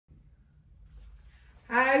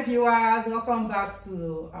Hi viewers, welcome back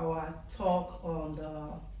to our talk on the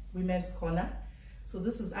Women's Corner. So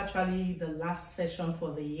this is actually the last session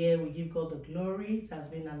for the year. We give God the glory. It has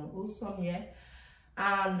been an awesome year.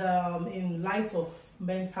 And in light of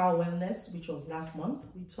mental wellness, which was last month,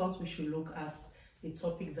 we thought we should look at a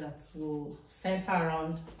topic that will center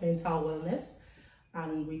around mental wellness.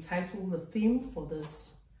 And we titled the theme for this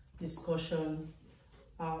discussion,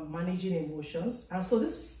 Managing Emotions. And so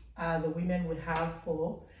this are the women we have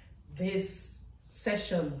for this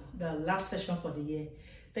session, the last session for the year.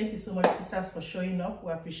 Thank you so much, sisters, for showing up.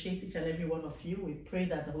 We appreciate each and every one of you. We pray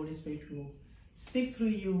that the Holy Spirit will speak through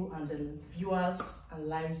you and the viewers and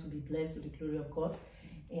lives will be blessed to the glory of God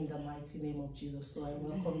in the mighty name of Jesus. So I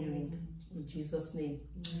welcome you in Jesus' name.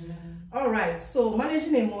 All right, so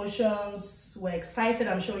managing emotions. We're excited.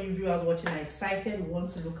 I'm sure you viewers watching are excited. We want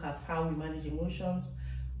to look at how we manage emotions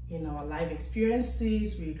in our life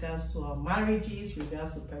experiences, with regards to our marriages, with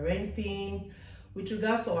regards to parenting, with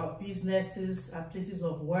regards to our businesses, our places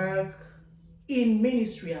of work, in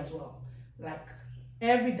ministry as well. Like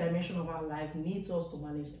every dimension of our life needs us to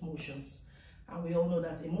manage emotions. And we all know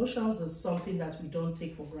that emotions is something that we don't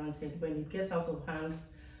take for granted. When it gets out of hand,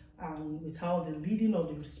 without the leading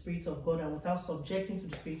of the Spirit of God and without subjecting to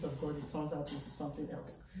the Spirit of God, it turns out into something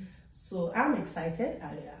else. So I'm excited.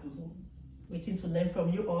 I am waiting to learn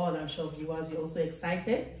from you all. I'm sure viewers, you're also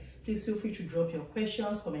excited. Please feel free to drop your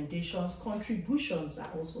questions, commendations, contributions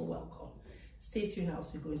are also welcome. Stay tuned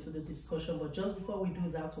as we go into the discussion. But just before we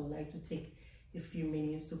do that, we'd like to take a few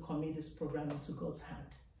minutes to commit this program into God's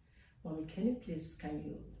hand. Mommy Kenny, please, can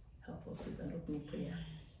you help us with an opening prayer?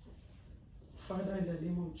 Father, in the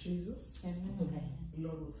name of Jesus, Amen.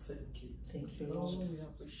 Lord, we thank you. Thank you, Lord, Lord. we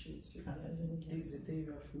appreciate you. Hallelujah. This is the day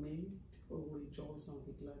you have made. We will rejoice and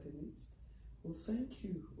be glad in it. Well, thank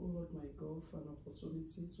you, oh Lord my God, for an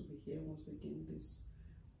opportunity to be here once again this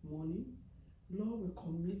morning. Lord, we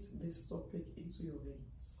commit this topic into your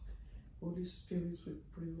hands. Holy Spirit, we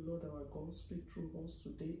pray, Lord, our God, speak through us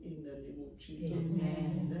today in the name of Jesus.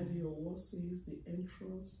 Amen. That your word says the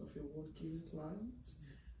entrance of your word giveth light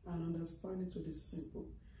and understanding to the simple.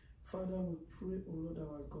 Father, we pray, O Lord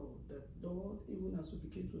our God, that Lord, even as we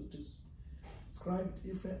begin to describe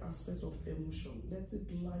different aspects of emotion, let it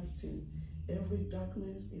lighten every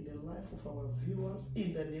darkness in the life of our viewers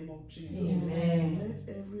in the name of Jesus. Amen.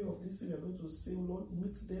 Let every of these things we are going to say, Lord,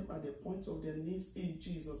 meet them at the point of their needs in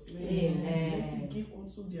Jesus' name. Amen. Let it give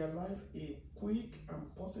unto their life a quick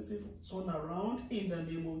and positive turnaround in the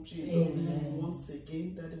name of Jesus. Amen. Once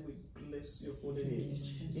again, that we bless your holy name.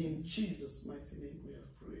 In Jesus' mighty name we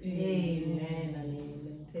have prayed. Amen and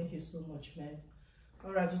amen. Thank you so much, man.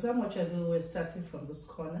 All right, without much ado, we're starting from this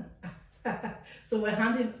corner. So we're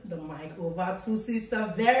handing the mic over to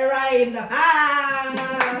Sister Vera in the house.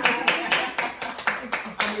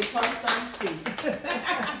 I'm a constant face.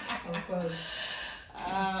 Of course.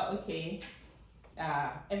 Okay.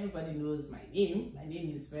 Everybody knows my name. My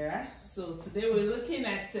name is Vera. So today we're looking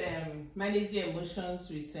at managing emotions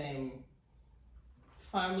with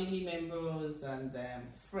family members and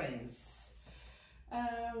friends.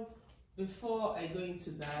 Before I go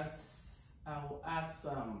into that, I will ask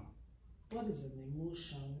what is an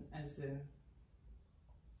emotion, as in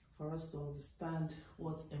for us to understand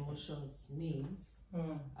what emotions means.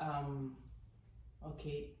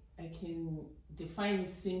 Okay, I can define it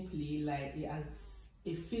simply like as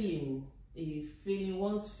a feeling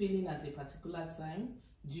one's feeling at a particular time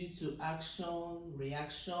due to action,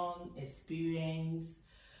 reaction, experience,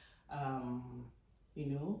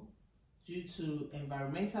 due to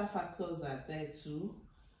environmental factors are there too,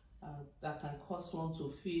 that can cause one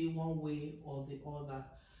to feel one way or the other.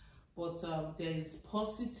 But there is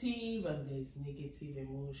positive and there is negative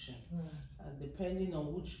emotion, depending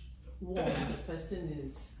on which one the person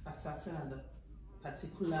is asserting at the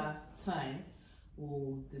particular time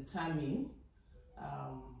will determine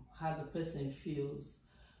how the person feels.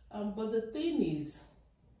 But the thing is,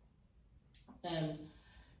 and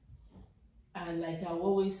like I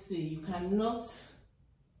always say, you cannot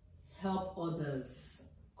help others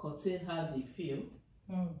curtail how they feel.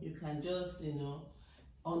 You can just,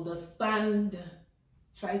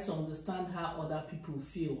 try to understand how other people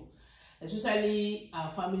feel, especially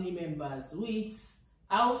our family members. With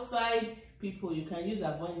outside people, you can use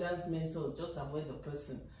avoidance method, just avoid the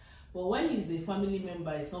person. But when it's a family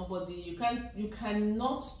member, it's somebody you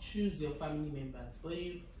cannot choose your family members, but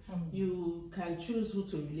you can choose who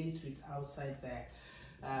to relate with outside there.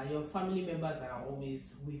 Your family members are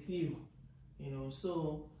always with you,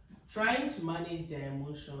 so trying to manage their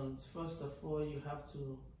emotions, first of all, you have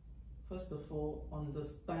to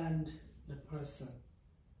understand the person.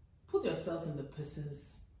 put yourself in the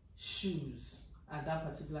person's shoes at that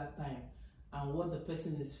particular time and what the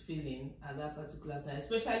person is feeling at that particular time,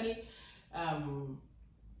 especially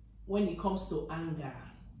when it comes to anger,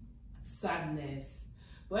 sadness.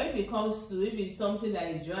 But if it's something that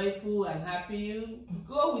is joyful and happy, you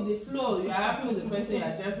go with the flow. You are happy with the person, you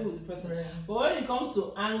are joyful with the person. But when it comes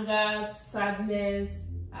to anger, sadness,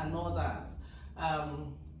 and all that,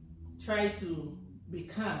 try to be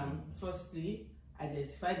calm. Firstly,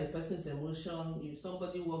 identify the person's emotion. If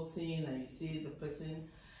somebody walks in and you see the person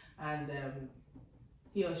and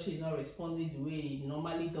he or she is not responding the way he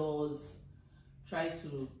normally does, try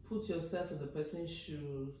to put yourself in the person's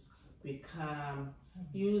shoes, be calm.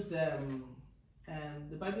 Use the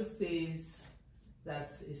Bible says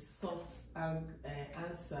that a soft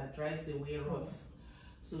answer drives away wrath.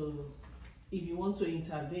 So if you want to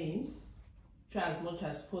intervene, try as much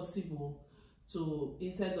as possible to,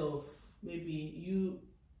 instead of maybe you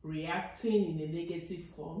reacting in a negative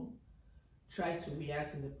form, try to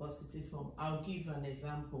react in the positive form. I'll give an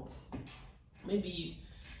example. Maybe,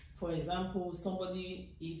 for example,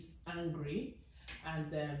 somebody is angry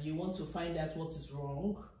and you want to find out what is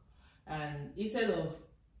wrong, and instead of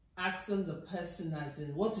asking the person as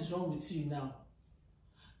in what is wrong with you now,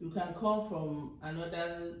 you can come from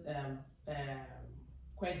another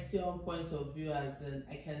question point of view, as in,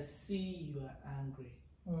 I can see you are angry.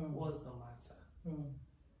 What's the matter?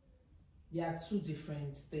 There are two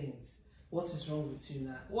different things. What is wrong with you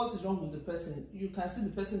now? What is wrong with the person? You can see the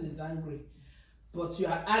person is angry, but you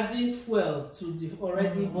are adding fuel to the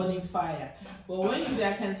already burning fire. But when you say,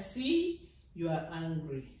 I can see you are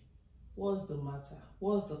angry, what's the matter?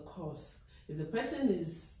 What's the cause? If the person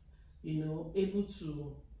is, able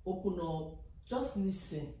to open up, just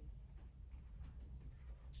listen.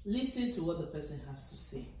 Listen to what the person has to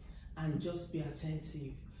say and just be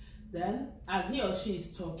attentive. Then, as he or she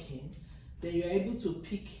is talking, then you're able to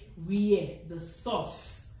pick where the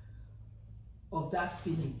source of that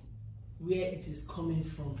feeling, where it is coming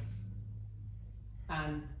from.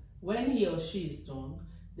 And when he or she is done,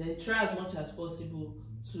 then try as much as possible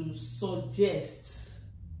to suggest,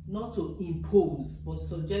 not to impose, but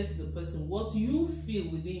suggest to the person what you feel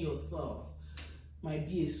within yourself might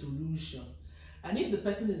be a solution. And if the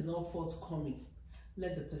person is not forthcoming,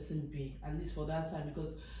 let the person be, at least for that time,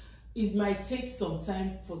 because it might take some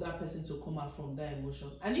time for that person to come out from that emotion.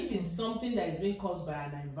 And if it's something that is being caused by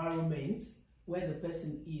an environment where the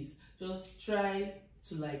person is, just try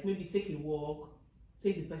to maybe take a walk,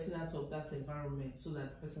 take the person out of that environment so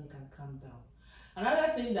that the person can calm down.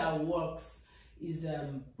 Another thing that works is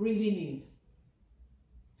breathing in.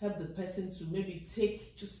 Help the person to maybe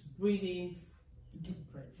breathe in.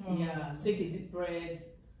 Deep breath. Yeah, take a deep breath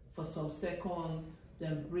for some seconds,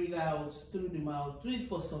 then breathe out through the mouth. Do it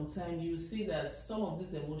for some time. You see that some of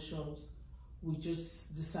these emotions will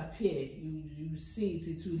just disappear. You see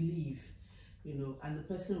it will leave, and the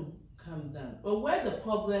person will calm down. But where the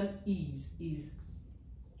problem is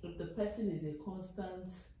if the person is a constant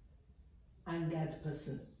angered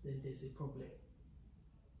person, then there's a problem.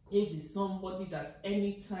 If it's somebody that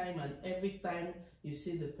anytime and every time you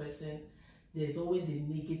see the person, there's always a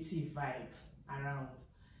negative vibe around,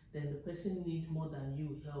 then the person needs more than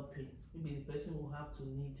you helping. Maybe the person will have to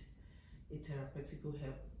need a therapeutical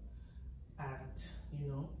help, and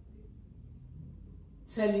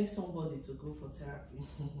telling somebody to go for therapy.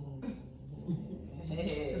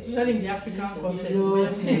 Especially in the African context. The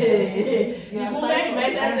moment you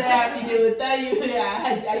mention therapy, they will tell you,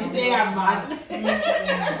 are you saying I'm mad?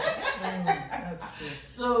 That's true.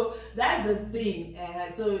 So that's the thing.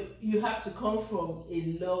 So you have to come from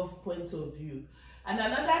a love point of view. And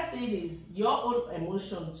another thing is your own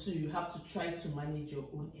emotion too. You have to try to manage your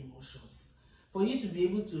own emotions. For you to be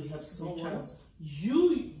able to help someone,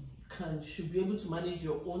 you should be able to manage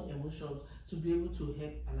your own emotions to be able to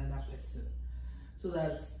help another person, so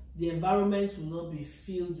that the environment will not be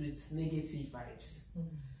filled with negative vibes.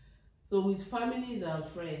 So with families and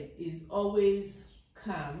friends, it's always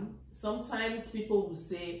calm. Sometimes people will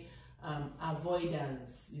say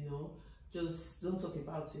avoidance, just don't talk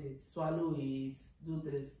about it, swallow it, do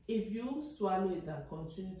this. If you swallow it and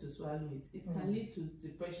continue to swallow it, it can lead to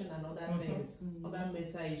depression and other things, other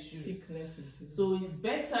mental issues. Sicknesses. So it's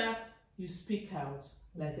better you speak out.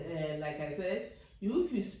 Like I said,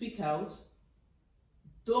 if you speak out,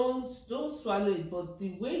 don't swallow it, but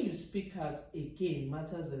the way you speak out again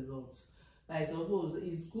matters a lot. Like suppose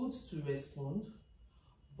it's good to respond,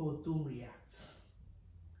 but don't react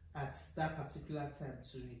at that particular time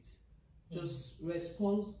to it. Just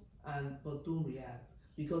respond but don't react,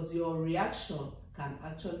 because your reaction can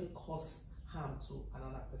actually cause harm to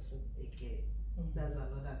another person again. That's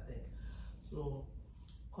another thing. So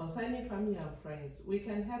concerning family and friends, we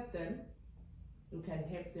can help them. We can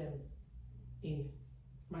help them in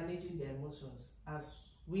managing their emotions as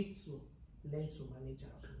we too learn to manage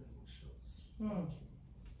our own emotions.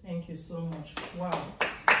 Thank you so much. Wow.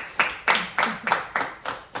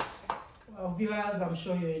 Well, viewers, I'm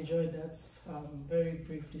sure you enjoyed that very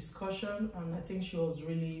brief discussion, and I think she was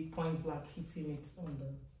really point blank hitting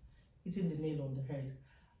the nail on the head.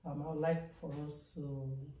 I would like for us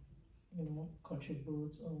to,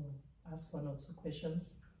 contribute or ask 1 or 2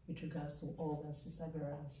 questions with regards to all that Sister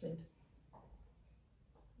Vera has said.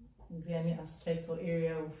 Is there any aspect or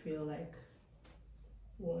area we feel like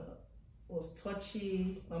was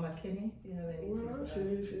touchy? Mama Kenny, do you have anything? Well,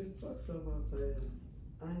 she talks about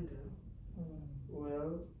anger.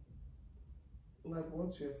 Well, like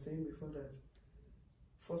what you were saying before, that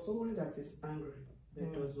for someone that is angry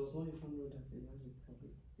but does not even know that he has a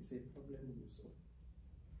problem, it's a problem in himself.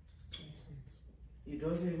 He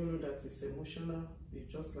doesn't even know that it's emotional. He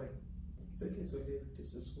just like, take it or leave it.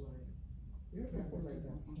 This is who I am. You have people like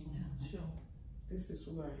that. Yeah, sure. This is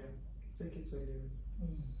who I am. Take it or leave it.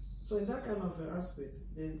 So in that kind of aspect,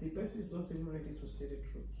 the person is not even ready to say the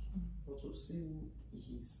truth or to see who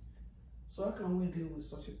he is. So how can we deal with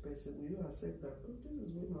such a person? Will you accept that? Oh, this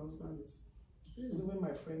is where my husband is. This is where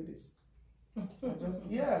my friend is.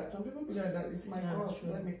 Some people be like that. It's my cross.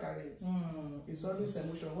 Let me carry it. It's always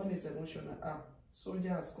emotional. When it's emotional, soldier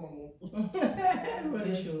has come.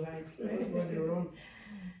 Everybody run.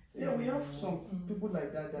 Yeah, we have some people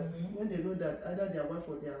like that. When they know that either their wife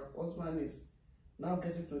or their husband is now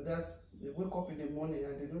getting to that, they wake up in the morning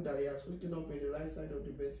and they know that he has waken up in the right side of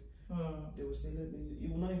the bed. They will say, you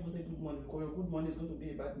will not even say good morning, because your good morning is going to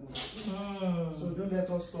be a bad morning. So don't let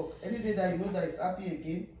us talk. Any day that you know that it's happy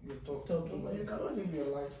again, you talk. But you cannot live your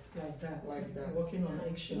life like that. Walking on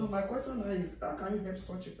eggshells. My question now is, how can you help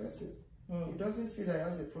such a person? He doesn't see that he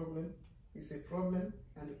has a problem. It's a problem,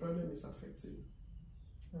 and the problem is affecting you.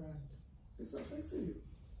 Right. It's affecting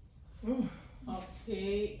you.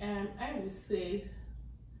 Okay, I would say,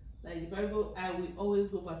 like the Bible, I will always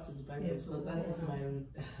go back to the Bible, because that is my root.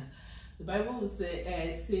 The Bible will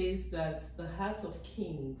say, says that the heart of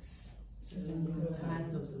kings is in the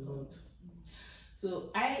hand of the Lord.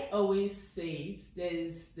 So I always say,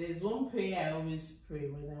 there's one prayer I always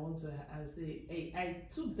pray when I want to. I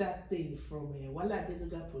took that thing from Wala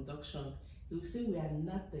Adenuga production. He will say, we are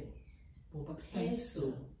nothing but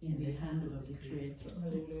pencil in the hand of the Creator.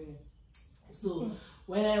 Hallelujah. So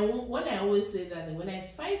when I always say that, when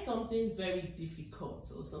I find something very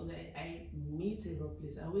difficult or something, I meet a rough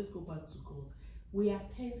place, I always go back to God. We are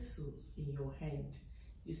pencils in your hand.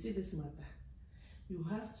 You see this matter? You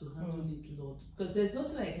have to handle it, Lord, because there's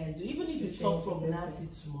nothing I can do. Even if you talk from now till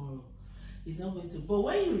tomorrow, it's not going to. But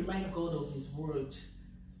when you remind God of His word,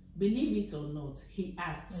 believe it or not, He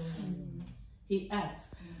acts. He acts.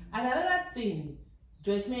 And another thing,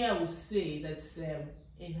 Joyce Meyer will say that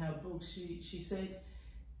in her book, she said,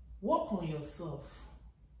 work on yourself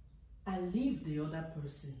and leave the other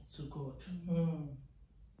person to God.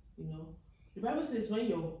 The Bible says when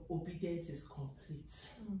your obedience is complete,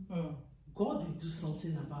 God will do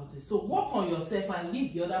something about it. So work on yourself and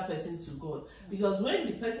leave the other person to God. Because when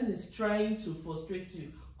the person is trying to frustrate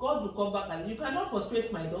you, God will come back and you cannot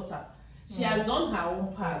frustrate my daughter. She has done her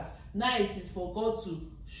own part. Now it is for God to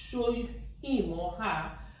show him or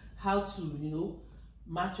her how to,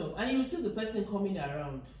 match up. And you will see the person coming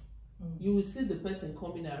around. You will see the person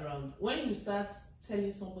coming around. When you start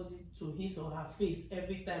telling somebody to his or her face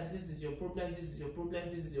every time, this is your problem, this is your problem,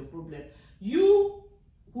 this is your problem. You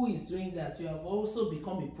who is doing that, you have also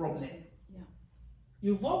become a problem.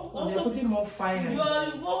 You've also putting more fire.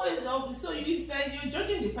 You've always so you're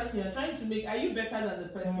judging the person. You're trying to make. Are you better than the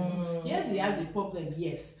person? Yes, he has a problem.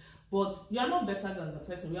 Yes, but you are not better than the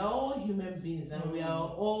person. We are all human beings, and we are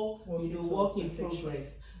all work in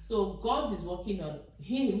progress. So God is working on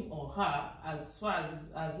him or her as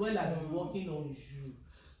well as He's working on you.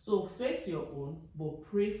 So face your own, but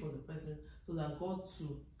pray for the person so that God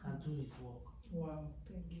too can do His work. Wow,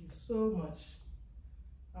 thank you so much.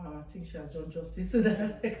 I think she has done justice to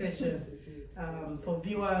that question. For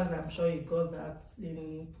viewers, I'm sure you got that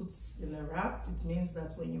put in a wrap. It means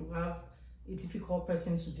that when you have a difficult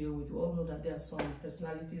person to deal with, we all know that there are some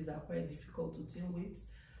personalities that are quite difficult to deal with.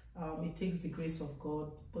 It takes the grace of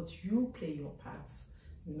God, but you play your part.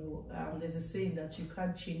 There's a saying that you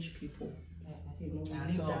can't change people. We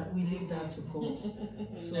leave that to God.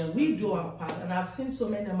 So we do our part, and I've seen so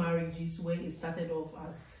many marriages where it started off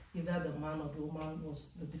as either the man or the woman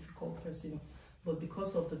was the difficult person but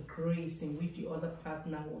because of the grace in which the other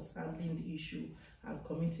partner was handling the issue and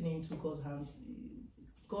committing it into God's hands,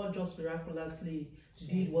 God just miraculously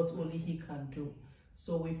did what only He can do.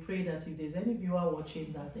 So we pray that if there's any viewer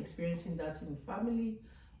watching that, experiencing that in family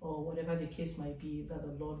or whatever the case might be, that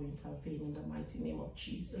the Lord will intervene in the mighty name of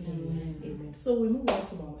Jesus. Amen. Amen. So we move on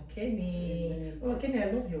to Mama Kenny. Amen. Mama Kenny, I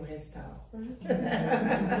love your hairstyle.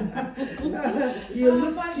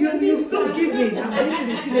 You still giving. I'm going to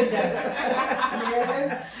the teenagers.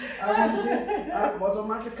 Yes, I'm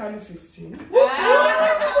automatically 15.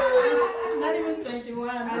 Not even 21.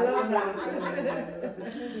 I love that.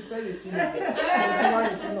 She said it's 21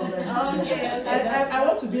 is still not like Okay. I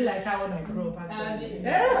want to be like her when I grow up. Actually.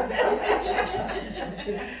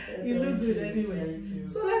 You look good anyway. Thank you.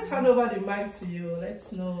 So let's hand over the mic to you.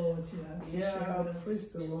 Let's know what you have to share Yeah, with us. praise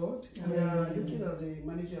the Lord. We are looking at the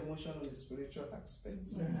managing emotion on the spiritual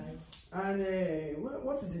aspects. Right. And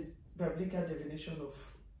what is the biblical definition of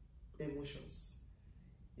emotions?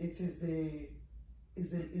 It is the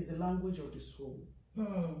language of the soul.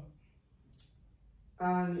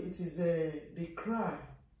 And it is the cry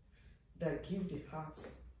that gives the heart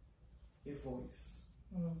a voice.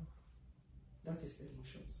 That is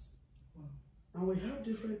emotions. And we have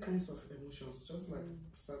different kinds of emotions, just like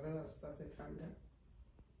Savera started anger.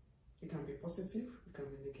 It can be positive, it can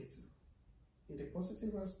be negative. In the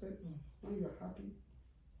positive aspect, when you are happy,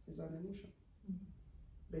 it's an emotion.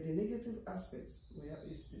 But the negative aspect,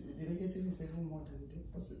 the negative is even more than the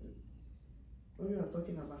positive. When we are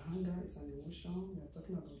talking about anger, it's an emotion. We are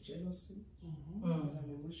talking about jealousy, it's an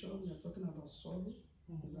emotion. We are talking about sorrow,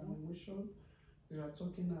 it's an emotion. We are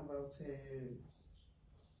talking about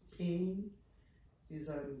pain, is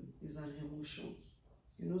an emotion.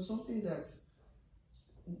 You know, something that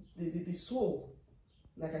the soul,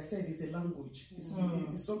 like I said, is a language.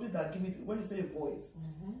 It's something that gives it, when you say a voice,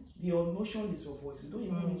 the emotion is your voice. You don't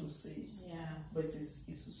even need to say it. Yeah. But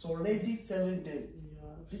it's already telling them,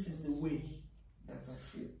 this is the way that I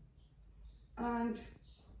feel. And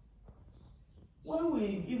when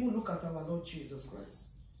we even look at our Lord Jesus Christ,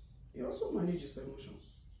 He also manages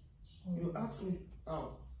emotions. You ask me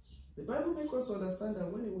how. The Bible makes us understand that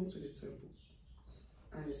when He went to the temple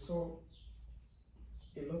and He saw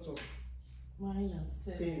a lot of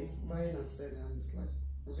things, buying and selling, and it's like,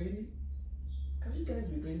 really? Can you guys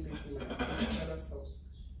be doing this in my father's house?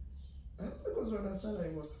 And because we understand that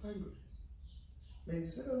He was hungry. But the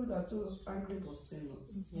second that told us angry was sin not.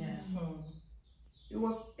 Yeah. He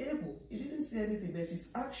was able, he didn't say anything, but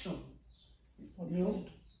his action, you know,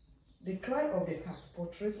 the cry of the heart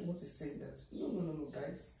portrayed what is saying that, no,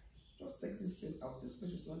 guys, just take this thing out. This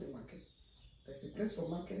place is not the market. There's a place for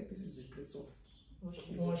market, this is a place of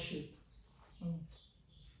worship.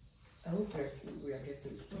 I hope we are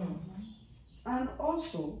getting it. And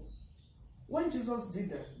also, when Jesus did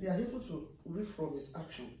that, they are able to read from his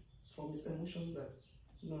action, from his emotions that,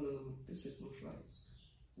 no, this is not right.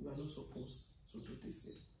 You are not supposed to do this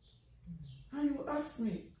here. And you ask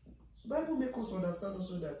me, the Bible makes us understand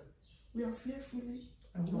also that we are fearfully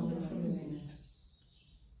and wonderfully made.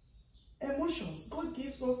 Emotions, God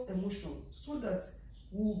gives us emotions so that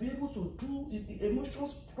we will be able to do,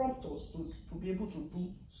 emotions prompt us to be able to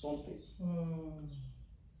do something.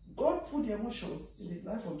 God put the emotions in the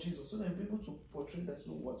life of Jesus so that we'll be able to portray that,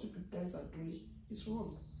 no, what you guys are doing is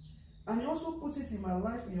wrong. And He also put it in my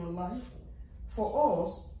life, in your life, for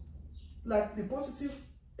us, like the positive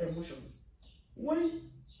emotions. When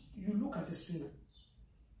you look at a sinner,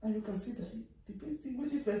 and you can see that the way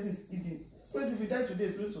this person is eating, this person, if he died today,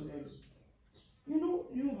 is going to hell. You know,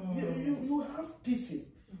 you have pity.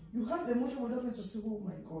 You have emotion for that person to say, oh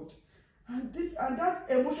my God. And that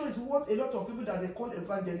emotion is what a lot of people that they call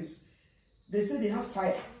evangelists, they say they have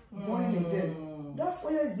fire burning in them. That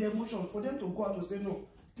fire is the emotion for them to go out to say, no,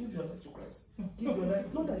 give your life to Christ. Give your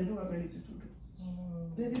life. Not that they don't have anything to do.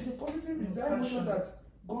 There is a positive, is that emotion that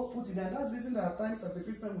God put in, and that's the reason that at times as a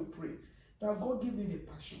Christian we pray that God give me the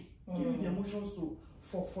passion, give me the emotions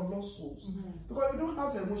for lost souls. Because if you don't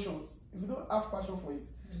have emotions, if you don't have passion for it,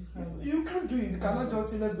 you can't do it. You cannot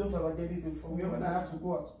just say let's go for evangelism for when I have to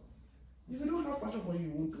go out. If you don't have passion for it,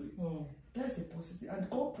 you won't do it. That's a positive, and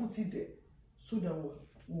God put it there so that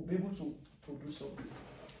we'll be able to produce something.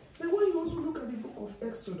 But when you also look at the book of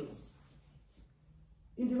Exodus,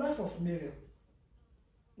 in the life of Miriam,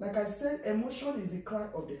 like I said, emotion is the cry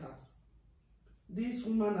of the heart. This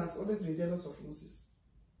woman has always been jealous of Moses.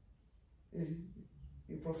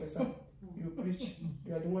 You prophesy, you preach,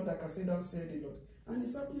 you are the one that can say, "Thou said the Lord." And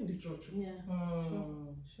it's happening in the church. Yeah.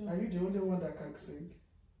 Sure. Are you the only one that can sing?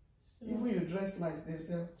 Even you dress nice, they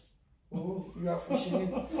say, Oh, you are pushing me.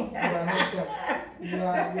 You are helpless. You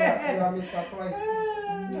are Mr. Price.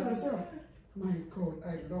 Tell yourself, my God,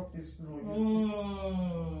 I love this blue. You see,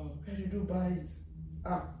 where did you buy it?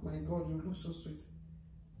 Ah, my God, you look so sweet.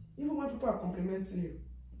 Even when people are complimenting you,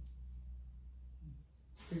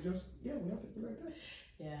 they just, yeah, we have people like that.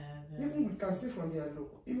 Yeah. Even we can see from their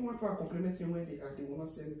look. Even when people are complimenting you where they are, they will not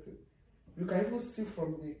say anything. You can even see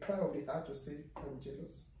from the cry of the heart to say, I'm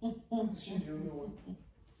jealous. Is she the only one?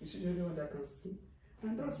 Is she the only one that can see?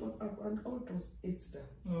 And that's what happened. And God does hate that.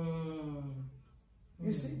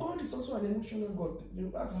 You see, God is also an emotional God.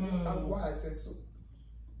 You ask me why I said so.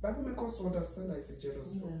 Bible makes us to understand that it's a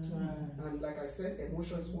jealous God. And like I said,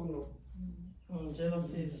 emotion is one of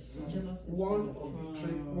jealousy is one of the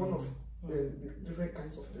traits, one of the different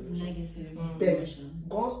kinds of emotion. Negative. But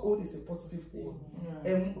God's own is a positive one.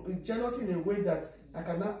 And jealousy in a way that I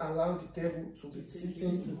cannot allow the devil to be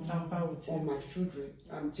sitting to tamper with on my children.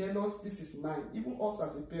 I'm jealous, this is mine. Even us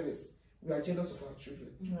as a parent, we are jealous of our children.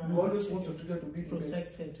 You always want your children to be the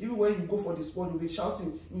protected. best. Even when you go for the sport, you'll be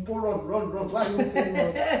shouting, run, run, run. Why are you saying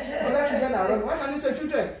run? Other children are running. Why can't you say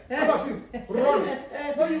children? All of you, run.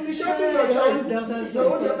 No, you'll be shouting your child.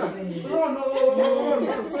 Your own daughter,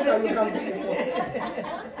 run, so that you can be the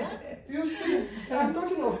first. You see, I'm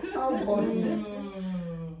talking of how God is.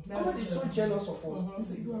 God is so jealous of us. He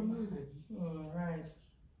said, you are mine. Right.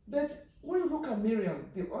 But when you look at Miriam,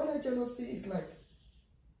 the other jealousy is like,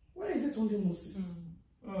 why is it only Moses?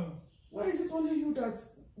 Why is it only you that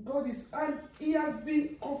God is? And she has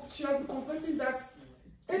been converting that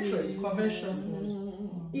hatred Covetousness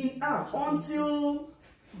in her until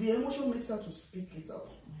the emotion makes her to speak it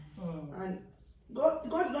out. And God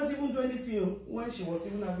did not even do anything when she was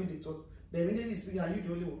even having the thought. But immediately speaking, are you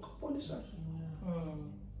the only one? God punished her.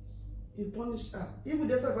 He punished her. Even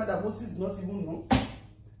despite the fact that Moses did not even know.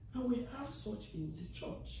 And we have such in the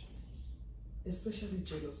church. Especially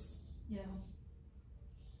jealous. Yeah.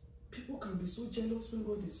 People can be so jealous when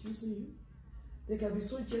God is using you. They can be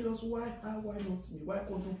so jealous. Why not me? Why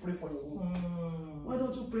can't you pray for your own? Why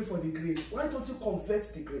don't you pray for the grace? Why don't you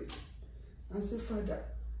convert the grace? And say, Father,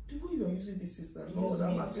 the way you are using this sister, Lord,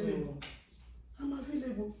 I'm available. I'm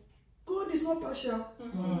available. God is not partial.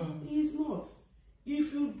 He is not.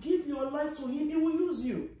 If you give your life to Him, He will use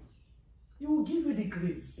you. He will give you the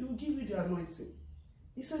grace. He will give you the anointing.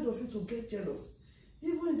 Instead of you to get jealous.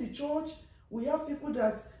 Even in the church, we have people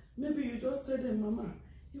that maybe you just tell them, Mama,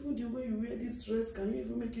 even the way you wear this dress, can you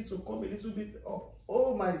even make it to come a little bit up?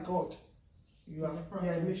 Oh my God. You have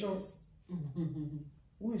their emotions.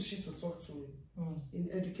 Who is she to talk to me? In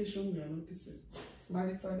education, we are not the same.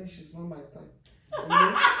 Maritally, she's not my type. You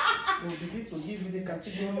know, we'll begin to give you the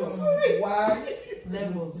category of why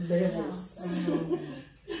levels.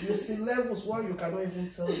 You see levels where you cannot even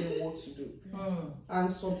tell them what to do. And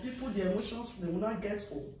some people, the emotions, they will not get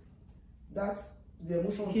home. That the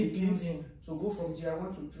emotion begins to go from GR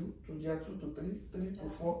 1 to 2, to GR 2 to 3, 3 to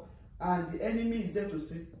 4. And the enemy is there to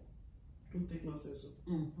say, don't take nonsense.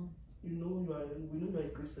 You know, we know you are a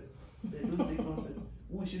Christian. They don't take nonsense.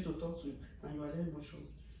 Who is she to talk to? And you are their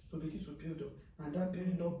emotions. So begin to build up. And that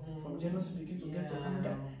building up from jealousy begin to get to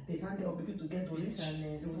anger. The anger will begin to get to rich.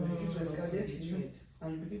 It will begin to escalate in you.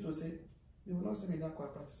 And you begin to say, they will not see me in that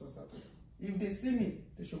quiet practice on Saturday. If they see me,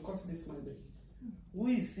 they should cut this man leg. Who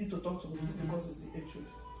is he to talk to me? Because it's the hatred.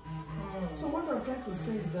 So what I'm trying to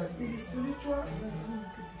say is that in the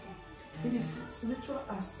spiritual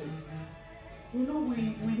aspect, you know,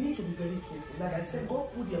 we need to be very careful. Like I said,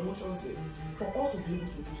 God put the emotions there for us to be able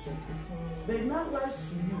to do something. But it now lies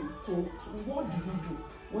to you to what do you do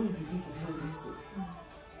when you begin to feel this thing?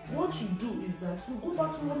 What you do is that you go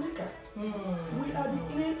back to your maker. We are the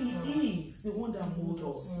clay, He is the one that molds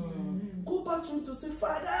us. Go back to Him to say,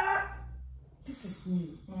 Father, this is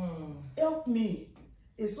me. Help me.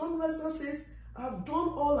 A songwriter says, I've done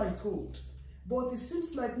all I could, but it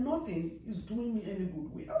seems like nothing is doing me any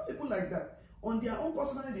good. We have people like that. On their own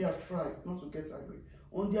personality, they have tried not to get angry.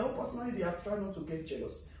 On their own personality, they have tried not to get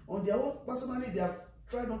jealous. On their own personality, they have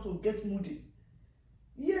tried not to get moody.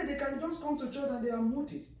 Yeah, they can just come to church and they are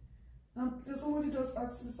moody. And somebody just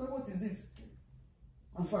asks, Sister, what is it?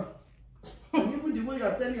 I'm fine. And even the way you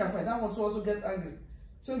are telling me I'm fine, I want to also get angry.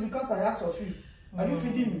 So because I ask of you, are you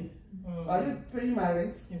feeding me? Are you paying my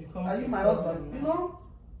rent? Are you my husband? You know?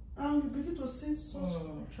 And you begin to see such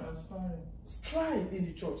strife in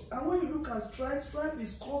the church. And when you look at strife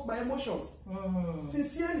is caused by emotions.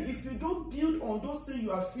 Sincerely, if you don't build on those things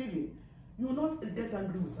you are feeling, you will not get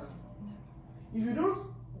angry with her. If you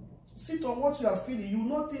don't sit on what you are feeling, you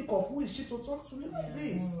will not think of who is she to talk to me like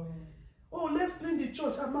this. Oh, let's clean the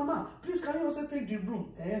church. Mama, please can you also take the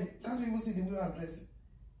broom? Can't you even see the way I'm dressing?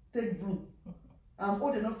 take broom. I'm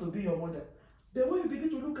old enough to be your mother. But when you begin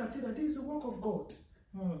to look at it, that this is the work of God.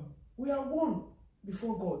 We are one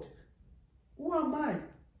before God. Who am I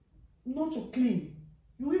not to clean?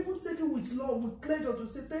 You even take it with love, with pleasure, to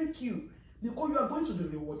say thank you, because you are going to be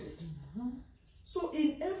rewarded. So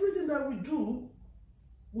in everything that we do,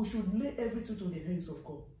 we should lay everything to the hands of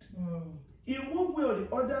God. In one way or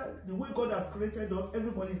the other, the way God has created us,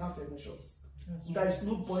 everybody has emotions. There is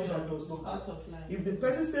no boy that does not. Out of life. If the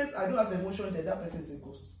person says, I don't have emotion, then that person is a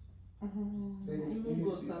ghost. Even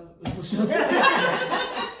ghosts have emotions.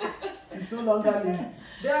 It's no longer living.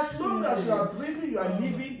 As long as you are breathing, you are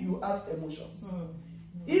living, you have emotions.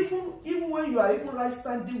 Even when you are even right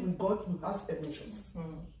standing with God, you have emotions.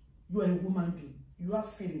 You are a human being. You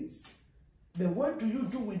have feelings. But what do you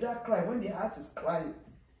do with that cry when the heart is crying?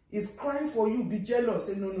 It's crying for you. Be jealous.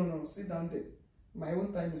 Say, no, sit down there. My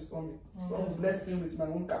own time is coming. God will bless me with my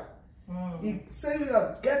own car. He say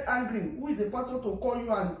get angry. Who is the pastor to call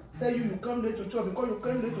you and tell you come late to church? Because you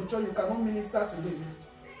came late to church, you cannot minister today.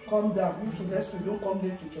 Calm down. You to next week, don't come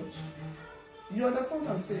late to church. You understand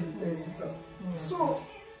what I'm saying, sisters? So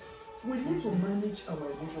we need to manage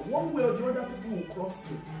our emotion. One way or the other, people will cross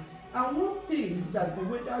you. And one thing that's the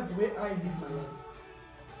way I live my life.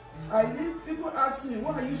 People ask me,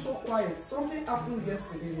 why are you so quiet? Something happened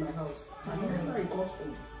yesterday in my house. And when I got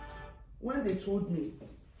home, when they told me,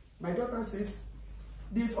 my daughter says,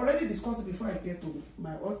 they've already discussed it before I get home.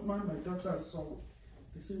 My husband, my daughter, and someone.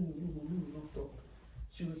 They say, mommy will not talk.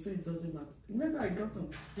 She will say it doesn't matter. When I got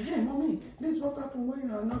home, hey, mommy, this is what happened when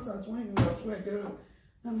you are not at when you are at work.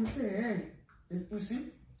 And I say, hey, you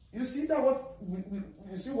see that what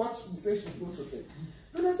you see what we say she's going to say.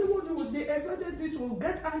 And I said, what they expected me to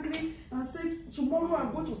get angry and say tomorrow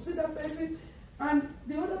I'm going to see that person. And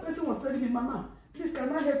the other person was telling me, Mama, please can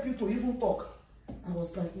I help you to even talk? I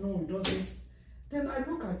was like, no, it doesn't. Then I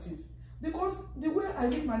look at it. Because the way I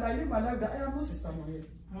live my life, that I am not Sister Noye.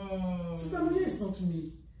 Sister Noye is not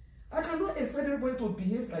me. I cannot expect everybody to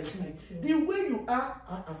behave like me. The way you are,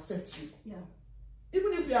 I accept you. Yeah.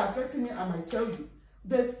 Even if you are affecting me, I might tell you.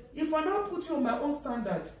 But if I now put you on my own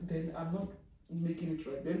standard, then I'm not making it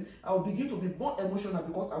right. Then I will begin to be more emotional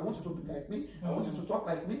because I want you to be like me. I want you to talk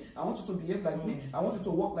like me. I want you to behave like me. I want you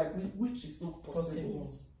to walk like me, which is not possible.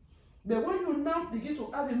 But when you now begin to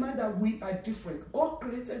have in mind that we are different, God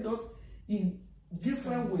created us in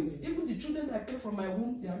different ways. Even the children that came from my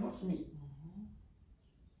womb, they are not me.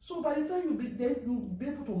 So by the time you'll be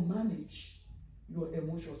able to manage your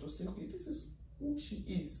emotion to say, okay, this is who she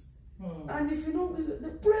is. And if you know,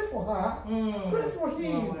 pray for her, pray for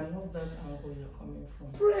him. Wow, I love that angle you're coming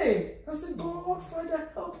from. Pray and say, God, Father,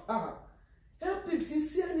 help her. Help him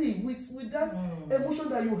sincerely with that emotion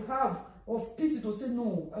that you have of pity to say,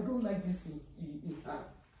 no, I don't like this in her.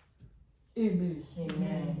 Amen.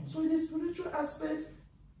 Amen. So in the spiritual aspect,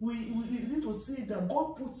 we need to see that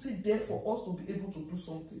God puts it there for us to be able to do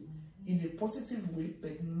something in a positive way,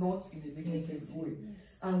 but not in a negative way.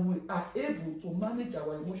 And we are able to manage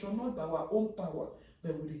our emotion not by our own power,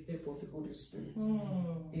 but with the help of the Holy Spirit.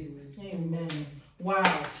 Amen. Amen. Wow.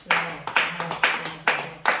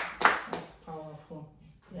 That's powerful.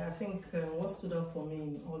 Yeah, I think what stood out for me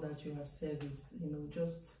in all that you have said is,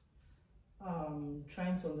 just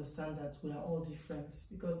trying to understand that we are all different.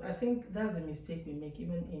 Because I think that's a mistake we make,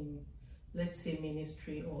 even in, let's say,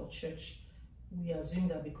 ministry or church. We assume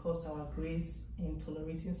that because our grace in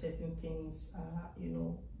tolerating certain things are,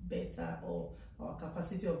 better, or our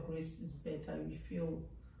capacity of grace is better, we feel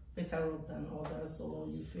better off than others, or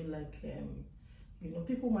you feel like,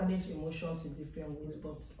 people manage emotions in different ways,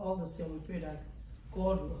 but all the same, we pray that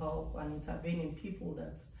God will help and intervene in people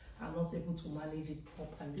that are not able to manage it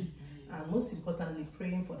properly. And most importantly,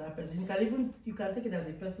 praying for that person. You can take it as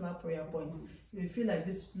a personal prayer point. If you feel like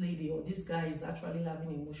this lady or this guy is actually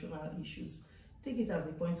having emotional issues, take it as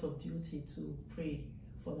a point of duty to pray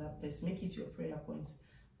for that person. Make it your prayer point.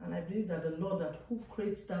 And I believe that the Lord who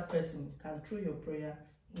creates that person can, through your prayer,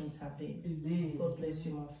 intervene. Amen. God bless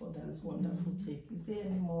you, ma, for that wonderful take. Is there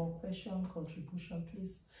any more question, contribution,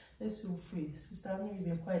 please? Let's feel free. Sister Annie, you've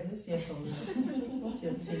been quiet. Let's hear from you. What's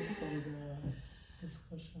your take from the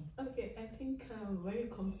discussion? Okay, I think when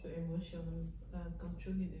it comes to emotions,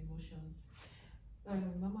 controlling emotions,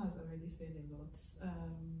 Mama has already said a lot.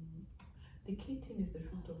 The key thing is the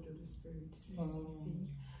fruit of the Holy Spirit. See?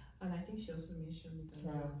 And I think she also mentioned it as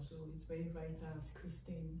well. So it's very vital as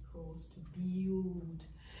Christian for us to build.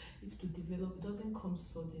 It's to develop. It doesn't come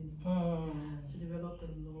suddenly. To develop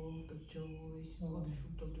the love, the joy, all the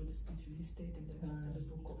fruit of the Holy Spirit listed in the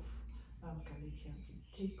book of Galatians. It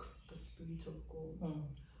takes the Spirit of God.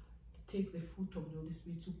 It takes the fruit of the Holy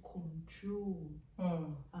Spirit to control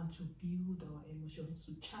and to build our emotions,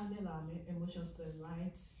 to channel our emotions to the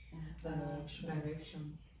right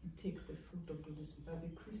direction. It takes the fruit of the Holy Spirit. As a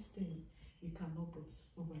Christian, you cannot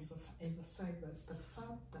but emphasize that the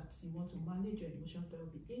fact that you want to manage your emotions, there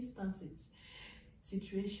will be instances,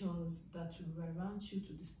 situations that will warrant you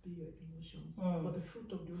to display your emotions. But the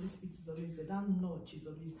fruit of the Holy Spirit is always there. That nudge is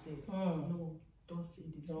always there. No, don't say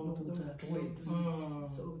this. Don't do that.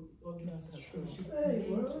 So That's true. Hey,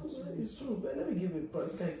 well, it's true. But let me give a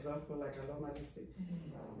practical example, like I normally say.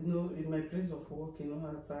 You know, in my place of work, you know,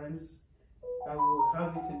 at times I will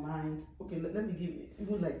have it in mind. Okay, let me give you,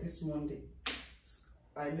 even like this Monday.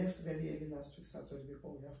 I left very early last week, Saturday,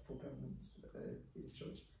 before we have program in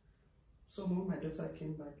church. So my daughter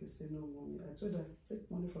came back and said, no, mommy. I told her,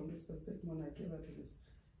 take money from this place, take money. I gave her the list.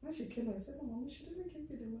 When she came, I said, no, mommy, she didn't give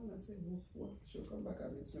me the money. I said, what? She'll come back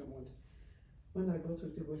and meet me on Monday. When I got to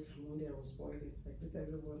the work on Monday, I was boiling. I greeted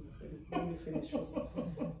everyone. I said, let me finish first.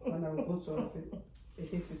 When I would go to her, I said,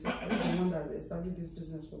 hey, sister, I'm the one that established this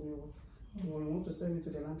business for me. What? You want to send me to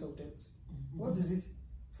the land of debt? What is it?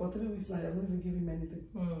 For 3 weeks now, you have not even given me anything.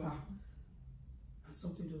 And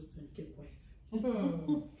something just kept quiet.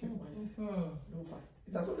 Kept quiet. Don't fight.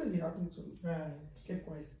 It has always been happening to me. Right. Kept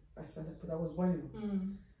quiet. I said that, but I was boiling.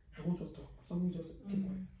 I want to talk. Something just kept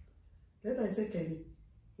quiet. Later I said, Kenny,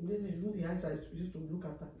 even the eyes I used to look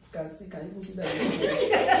at her, can you even see that? You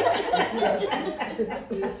see that?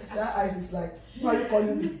 That eyes is like, who are you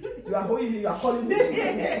calling me? You are holding me, you are calling me. And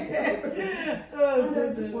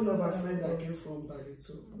there's this one of our friends that came from Bali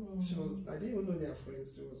too. She was, I didn't even know they are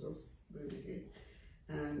friends, she was just doing the game.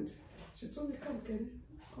 And she told me, come Kenny,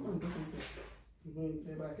 come and do business.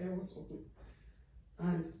 The back end was open.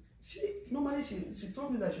 And normally she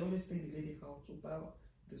told me that she always take the lady out to buy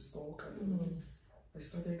the stock and she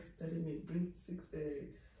started telling me, bring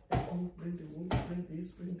bring the wood, bring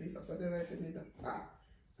this. I started writing it down.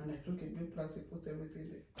 And I took a big plastic, put everything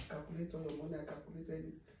there, calculate all your money, I calculated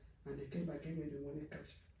it. And they came back, gave me the money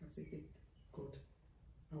cash. I said, hey, God,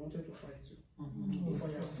 I wanted to fight you. If I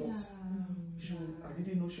have fought, I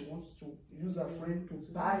didn't know she wanted to use her friend to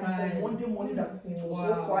buy on Monday morning that it was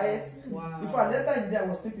so quiet. If I later in the day I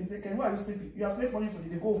was sleeping, say, Ken, why are you sleeping? You have made money for the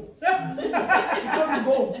day, go. She told me,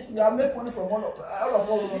 go. You have made money from all of us.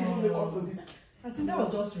 We didn't even make up to this. I think that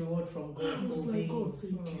was just reward from God. I was like, God,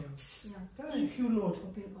 thank you. Thank you, Lord.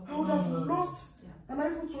 I would have lost. And I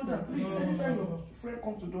even told her, please, anytime your friend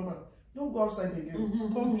comes to Dover, don't go outside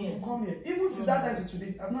again. Come here. Come here. Even to that time to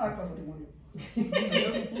today, I've not asked her for the money.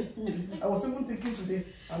 I was even thinking today,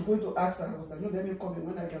 I'm going to ask her. I was like, no, let me come in.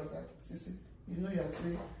 When I get, I was like, Sissy, you know you are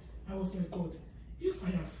saying. I was like, God, if I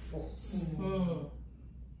have fought,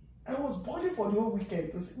 I was boiling for the whole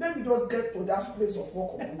weekend. Let me just get to that place of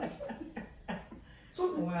work on Monday. So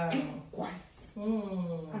keep quiet.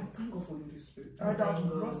 And thank God for the Holy Spirit. I have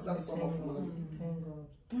lost that sum of money. Thank God.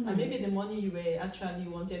 And maybe the money you were actually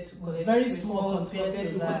wanted to collect very small compared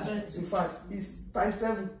to that. In fact, it's times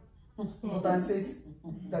 7 or times 8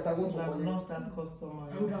 that I want to collect. Lost that customer.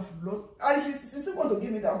 I would have lost. And she still want to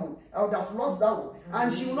give me that money. I would have lost that one.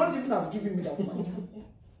 And she would not even have given me that money.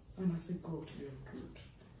 And I said, God, you are good.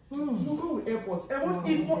 No, God will help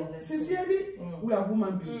us. Sincerely, we are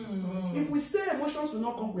human beings. If we say emotions will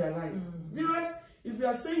not come, we are lying. Viewers, if you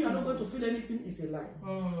are saying you are not going to feel anything, it's a lie.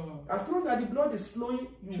 As long as the blood is flowing,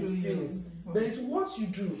 you will feel it. There is what you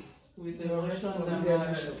do with the emotion that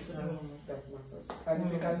matters. And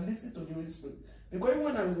if you can listen to the Holy Spirit. Because even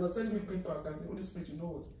when I was telling me people, I can say, Holy Spirit, you know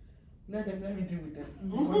what? Let me deal with them.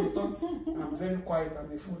 Because they thought I'm very quiet,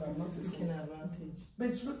 I'm a fool, I'm not a fool. But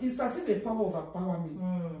it's as if the power overpower me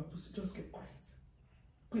to just get quiet.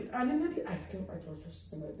 And immediately I was just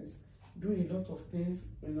sitting like this, doing a lot of things,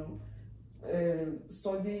 you know,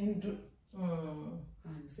 studying.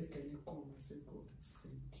 And he said, can you come? I said, God,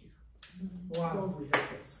 thank you. Wow. God will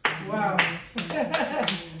help us. Wow.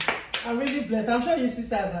 I'm really blessed. I'm sure you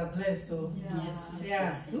sisters are blessed too.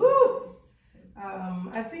 Yes. Woo!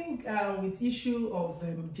 I think with issue of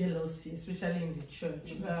jealousy, especially in the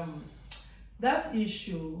church, that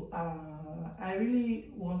issue, I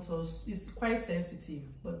really want us, it's quite sensitive,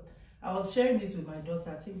 but I was sharing this with my daughter,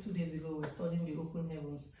 I think 2 days ago, we were studying the open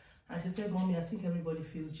heavens, and she said, Mommy, I think everybody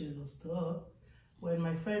feels jealous. When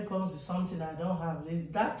my friend comes with something I don't have, there's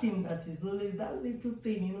that thing that is always that little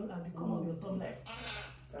thing, you know, at the corner of your tongue, like,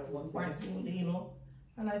 you know.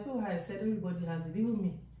 And I told her, I said, everybody has it, even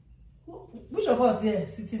me. Which of us here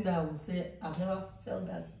sitting there will say, I've never felt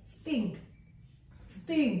that sting?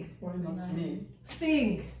 Why not me?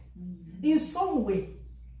 Sting. In some way,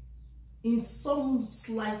 in some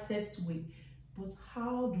slightest way. But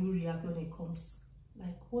how do we react when it comes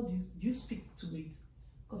Like, what do you speak to it?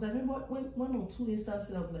 Because I remember when 1 or 2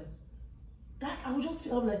 instances, I was like, that I would just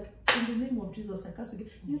feel like, in the name of Jesus, I can't again.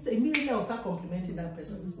 Instead, immediately I'll start complimenting that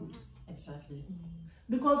person. Exactly.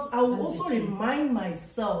 Because I will That's also the key. remind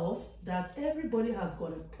myself that everybody has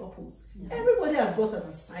got a purpose. Everybody has got an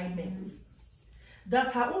assignment.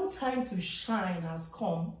 That her own time to shine has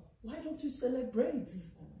come. Why don't you celebrate?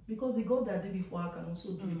 Because the God that did it for her can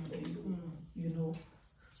also do it for you. You know.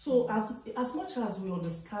 So as much as we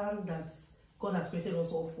understand that God has created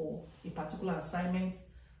us all for a particular assignment,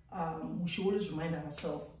 we should always remind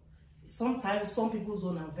ourselves. Sometimes some people's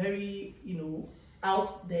own are very,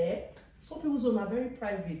 out there. Some people's own are very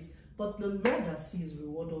private. But the Lord that sees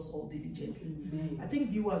reward us all diligently. I think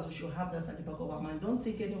viewers, we should have that at the back of our mind. Don't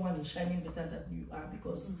think anyone is shining better than you are,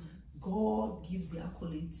 because God gives the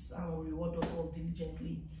accolades and will reward us all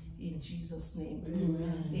diligently in Jesus' name.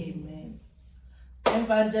 Amen.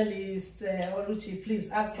 Evangelist Oluchi,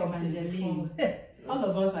 please ask something. Evangeline. All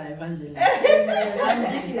of us are evangelists.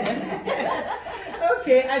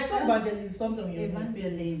 Okay, I saw Evangelist something on your name.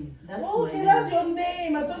 Evangeline. That's Okay, my that's name. your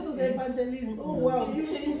name. I thought it was Evangelist. Oh wow,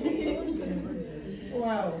 beautiful.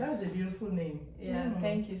 Wow, that's a beautiful name. Yeah,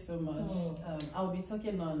 thank you so much. I'll be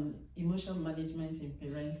talking on emotion management in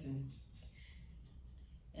parenting.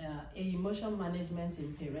 Emotion management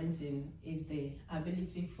in parenting is the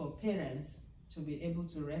ability for parents to be able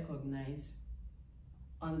to recognize,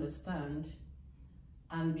 understand,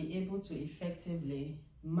 and be able to effectively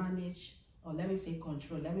manage, or let me say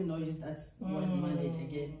control, let me not use that word manage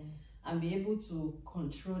again, and be able to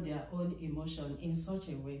control their own emotion in such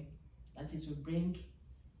a way that it will bring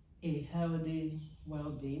a healthy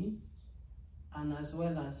well-being, and as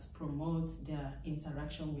well as promote their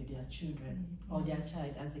interaction with their children or their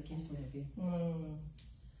child, as the case may be.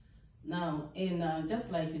 Now, in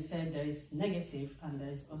just like you said, there is negative and there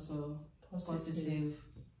is also positive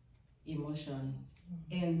emotion.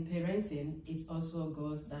 In parenting, it also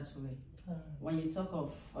goes that way. When you talk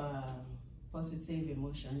of positive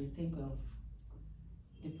emotion, you think of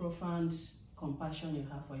the profound compassion you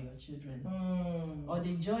have for your children, or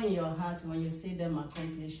the joy in your heart when you see them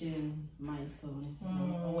accomplishing milestone,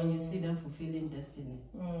 or when you see them fulfilling destiny.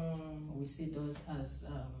 We see those as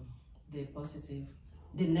the positive.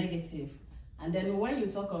 The negative, and then when you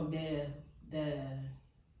talk of the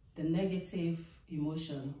negative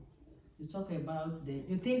emotion, you talk about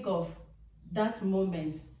you think of that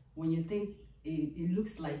moment when you think it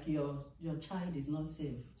looks like your child is not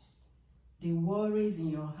safe. The worries in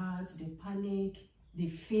your heart, the panic, the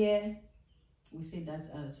fear, we see that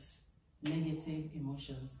as negative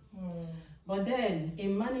emotions. But then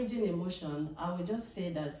in managing emotion, I will just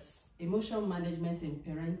say that emotion management in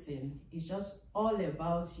parenting is just all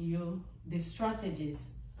about the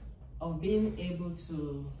strategies of being able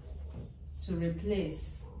to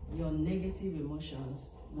replace your negative emotions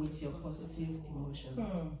with your positive emotions.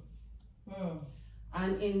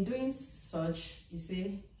 And in doing such, you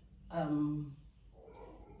see,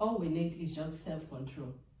 all we need is just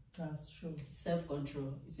self-control. That's true.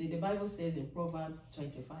 Self-control. You see, the Bible says in Proverbs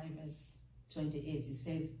 25 verse 28, it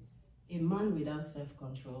says, a man without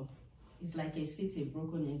self-control is like a city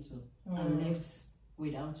broken into and left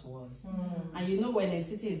without walls. And you know, when a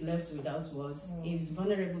city is left without walls, it's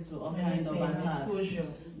vulnerable to all kinds of attacks. Exposure.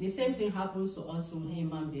 The same thing happens to us as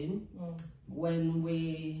human beings. When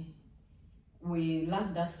we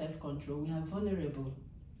lack that self-control, we are vulnerable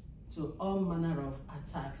to all manner of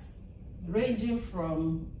attacks, ranging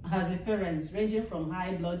from, as a parent, ranging from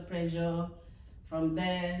high blood pressure. From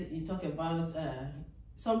there, you talk about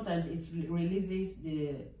sometimes it releases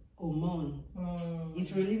the hormone.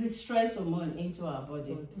 It releases stress hormone into our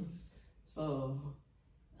body. So,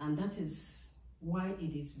 and that is why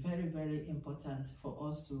it is very, very important for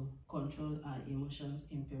us to control our emotions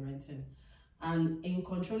in parenting. And in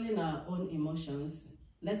controlling our own emotions,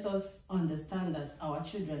 let us understand that our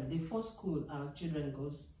children, the first school our children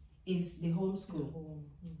goes is the home school.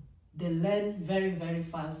 They learn very, very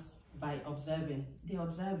fast by observing. They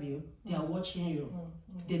observe you, they are watching you,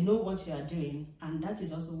 they know what you are doing, and that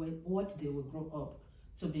is also what they will grow up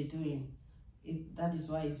to be doing. That is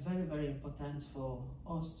why it's very, very important for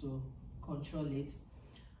us to control it.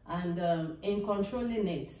 And in controlling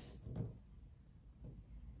it,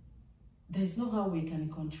 there's no how we can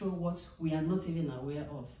control what we are not even aware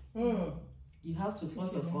of. You have to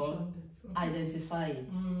first of all identify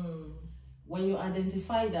it. When you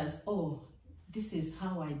identify that, oh, this is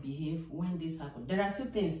how I behave when this happens. There are two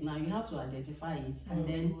things now. You have to identify it and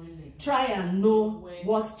then try and know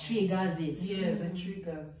what triggers it. Yeah, the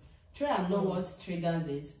triggers. Try and know what triggers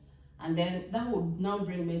it. And then that will now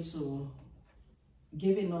bring me to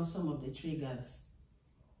giving us some of the triggers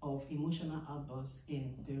of emotional outbursts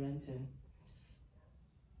in parenting.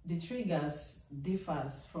 The triggers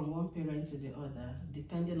differs from one parent to the other,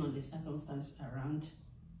 depending on the circumstance around,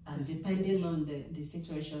 and depending on the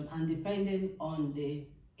situation, and depending on the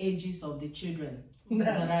ages of the children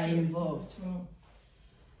that are involved.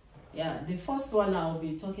 Yeah, the first one I'll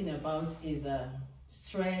be talking about is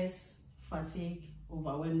stress, fatigue,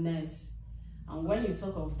 overwhelmness. And when you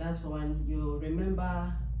talk of that one, you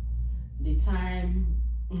remember the time,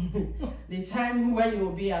 the time when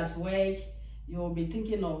you'll be at work, you'll be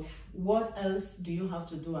thinking of what else do you have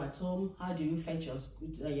to do at home? How do you fetch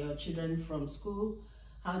your children from school?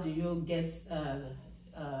 How do you get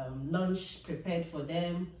lunch prepared for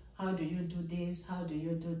them? How do you do this? How do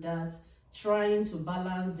you do that? Trying to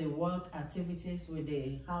balance the work activities with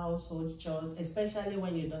the household chores, especially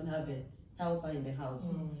when you don't have a helper in the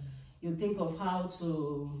house. You think of how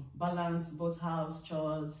to balance both house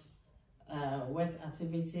chores, work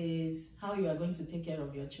activities, how you are going to take care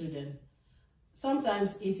of your children.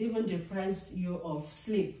 Sometimes it even deprives you of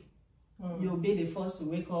sleep. You'll be the first to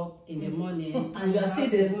wake up in the morning, and you are still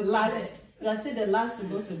the last. You are still the last to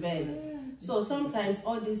go to bed. So sometimes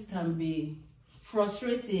all this can be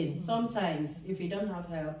frustrating. Sometimes if you don't have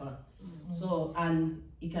helper, so and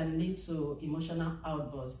it can lead to emotional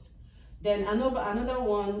outbursts. Then another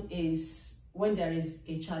one is when there is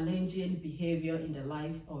a challenging behavior in the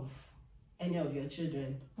life of any of your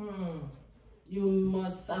children. You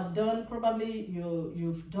must have done, probably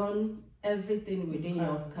you've done everything within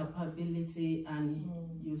your capability, and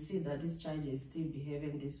you see that this child is still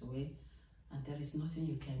behaving this way, and there is nothing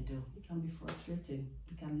you can do. It can be frustrating.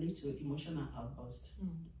 It can lead to emotional outburst.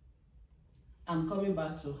 I'm coming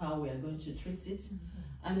back to how we are going to treat it.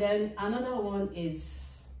 And then another one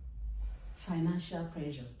is financial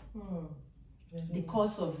pressure. The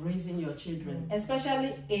cost of raising your children,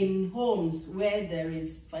 especially in homes where there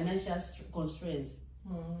is financial constraints.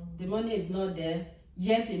 The money is not there,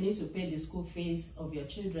 yet you need to pay the school fees of your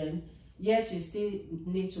children, yet you still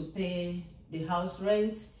need to pay the house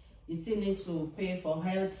rent, you still need to pay for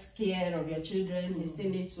health care of your children, you still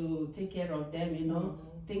need to take care of them, you know,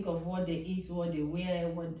 think of what they eat, what they wear,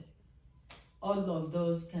 all of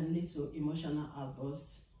those can lead to emotional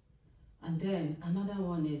outbursts. And then another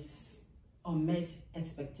one is unmet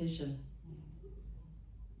expectation.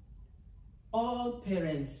 All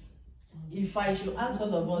parents, if I should ask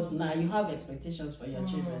all of us now, you have expectations for your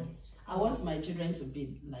children. I want my children to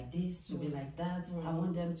be like this, to be like that. I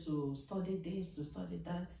want them to study this, to study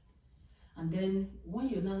that. And then when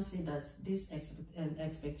you now see that these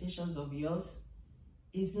expectations of yours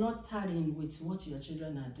is not tallying with what your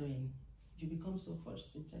children are doing, you become so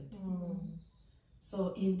frustrated.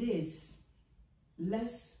 So in this,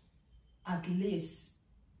 let's at least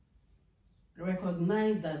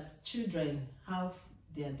recognize that children have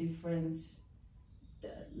their different,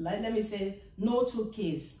 like let me say, no two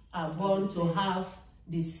kids are born to have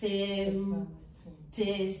the same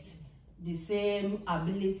taste, the same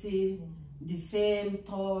ability, the same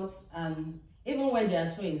thoughts, and even when they are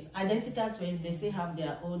twins, identical twins, they still have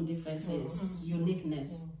their own differences,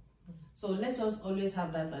 uniqueness. So let us always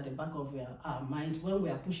have that at the back of our mind when we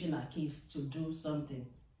are pushing our kids to do something.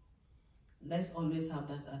 Let's always have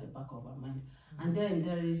that at the back of our mind. And then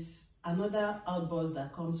there is another outburst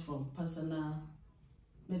that comes from personal,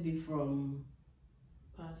 maybe from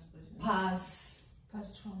past traumas.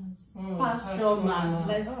 Past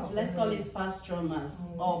traumas. Let's call it past traumas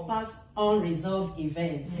or past unresolved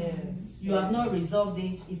events. You have not resolved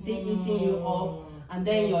it, it's still eating you up. And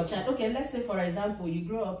then your child, okay, let's say for example, you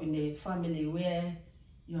grow up in a family where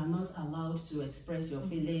you are not allowed to express your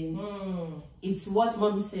feelings. It's what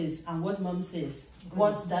mom says and what mom says,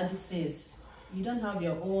 what daddy says. You don't have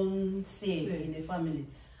your own say in the family.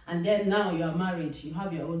 And then now you are married, you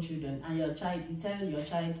have your own children, and your child, you tell your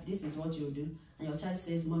child, this is what you do. And your child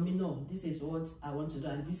says, mommy, no, this is what I want to do,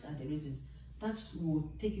 and these are the reasons. That will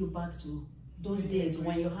take you back to those days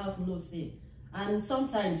when you have no say. And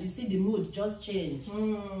sometimes you see the mood just change.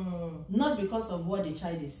 Not because of what the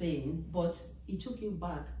child is saying, but it took you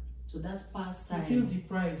back to that past time. You feel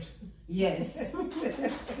deprived. Yes.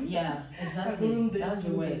 Yeah, exactly. That's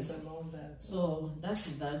the word. So that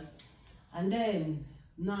is that. And then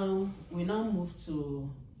now we move to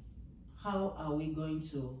how are we going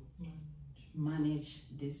to manage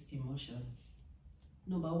this emotion.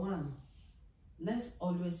 Number one, let's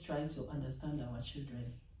always try to understand our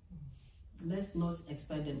children. Let's not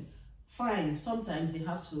expect them. Fine, sometimes they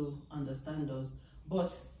have to understand us,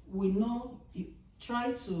 but we know,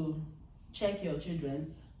 try to check your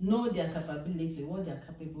children, know their capability, what they're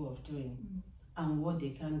capable of doing, and what they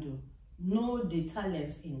can do. Know the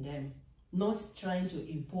talents in them. not trying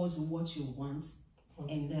to impose what you want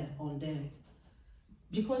on them.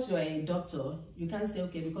 Because you are a doctor, you can't say,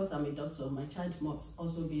 okay, because I'm a doctor, my child must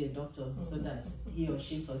also be a doctor so that he or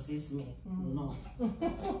she succeeds me. No.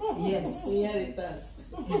 Yes. Inheritance.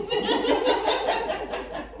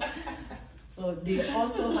 So they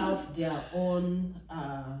also have their own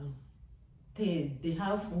thing. They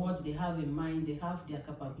have what they have in mind. They have their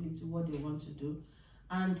capability, what they want to do.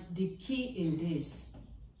 And the key in this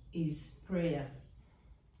is prayer.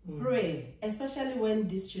 Pray, especially when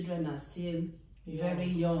these children are still very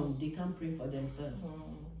young. They can't pray for themselves.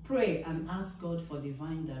 Pray and ask God for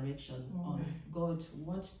divine direction on God,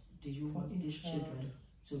 what do you want these children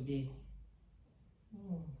to be?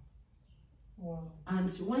 Wow. And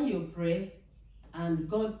when you pray, and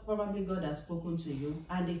God has spoken to you,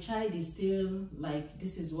 and the child is still like,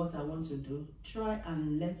 this is what I want to do, try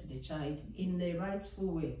and let the child in the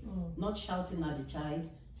rightful way, not shouting at the child.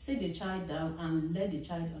 Sit the child down and let the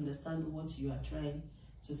child understand what you are trying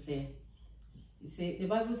to say. You see, the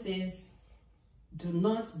Bible says, do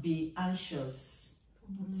not be anxious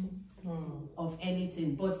of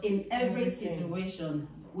anything, but in every situation,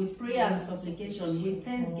 with prayer and supplication, with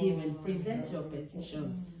thanksgiving, present your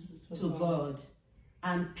petitions to God,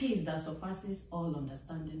 and peace that surpasses all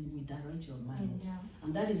understanding will direct your mind.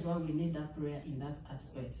 And that is why we need that prayer in that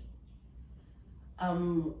aspect. I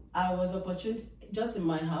was opportune just in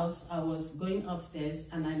my house. I was going upstairs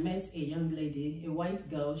and I met a young lady, a white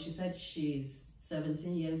girl. She said she's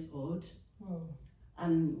 17 years old.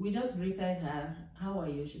 And we just greeted her. How are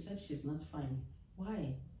you? She said she's not fine.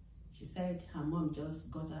 Why? She said her mom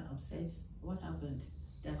just got her upset. What happened?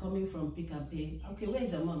 They're coming from Pick and Pay. Okay, where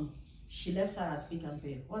is her mom? She left her at Pick and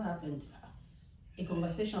Pay. What happened? A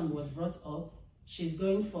conversation was brought up. She's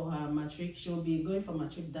going for her matric. She'll be going for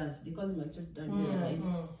matric dance. They call it matric dance,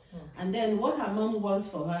 right? And then what her mom wants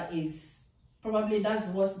for her is, probably that's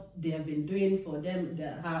what they have been doing for them.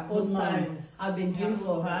 Her own mom have been doing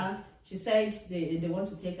for her. She said they want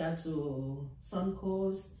to take her to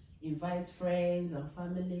Suncoast, invite friends and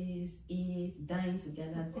families, eat, dine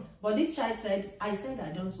together. But this child said, I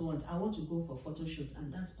don't want. I want to go for photo shoot,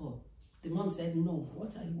 and that's all. The mom said, no,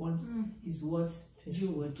 what I want is what you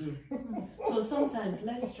will do. So sometimes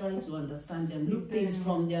let's try to understand them, look things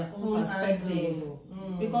from their own perspective.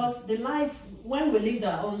 Because the life, when we lived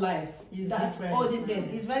our own life, that's all it is.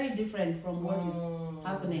 It's very different from what is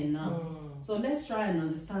happening now. So let's try and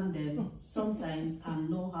understand them sometimes and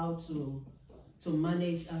know how to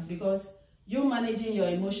manage. Because you managing your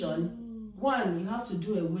emotion, one, you have to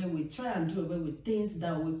try and do away with things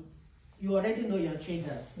that you already know your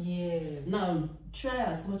triggers. Yes. Now, try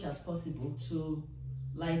as much as possible to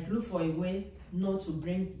look for a way not to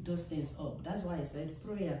bring those things up. That's why I said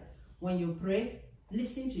prayer. When you pray,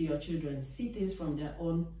 listen to your children. See things from their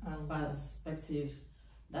own perspective.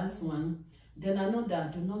 That's one. Then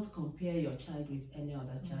another, do not compare your child with any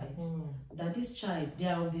other child. That this child, they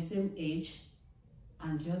are of the same age,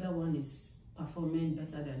 and the other one is performing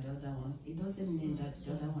better than the other one. It doesn't mean that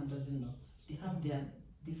the other one doesn't know. They have their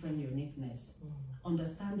different uniqueness.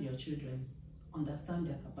 Understand your children, understand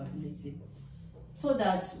their capability, so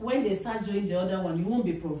that when they start doing the other one, you won't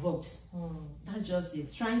be provoked. That's just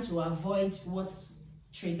it. Trying to avoid what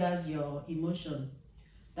triggers your emotion.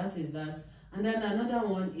 That is that. And then another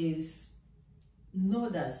one is, know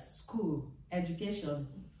that school, education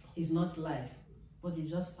is not life, but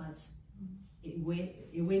it's just a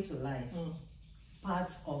way to life.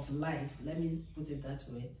 Part of life, let me put it that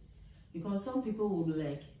way. Because some people will be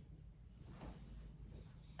like,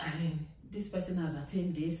 this person has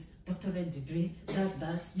attained this doctorate degree, that's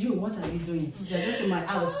that. You, what are you doing? You're just in my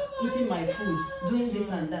house, eating my food, doing this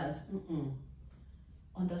and that.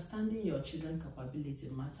 Understanding your children's capability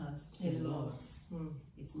matters a lot.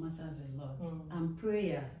 It matters a lot. And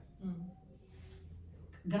prayer,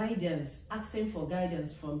 guidance, asking for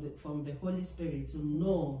guidance from the Holy Spirit to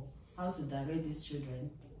know how to direct these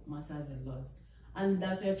children matters a lot. And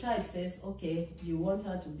that your child says, okay, you want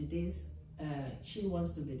her to be this, she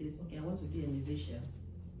wants to be this, okay, I want to be a musician.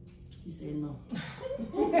 You say no.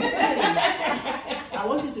 I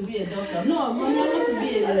want you to be a doctor. No, Mommy, I want to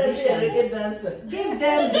be a musician. Give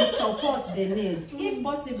them the support they need. If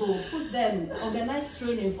possible, put them, organize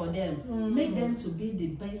training for them. Make them to be the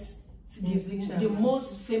best, the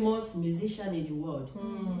most famous musician in the world.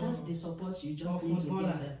 That's the support you just need to give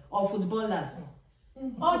them. Or footballer.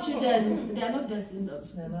 All children, they are not destined.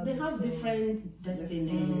 They have different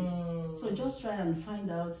destinies. So just try and find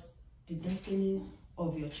out the destiny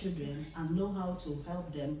of your children and know how to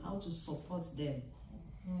help them, how to support them.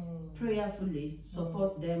 Prayerfully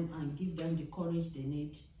support them and give them the courage they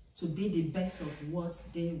need to be the best of what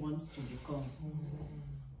they want to become.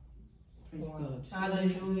 Praise God.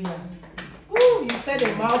 Hallelujah. Ooh, you said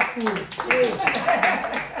a mouthful.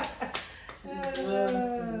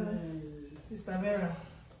 Sister Vera,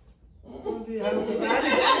 what do you have to add?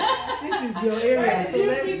 This is your area, so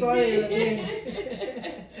let's call it again.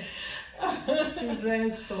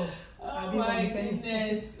 Children's stuff. Oh my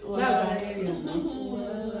goodness. Wow. That's our area.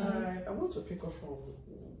 Well, I want to pick up from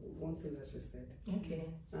one thing that she said. Okay.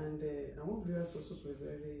 And I want viewers also to be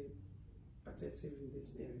very attentive in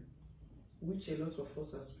this area, which a lot of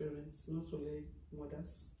us as parents, not only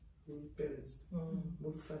mothers, parents,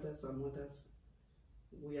 both fathers and mothers,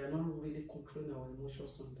 we are not really controlling our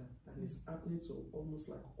emotions on that. And it's happening to almost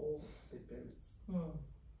like all the parents.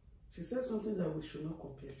 She said something that we should not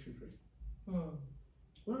compare children.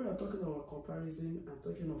 When we are talking about comparison and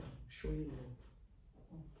talking of showing love,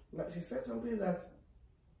 like she said something that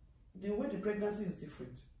the way the pregnancy is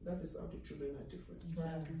different, that is how the children are different.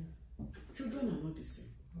 Children are not the same.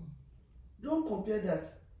 Don't compare that.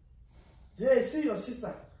 Hey, see your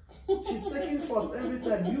sister. She's taking first every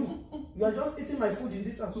time. You are just eating my food in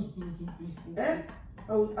this house.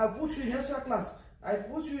 I put you in extra class. I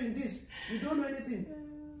put you in this. You don't know anything.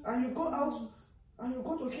 And you go out and you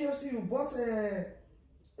go to KFC, you bought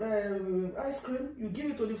ice cream, you give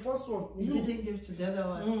it to the first one. You didn't give to the other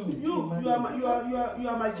one. You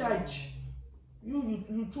are my child.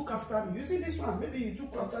 You took after me. You see this one, maybe you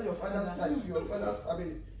took after your father's life, your father's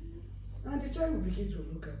family. And the child will begin to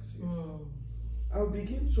look at you. I will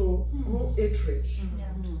begin to grow hatred.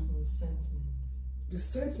 The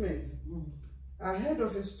sentiment. I heard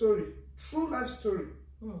of a story, true life story.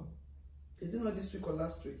 Is it not this week or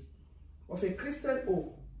last week? Of a Christian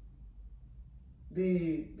home.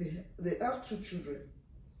 They have 2 children,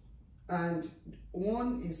 and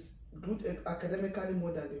one is good academically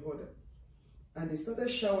more than the other, and they started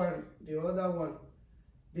showering the other one.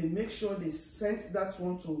 They make sure they sent that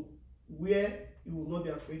one to where he will not be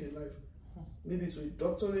afraid in life, maybe to a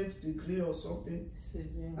doctorate degree or something.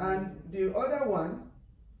 And the other one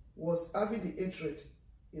was having the hatred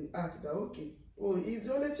in heart that he's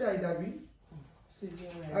the only child that we.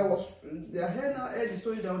 I heard the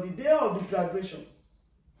story that on the day of the graduation,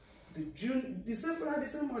 the same father, the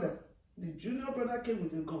same mother, the junior brother came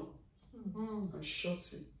with a gun and shot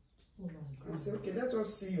him. And said, okay, let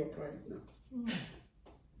us see your pride now.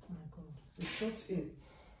 He shot him.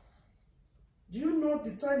 Do you know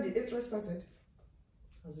the time the hatred started?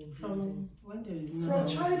 From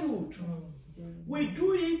childhood. We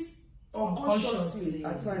do it unconsciously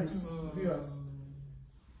at times, viewers.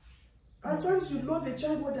 At times you love a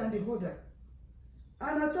child more than the other.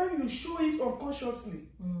 And at times you show it unconsciously.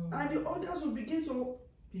 And the others will begin to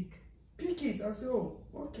pick it and say, oh,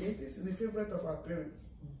 okay, this is the favorite of our parents.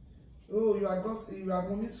 Oh, you are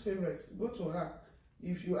mommy's favorite. Go to her.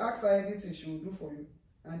 If you ask her anything, she will do for you.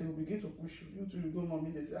 And they will begin to push you. You too, you go,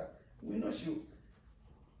 mommy, they say, we know she will.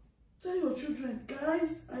 Tell your children,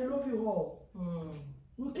 guys, I love you all.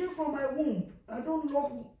 You came from my womb. I don't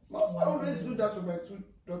love you. I always do that to my 2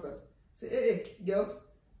 daughters. Say, hey, girls,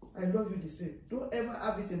 I love you the same. Don't ever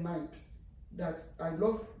have it in mind that I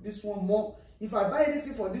love this one more. If I buy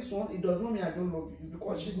anything for this one, it does not mean I don't love you. It's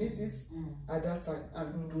because she needs it at that time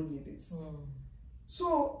and you don't need it.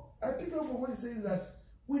 So I pick up from what he says that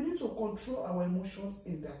we need to control our emotions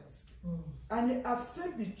in that. And it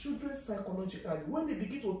affects the children psychologically. When they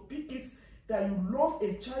begin to pick it that you love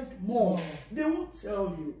a child more, they won't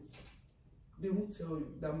tell you. They won't tell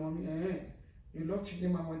you that, mommy, you love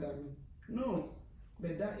Chidinma more than me. No,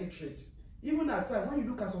 but that hatred. Even at times, when you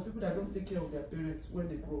look at some people that don't take care of their parents when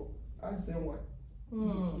they grow, ask them why.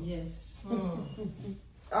 Yes.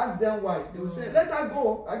 Ask them why. They will say, let her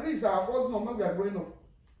go. I agree, it's our first mom when we are growing up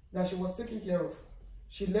that she was taken care of.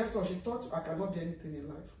 She left us. She thought I cannot be anything in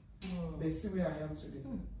life. But see where I am today.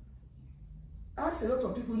 Ask a lot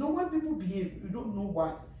of people. You know, when people behave, you don't know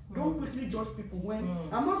why. Don't quickly judge people when.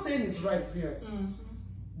 I'm not saying it's right, fears.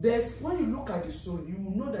 But when you look at the story, you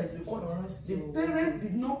will know that it's because the parent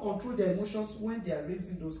did not control their emotions when they are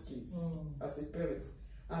raising those kids as a parent.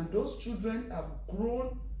 And those children have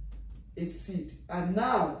grown a seed. And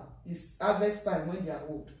now it's harvest time when they are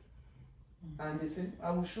old. And they say, I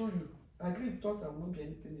will show you. I agree, you thought I will not be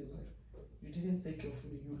anything in life. You didn't take care of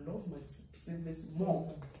me. You love my siblings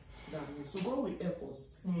more than me. So God will help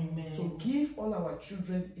us to give all our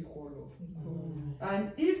children equal love.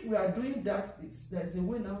 And if we are doing that, there's a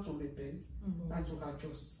way now to repent and to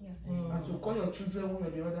adjust. And to call your children one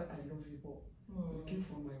or the other, I love you all. You came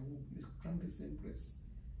from my womb. You drank the same breast.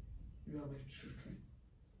 You are my children.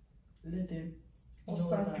 Let them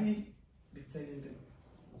constantly be telling them.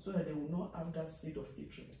 so that they will not have that seed of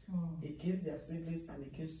hatred against their siblings and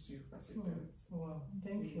against you as a parent. Wow,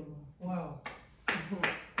 thank you. Wow.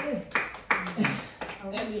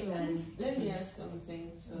 Let me add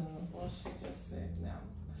something to what she just said now.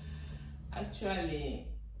 Actually,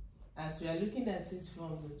 as we are looking at it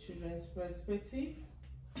from the children's perspective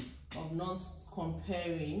of not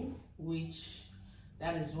comparing, which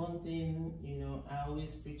that is one thing, you know, I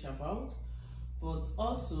always preach about, but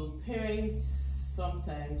also parents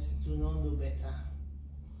sometimes do not know better.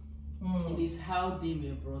 It is how they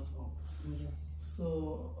were brought up. Yes.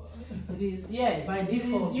 So it is, yes, by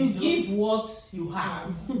default, you give what you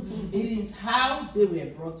have. It is how they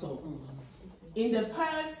were brought up. In the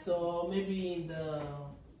past, or maybe in the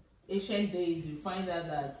ancient days, you find out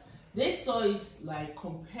that they saw it like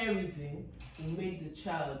comparison to make the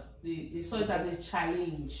child, they saw it as a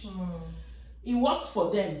challenge. It worked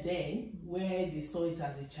for them then, where they saw it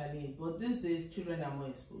as a challenge, but these days children are more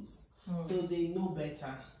exposed, so they know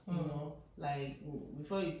better. You know, like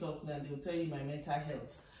before you talk now, they will tell you my mental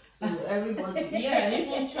health. So everybody, yeah,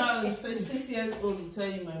 even child, say 6 years old, will tell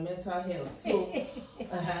you my mental health. So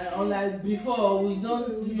unlike before, we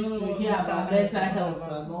don't used to hear about mental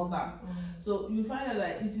health and all that. So you find out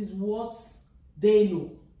that it is what they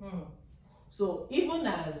know. So even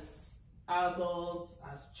as adults,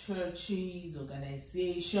 as churches,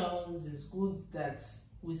 organizations, it's good that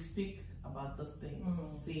we speak about those things.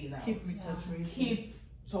 Say that. Keep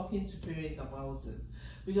talking to parents about it.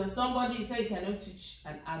 Because somebody said you cannot teach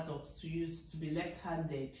an adult to be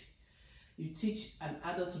left-handed. You teach an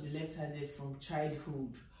adult to be left-handed from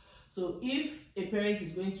childhood. So if a parent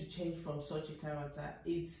is going to change from such a character,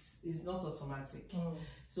 it's not automatic.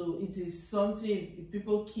 So it is something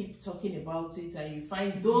people keep talking about it, and you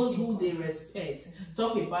find those who they respect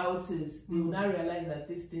talk about it, they will not realize that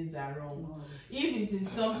these things are wrong. If it is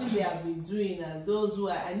something they have been doing, and those who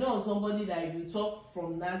I know somebody that if you talk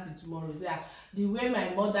from now to tomorrow, say, the way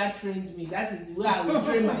my mother trained me, that is the way I will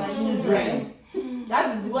train my children.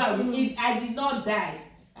 That is the way I will eat. I did not die.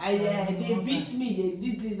 They beat me, they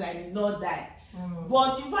did this, I did not die.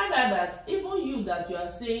 But you find out that even you that you are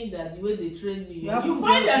saying that the way they train you, you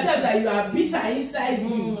find yourself that you are bitter inside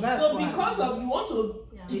you. So because of you want to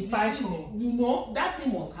recycle, you know, that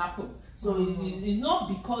thing must happen. So it's not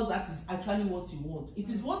because that is actually what you want. It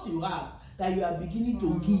is what you have that you are beginning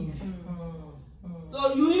to give.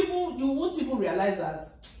 So you won't even realize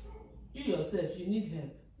that you yourself, you need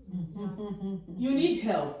help. You need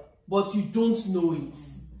help, but you don't know it.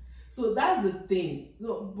 So that's the thing.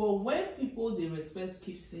 So, but when people they respect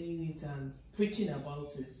keep saying it and preaching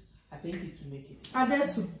about it, I think it will make it. Added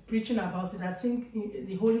to preaching about it, I think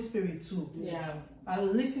the Holy Spirit too. Yeah.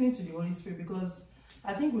 I'm listening to the Holy Spirit, because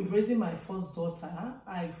I think with raising my first daughter,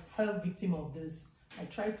 I fell victim of this. I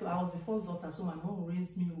was the first daughter, so my mom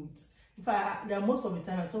raised me with. In fact, most of the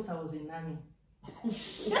time I thought I was a nanny.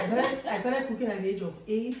 I started cooking at the age of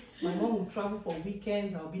 8. My mom would travel for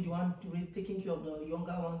weekends. I'll be the one taking care of the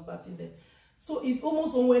younger ones back in there. So it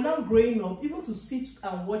almost, when we're now growing up, even to sit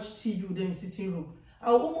and watch TV with them in the sitting room, I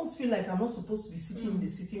almost feel like I'm not supposed to be sitting in the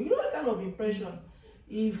sitting room. You know that kind of impression.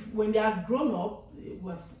 When they had grown up, we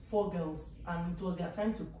were 4 girls, and it was their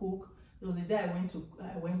time to cook. There was a day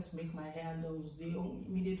I went to make my hair, and there was the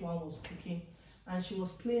immediate one was cooking, and she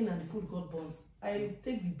was playing, and the food got burnt. I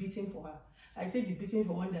take the beating for her. I take the beating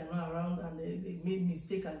for when they're not around and they made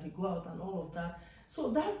mistake and they go out and all of that. So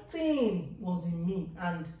that thing was in me,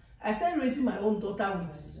 and I started raising my own daughter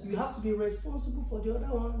with, you have to be responsible for the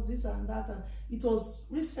other ones, this and that. And it was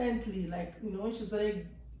recently, like, you know, when she started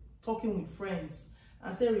talking with friends,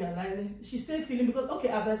 I started realizing, she started feeling, because, okay,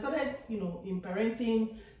 as I started, you know, in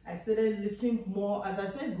parenting, I started listening more. As I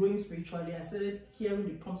started growing spiritually, I started hearing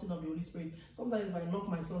the prompting of the Holy Spirit. Sometimes if I knock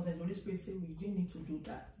my sons, and the Holy Spirit say, "We didn't need to do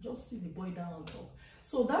that. Just sit the boy down and talk."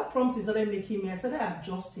 So that prompting started making me, I started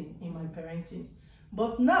adjusting in my parenting.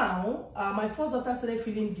 But now, my first daughter started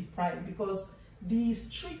feeling deprived, because the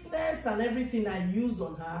strictness and everything I used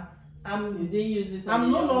on her, I'm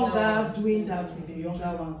no longer doing that with the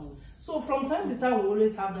younger ones. So from time to time, we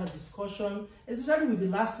always have that discussion, especially with the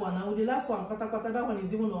last one. And with the last one, that one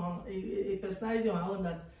is even on a personality on her own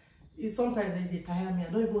that sometimes they tire me.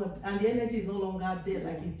 I don't even, and the energy is no longer there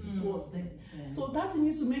like it was then. Yeah. So that thing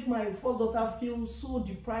used to make my first daughter feel so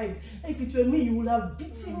deprived. If it were me, you would have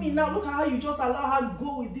beaten me. Now look at how you just allow her to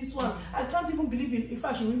go with this one. I can't even believe it. In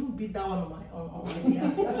fact, she will even beat that one on my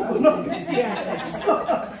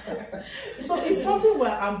So it's something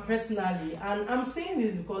where I'm personally, and I'm saying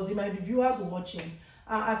this because there might be viewers watching,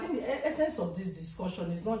 I think the essence of this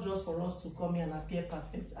discussion is not just for us to come here and appear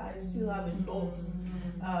perfect. I still have a lot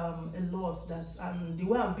that, and the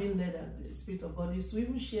way I'm being led at the Spirit of God is to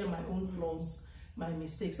even share my own flaws, my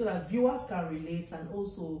mistakes, so that viewers can relate and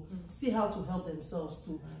also see how to help themselves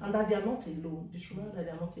too, and that they are not alone. They should know that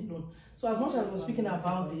they are not alone. So as much as we're speaking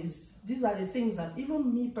about this, these are the things that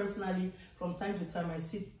even me personally, from time to time, I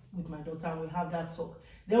sit with my daughter and we have that talk.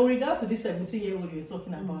 Then with regards to this 17-year-old you were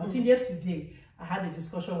talking about, I think yesterday I had a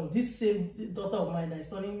discussion with this same daughter of mine that is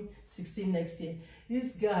turning 16 next year.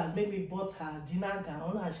 This girl has made me bought her dinner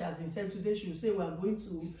gown, and she has been telling today she will say we are going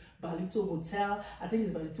to Balito Hotel. I think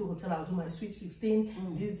it's Balito Hotel. I'll do my sweet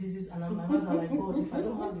 16. This, and I'm like, God, if I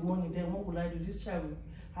don't have the money, then what will I do? This child,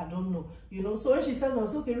 I don't know. You know. So when she tells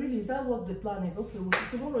us, okay, really, is that what the plan is? Okay, well,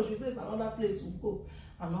 tomorrow she says another place will go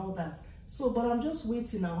and all that. So, but I'm just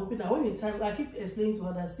waiting and hoping that when the time, I keep explaining to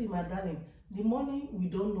others, see, my darling, the money we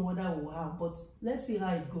don't know whether we'll have, but let's see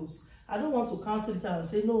how it goes. I don't want to cancel it and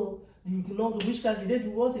say no. You know, which candidate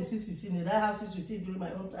what is 16? Did I have 16 during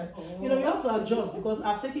my own time? You know, you have to adjust, because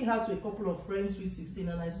I've taken her to a couple of friends with 16,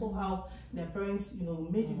 and I saw how their parents, you know,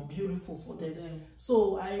 made it beautiful for them.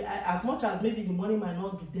 So I as much as maybe the money might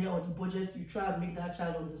not be there or the budget, you try and make that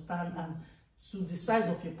child understand, and to the size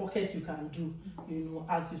of your pocket you can do. You know,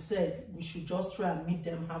 as you said, we should just try and meet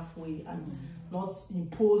them halfway and not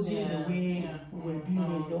imposing the way we were being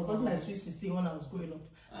raised. There was something like Sweet 16 when I was growing up.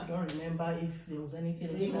 I don't remember if there was anything.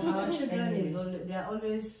 So our children they are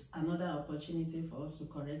always another opportunity for us to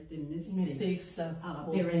correct the mistakes that our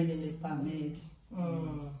parents made.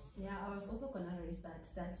 Yeah, I was also gonna raise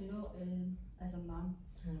that you know, as a mom,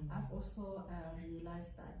 I've also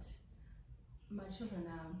realized that my children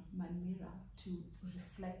are my mirror to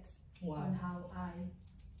reflect on how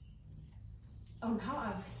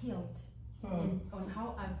I've healed. And on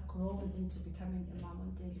how I've grown into becoming a mom on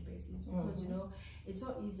a daily basis, because you know, it's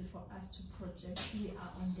so easy for us to project who we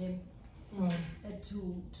are on them,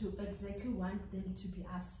 to exactly want them to be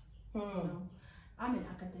us. You know, I'm an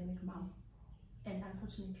academic mom, and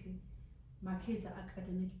unfortunately my kids are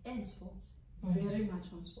academic and sports, very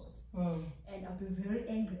much on sports, and I'll be very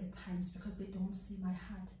angry at times because they don't see my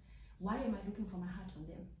heart. Why am I looking for my heart on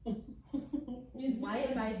them? Why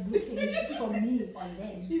am I looking for me on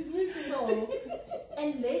them? So,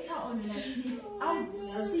 and later on when I sleep, I'll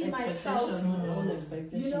see myself.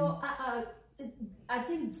 You know, I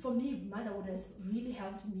think for me, motherhood has really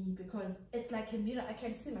helped me, because it's like a mirror. I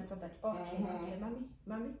can see myself that, okay,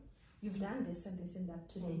 mommy, you've done this and this and that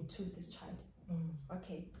today to this child.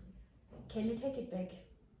 Okay, can you take it back?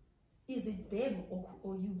 Is it them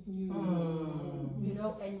or you? You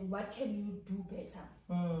know, and what can you do better?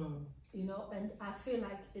 You know, and I feel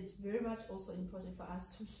like it's very much also important for us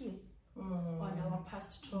to heal on our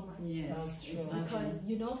past traumas. Yes, exactly. Because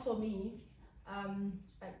you know, for me,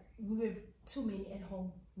 we were too many at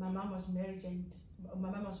home. My mom was married and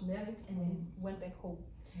then went back home,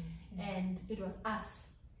 and it was us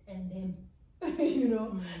and them. You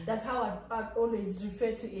know, that's how I always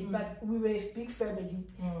refer to it. But we were a big family.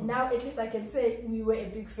 Now at least I can say we were a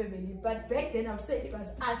big family. But back then I'm saying it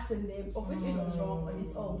was us and them, of which it was wrong on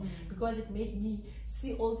its own, because it made me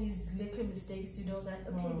see all these little mistakes. You know, that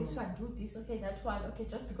okay, this one do this, okay, that one, okay,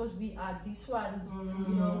 just because we are these ones,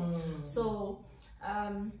 you know. So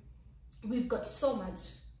we've got so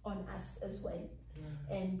much on us as well.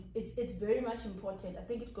 And it's very much important. I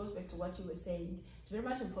think it goes back to what you were saying. It's very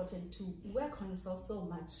much important to work on yourself so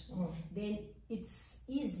much. Then it's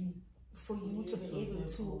easy for you to be able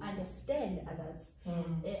to understand others,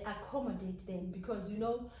 accommodate them. Because you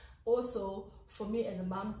know, also for me as a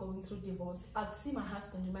mom going through divorce, I'd see my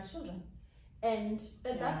husband and my children, and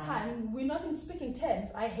at that time we're not in speaking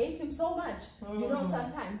terms. I hate him so much, you know,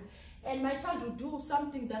 sometimes. And my child would do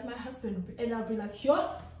something that my husband, and I'll be like,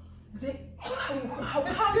 yo, how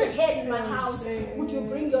come the head in my house? Would you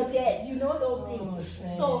bring your dad? You know, those things.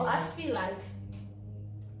 So I feel like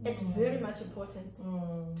it's very much important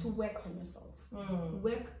to work on yourself.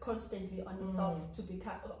 Work constantly on yourself to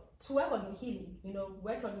work on your healing. You know,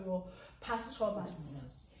 work on your past traumas,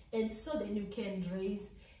 and so then you can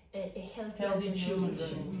raise a healthy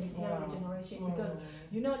generation. Because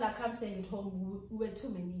you know, like I'm saying, at home we were too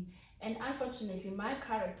many, and unfortunately my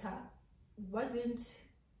character wasn't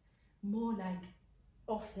more like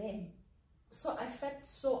of them, so I felt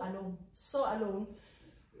so alone.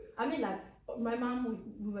 I mean, like my mom,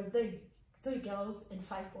 we were three girls and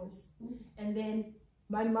 5 boys, and then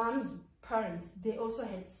my mom's parents, they also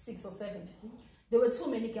had 6 or 7. There were too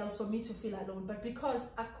many girls for me to feel alone, but because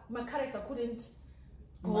my character couldn't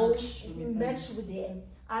match with them,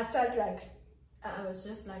 I felt like I was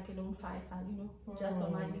just like a lone fighter, you know, just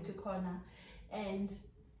on my little corner. And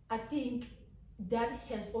I think that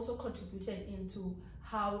has also contributed into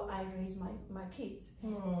how I raise my kids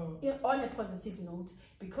on a positive note,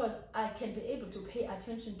 because I can be able to pay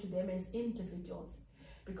attention to them as individuals.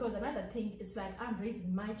 Because another thing is like, I'm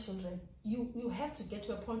raising my children. You have to get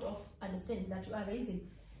to a point of understanding that you are raising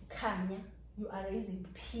Kanya, you are raising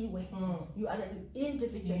Piwe, you are raising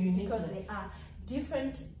individuals, because they are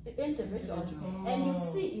different individuals, and you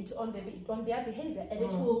see it on their behavior, and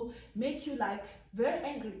it will make you like very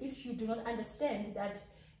angry if you do not understand that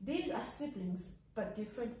these are siblings but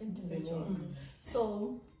different individuals.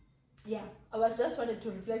 So yeah, I was just wanted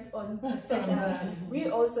to reflect on the fact that we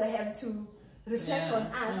also have to reflect on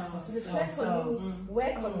us, reflect on you,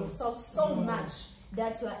 work on yourself so much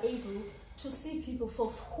that you are able to see people for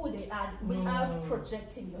who they are without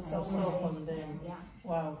projecting yourself on them. Yeah.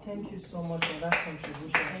 Wow, thank you so much for that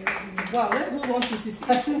contribution. Wow, let's move on to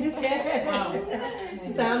Sister Tinuke. Wow.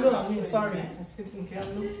 Sister Anu, I'm sorry.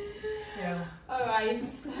 Yeah. All right.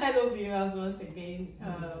 Hello, viewers, once again.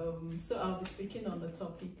 So I'll be speaking on the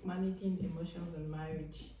topic managing emotions in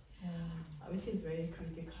marriage, which is very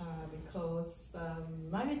critical because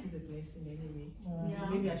marriage is a blessing anyway. Yeah.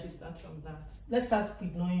 Maybe I should start from that. Let's start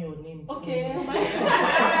with knowing your name. Okay.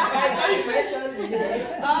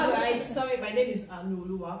 All right. Sorry, my name is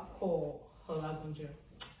Anuluwa Paul Holagunjo.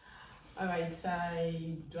 All right.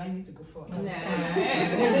 Do I need to go for it?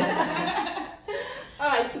 All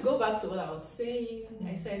right, to go back to what I was saying,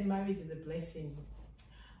 I said marriage is a blessing.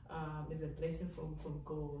 It's a blessing from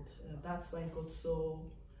God. That's why God saw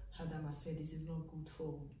Adam and said, "This is not good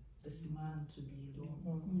for this man to be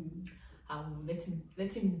alone. Let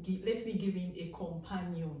me give him a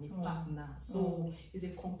companion, a partner." So it's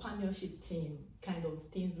a companionship thing, kind of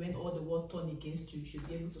things. When all the world turn against you, you should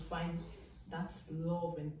be able to find that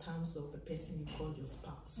love in terms of the person you call your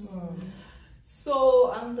spouse.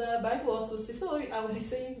 So, and the Bible also says, so I will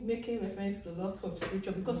be making reference to a lot of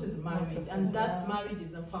scripture because it's marriage, and that marriage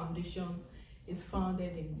is a foundation, is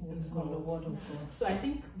founded in the word of God. So I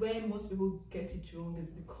think where most people get it wrong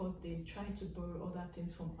is because they try to borrow other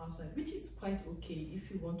things from outside, which is quite okay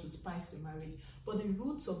if you want to spice your marriage, but the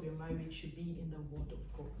roots of your marriage should be in the word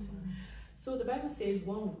of God. So the Bible says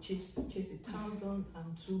one will chase 1,000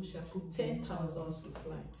 and two shall put 10,000 to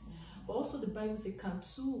flight. But also the Bible says, can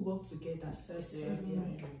two work together except they are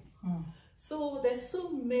agreed? So there's so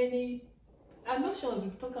many emotions.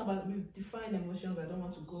 We've defined emotions. I don't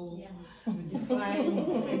want to go. We define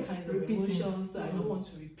different kinds of emotions. So I don't want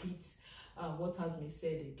to repeat what has been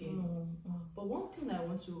said again. But one thing I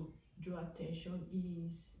want to draw attention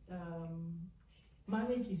is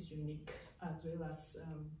marriage is unique as well as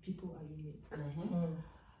people are unique.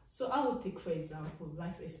 So I will take, for example,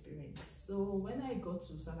 life experience. So when I got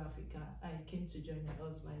to South Africa, I came to join my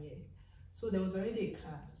husband here. So there was already a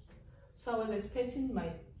car. So I was expecting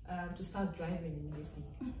my to start driving immediately.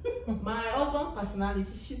 My husband's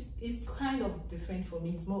personality, is kind of different from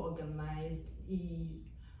me. He's more organized.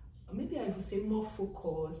 Maybe I would say more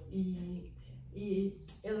focused. He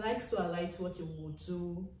likes to highlight what he will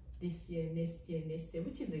do this year, next year,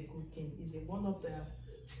 which is a good thing. Is one of the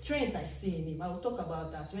strength I see in him. I will talk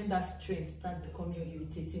about that when that strength starts becoming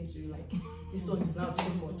irritating to you, like this one is now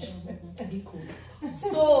too much. Be cool.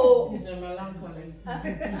 So He's a melancholy.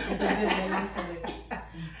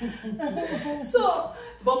 So,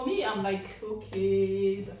 but me, I'm like,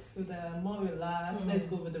 okay, the more relaxed, let's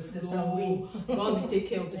go with the flow. God will take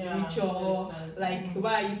care of the future. Like,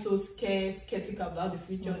 why are you so skeptical about the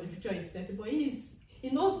future? The future is set, but he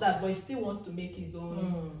knows that, but he still wants to make his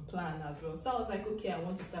own plan as well. So I was like, okay, I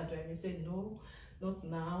want to start driving. He said, no, not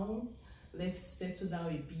now. Let's settle down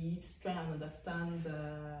a bit, try and understand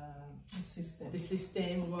the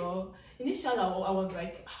system. Well, initially I was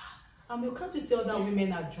like, can't you see other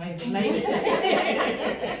women are driving? Like,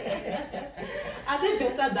 are they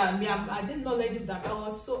better than me? I didn't know that. I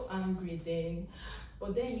was so angry then.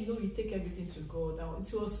 But then, you take everything to God.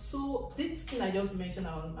 It was so, this thing I just mentioned,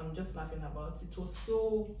 I'm just laughing about. It was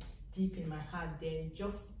so deep in my heart then,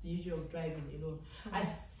 just the issue of driving, I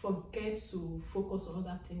forget to focus on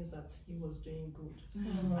other things that he was doing good.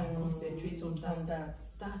 I concentrate on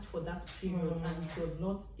that for that period. And it was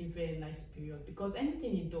not a very nice period, because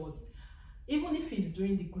anything he does, even if he's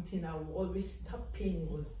doing the good thing, I will always, that pain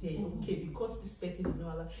was there. Okay, because this person did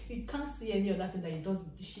not allow, you can't see any other thing that he does the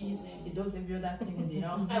dishes, he does every other thing in the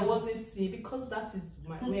house. I wasn't seeing, because that is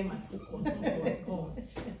where my focus was on.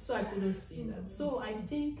 So I couldn't see that. So I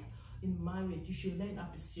think in marriage, you should learn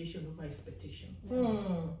appreciation over expectation.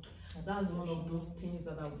 That's one of those things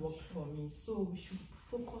that have worked for me. So we should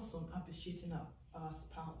focus on appreciating our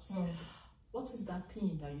spouse. What is that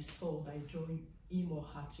thing that you saw that him or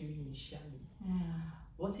her to you initially?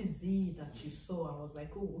 What is it that you saw? I was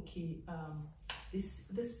like, oh, okay,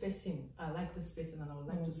 this person, I like this person, and I would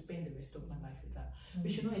like to spend the rest of my life with that. We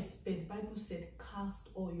should not expect. The Bible said, cast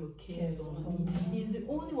all your cares on him. He's the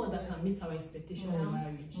only one that can meet our expectations in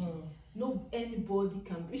marriage. No anybody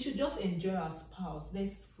can. We should just enjoy our spouse.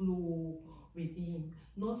 Let's flow with him,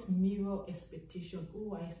 not mirror expectation.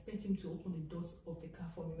 Oh, I expect him to open the doors of the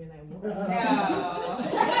car for me when I walk.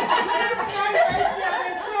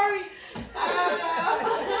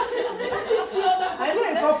 I know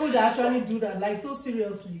a couple that actually do that, like so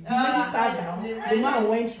seriously. The lady sat down, the man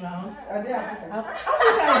went round. Are they African?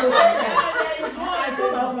 I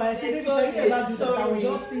told my husband, I said, maybe if you ever do that, I will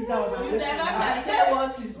just sit down and You wait. never can tell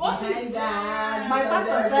what is behind that. My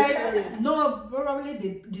pastor said, no, probably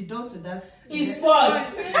the door to that It's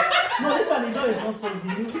sports. No, this one, the door is not supposed to be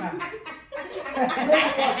new car.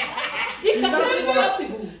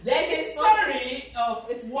 There's a story of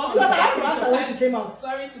one. Because I have to ask her when she came out.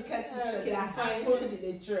 Sorry to cut you short. There's happened in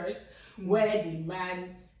the church where the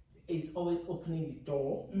man is always opening the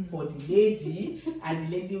door for the lady, and the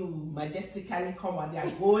lady will majestically come and they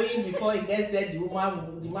are going. Before it gets there, the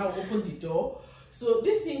man will open the door. So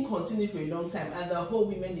this thing continued for a long time, and the whole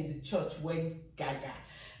women in the church went gaga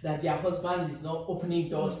that their husband is not opening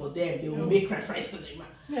doors for them. They will make reference to the man.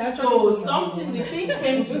 Yeah, So the thing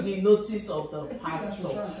came to the notice of the pastor,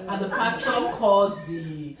 and the pastor called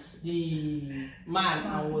the man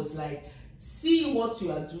and was like, see what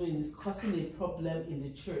you are doing is causing a problem in the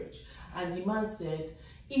church. And the man said,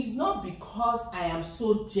 it's not because I am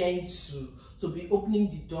so gentle to be opening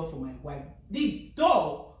the door for my wife. The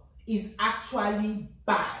door is actually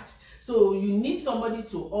bad. So you need somebody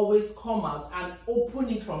to always come out and open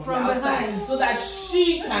it from the outside behind, so that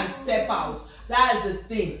she can step out. That is the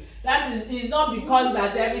thing. That is, it's not because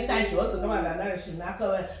that every time she wants to come out and she knock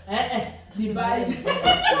her. The bad.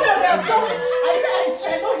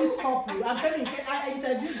 I know this couple. I'm telling you, I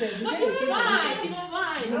interviewed them. No, it's fine. It's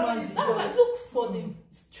fine. No, look for the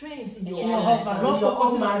strength in your husband. Not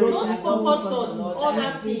focus on those Not things. focus on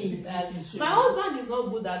other things. That's My husband is not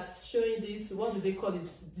good at showing this, what do they call it,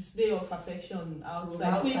 display of affection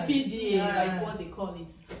outside. PDA, like what they call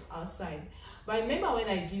it outside. But I remember when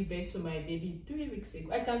I give birth to my baby 3 weeks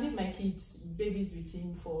ago, I can leave my babies with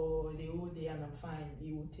him for the whole day and I'm fine.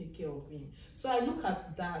 He will take care of him. So I look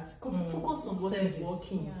at that, focus on what is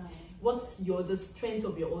working. What's the strength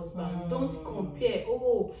of your husband? Don't compare.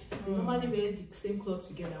 Oh, they normally wear the same clothes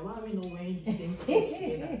together. Why are we not wearing the same clothes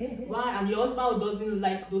together? Why? And your husband doesn't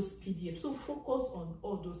like those PDFs. So focus on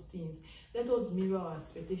all those things. Let us mirror our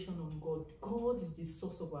expectation on God. God is the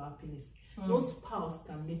source of our happiness. No spouse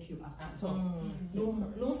can make you happy at all.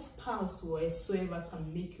 No spouse whatsoever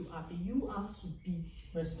can make you happy. You have to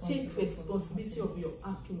take responsibility of your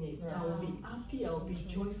happiness. I will be happy. I will be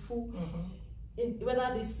joyful.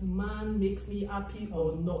 Whether this man makes me happy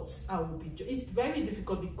or not, I will be. It's very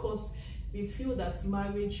difficult because we feel that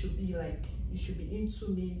marriage should be like, you should be into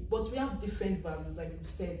me, but we have different values, like you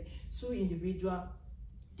said, two individual,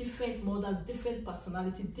 different mothers, different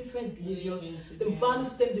personality, different behaviors. The value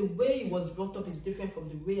system, the way he was brought up is different from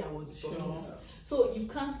the way I was brought up. So you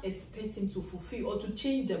can't expect him to fulfill or to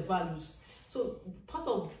change the values. So part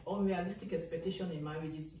of unrealistic expectation in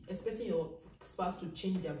marriage is expecting your spouse to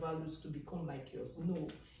change their values to become like yours. No,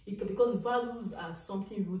 because values are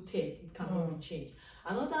something rooted, it cannot be changed.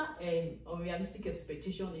 Another unrealistic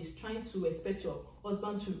expectation is trying to expect your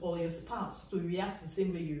husband or your spouse to react the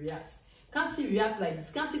same way you react. Can't he react like this?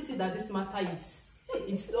 Can't he see that this matter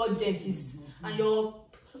is urgent, and your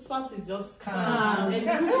spouse is just calm?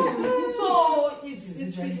 So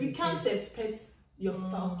we can't expect your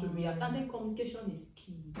spouse to react. And then communication is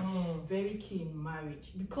key, very key in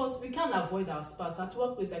marriage, because we can't avoid our spouse. At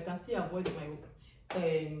workplace, I can still avoid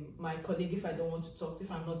my colleague if I don't want to talk, if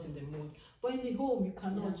I'm not in the mood. But in the home, you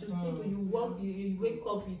cannot. You sleep, you walk, you wake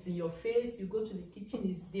up, it's in your face. You go to the kitchen,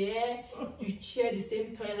 it's there. You share the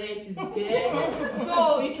same toilet, it's there.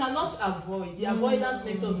 So you cannot avoid. The avoidance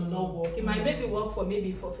method will not work. It might maybe work for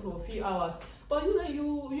a few hours. But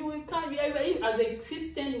you can't be, as a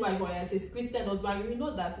Christian wife or as a Christian husband, you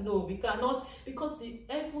know that no, we cannot, because the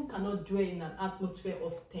heaven cannot dwell in an atmosphere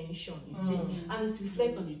of tension, you see, and it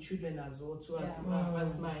reflects on the children as well too,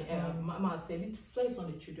 as my mama said, it reflects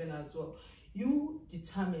on the children as well. You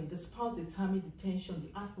determine, the spouse determine the tension,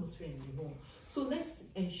 the atmosphere in the home. So let's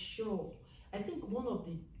ensure, I think one of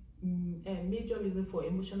the major reasons for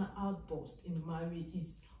emotional outburst in marriage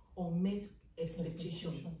is unmet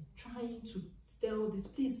expectation. Trying to tell this,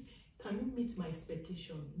 please, can you meet my expectation?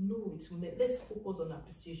 expectation. No, it's let's focus on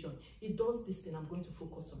appreciation. It does this thing, I'm going to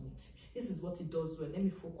focus on it. This is what it does well. Let me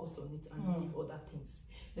focus on it and leave other things.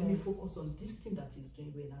 Let me focus on this thing that is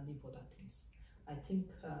doing well and leave other things. I think,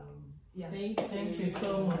 yeah. Thank you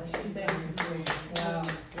so much. Thank you so much. Wow.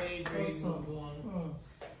 Very, very Awesome. good one.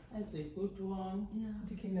 That's a good one. Yeah.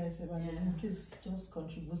 Please just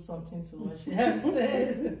contribute something to what she has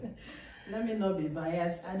said. Let me not be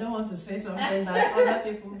biased. I don't want to say something that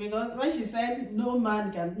other people, because when she said no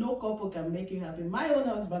couple can make you happy, my own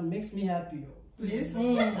husband makes me happy. Please.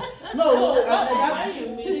 You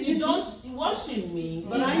don't. What she means,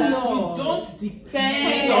 but I that know you don't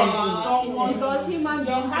depend on someone, because human beings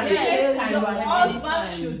your happiness can Your husband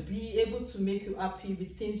anytime. should be able to make you happy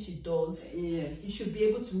with things she does. Yes. He should be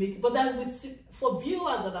able to make, but that for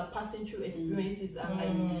viewers that are passing through experiences and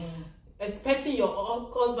like expecting your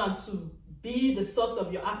husband to be the source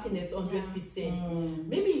of your happiness 100%.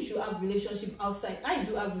 Maybe you should have relationship outside. I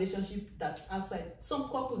do have relationship that outside. Some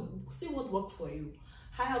couples see what works for you.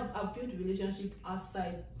 I've built relationship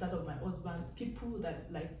outside that of my husband. People that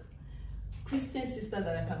like Christian sisters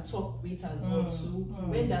that I can talk with as well too.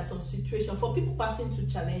 When there's some situation for people passing through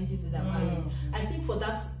challenges in their marriage, I think for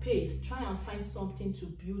that space, try and find something to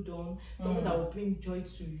build on, something that will bring joy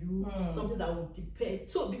to you, something that will depend.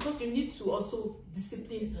 So because you need to also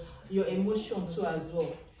discipline your emotion too as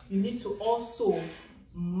well. You need to also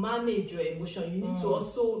manage your emotion. You need to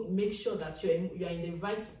also make sure that you're in the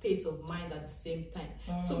right space of mind at the same time.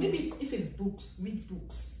 So maybe if it's books, read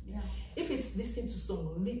books. If it's listen to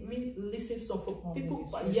song, listen to song for people.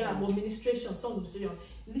 Administration, song administration.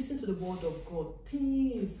 Listen to the word of God,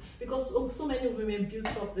 please, because so many women build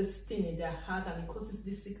up this thing in their heart and it causes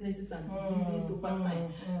these sicknesses and diseases over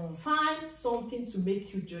time. Find something to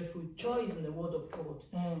make you joyful. Joy is in the word of God.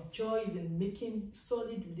 Joy is in making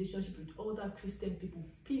solid relationship with other Christian people.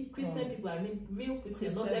 Christian people, I mean real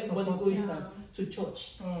Christians. Not everybody goes to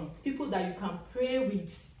church. People that you can pray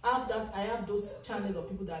with. I have those channels of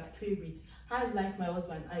people that I pray with. I like my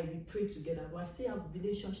husband, we pray together, but I still have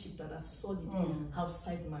relationships that are solid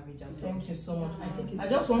outside marriage. Thank you so much. I think I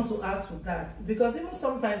just want to add to that, because even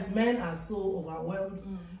sometimes men are so overwhelmed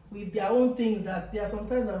with their own things that there are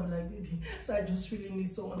sometimes I'm like, baby, so I just really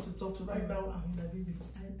need someone to talk to right now. I'm like, baby,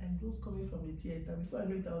 I'm just coming from the theater. Before I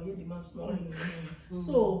know it, I'll hear the man snoring.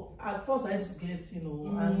 So at first I used to get,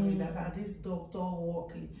 angry that this doctor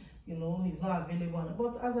working. He's not available.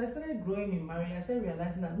 But as I started growing in marriage, I started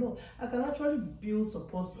realizing that no, I can actually build Christian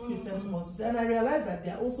support systems. And I realized that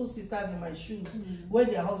there are also sisters in my shoes where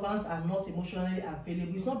their husbands are not emotionally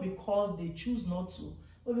available. It's not because they choose not to,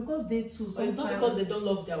 but because they too sometimes. It's not because they don't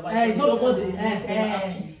love their wife. It's not because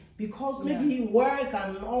they because maybe work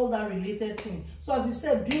and all that related thing. So as you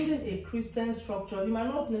said, building a Christian structure, you might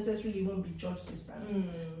not necessarily even be church sisters.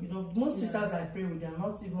 Most sisters I pray with, they are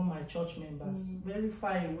not even my church members. Very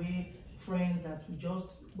far away friends that we just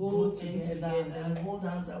go together and then we hold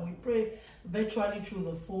hands and we pray virtually through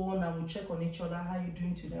the phone and we check on each other. How you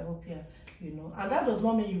doing today? I hope and that does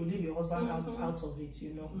not mean you leave your husband out of it,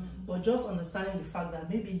 but just understanding the fact that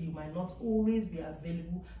maybe he might not always be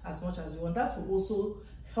available as much as you want. That will also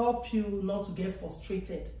help you not to get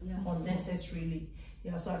frustrated unnecessarily.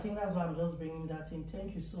 So I think that's why I'm just bringing that in.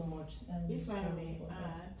 Thank you so much. If I may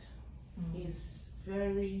add, it's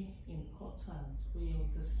very important we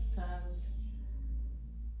understand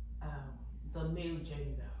the male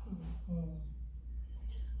gender.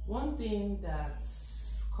 One thing that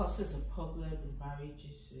causes a problem in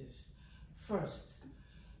marriages is, first,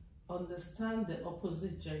 understand the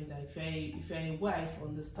opposite gender. If you're a wife,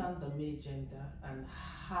 understand the male gender and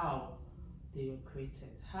how they were created,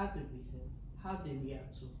 how they reason, how they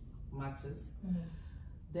react to matters.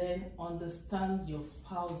 Then understand your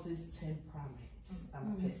spouse's temperament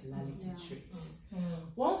and personality traits.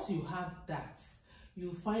 Once you have that,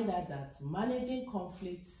 you find out that managing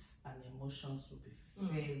conflicts and emotions will be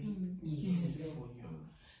very easy for you.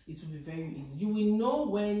 It will be very easy. You will know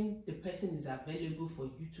when the person is available for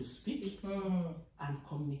you to speak and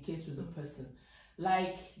communicate with the person.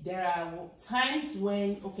 Like, there are times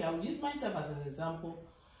when, okay, I'll use myself as an example.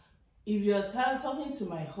 If you're talking to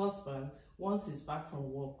my husband, once he's back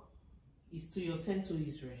from work, it's to your tent to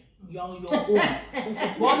Israel. You're on your own.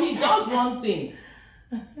 But he does one thing.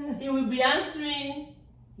 He will be answering,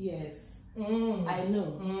 yes, I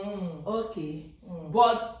know, okay,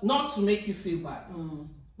 but not to make you feel bad.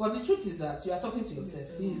 But the truth is that you are talking to yourself.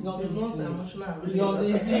 He's not listening.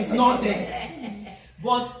 He's not there.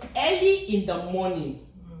 But early in the morning,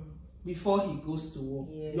 before he goes to work,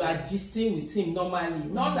 you are gisting with him normally.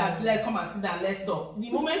 Not that, like, come and sit down, let's talk. The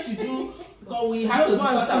moment you do, because we have to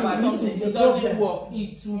discuss about something, it doesn't work.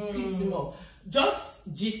 It will piss him off.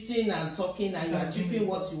 just gisting and talking, and you are chipping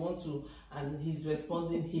what you want to, and he's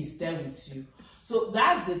responding, he's there with you. So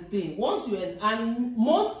that's the thing. Once you and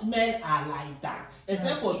most men are like that,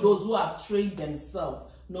 except for those who have trained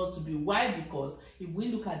themselves not to be. Why? Because if we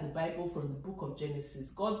look at the Bible from the book of Genesis,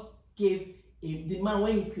 God gave the man,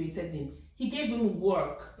 when he created him, he gave him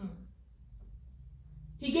work.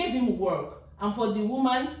 He gave him work, and for the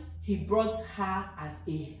woman, he brought her as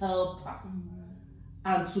a helper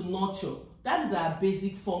and to nurture. That is our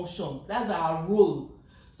basic function. That's our role.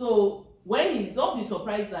 So when don't be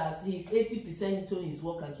surprised that he's 80% into his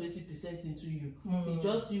work and 20% into you. It's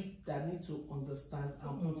just you that need to understand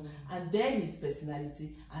and put, and then his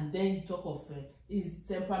personality, and then you talk of his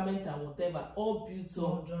temperament and whatever, all built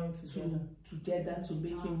up together to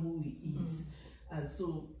make him who he is. And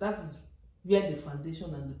so that is where the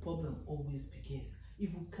foundation and the problem always begins.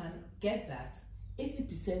 If we can get that,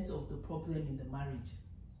 80% of the problem in the marriage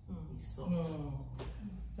is solved.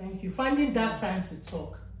 Thank you. Finding that time to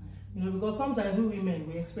talk. You know, because sometimes we women,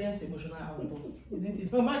 we experience emotional outbursts, isn't it?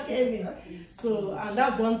 So, and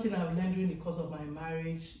that's one thing I've learned during the course of my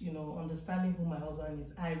marriage, you know, understanding who my husband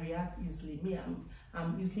is. I react easily.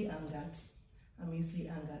 I'm easily angered. I'm easily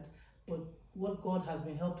angered. But what God has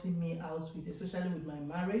been helping me out with, especially with my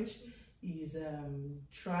marriage, is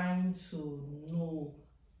trying to know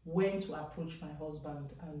when to approach my husband.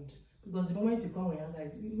 And because the moment you come with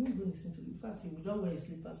anger, you won't even listen to you. In fact, you will just wear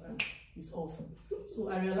slippers and it's awful. So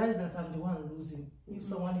I realize that I'm the one losing. If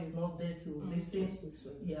someone is not there to listen,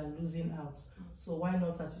 you are losing out. So why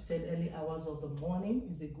not, as you said, early hours of the morning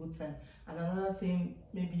is a good time. And another thing,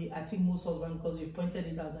 maybe I think most husbands, because you've pointed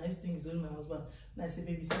it out, nice thing is doing my husband. And I say,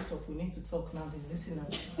 baby, sit up, we need to talk now. There's this in our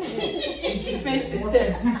defense system. What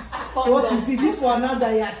is it? What is it? This one now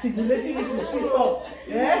that you are stimulating me to sit up.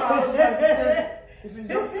 Yeah. My husband said, if you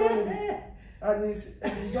just call him, and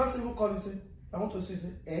if you just even call him, say, I want to see,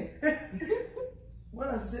 say, eh? What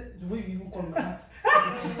does he say? The way you even call me, ask.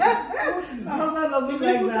 What is it? Husband doesn't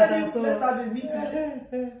like that. Let's have a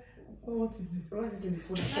meeting. What is it? What is in the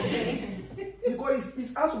phone? Because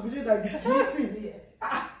it's hard to believe that this meeting.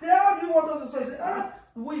 They have been what us to say.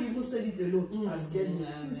 The way you even said it alone has scared me.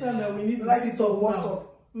 We need to write it on WhatsApp.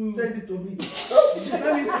 Send it to me.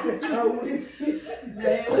 I will read it.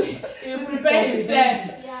 He prepare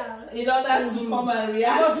himself in order to come and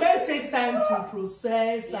react. Because men take time to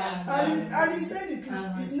process and he said the truth.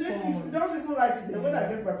 If you don't even write it there, when I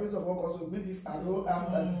get my place of work also, maybe if I wrote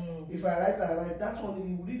after, if I write that one,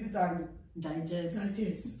 he will read it and digest and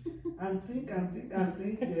think.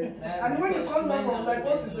 Yeah. And when you come back from, like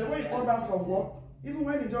what you say, when you come back from work, even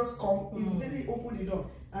when you just come, immediately open the door,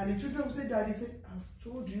 and the children will say, Daddy, say, I've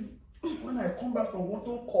told you, when I come back from work,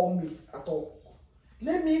 don't call me at all.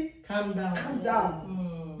 Let me calm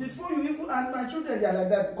down. Before you even, and my children, they are like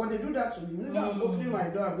that, because they do that to me. When I'm opening my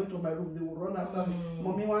door and go to my room, they will run after me.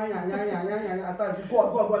 Mommy, after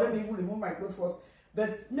go, let me even remove my clothes first.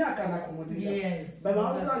 But me, I can accommodate that. But my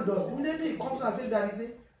husband does. Immediately he comes and says, Daddy,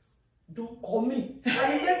 say, don't call me.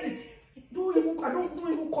 And he gets it. Don't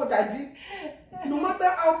even call Daddy. No matter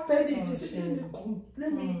how petty it is, let me come.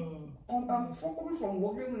 I'm coming from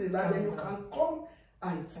working with the lad, then you can come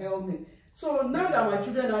and tell me. So now that my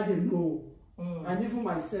children are, they know, and even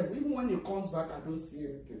myself, even when he comes back, I don't see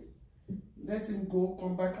anything. Let him go,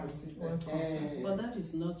 come back and sit there. But that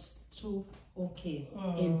is not too okay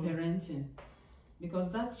in parenting,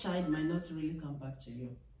 because that child might not really come back to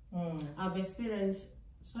you. I've experienced,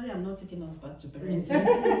 sorry, I'm not taking us back to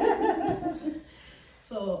parenting.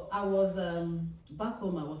 So I was back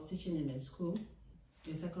home, I was teaching in a school,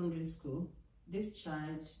 a secondary school. This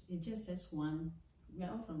child, it just says one, we are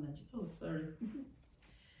all from that. Oh, sorry.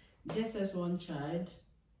 Just as one child,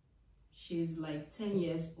 she's like 10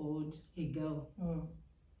 years old, a girl.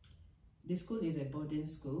 The school is a boarding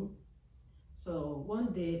school. So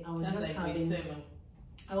one day I was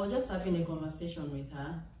just having a conversation with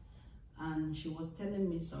her, and she was telling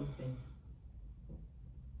me something.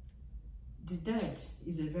 The dad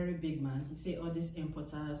is a very big man. He say all these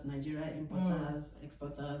importers, Nigeria importers,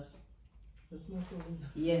 exporters.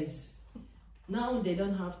 Yes. Now they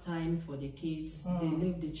don't have time for the kids. They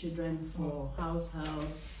leave the children for house help.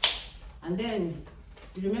 And then,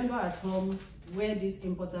 you remember at home where these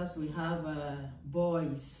importers will have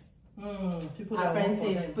boys, people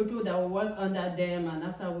that will work under them, and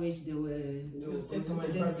after which they will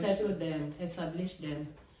settle them, establish them.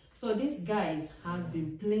 So these guys have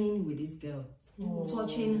been playing with this girl,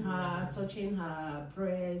 touching her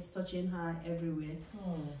breast, touching her everywhere.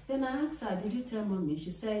 Then I asked her, did you tell mommy?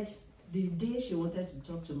 She said, The day she wanted to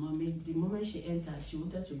talk to mommy, the moment she entered, she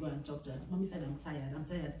wanted to go and talk to her. Mommy said, I'm tired.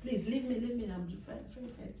 Please leave me, I'm very,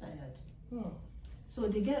 very, very tired. So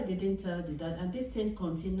the girl didn't tell the dad, and this thing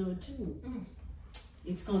continued.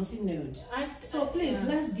 It continued. So please,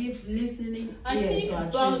 let's give listening ear I think to our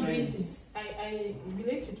boundaries children. is, I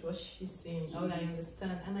relate with what she's saying, or I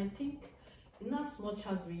understand, and I think in as much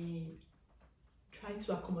as we try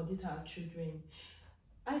to accommodate our children,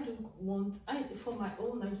 I don't want, for my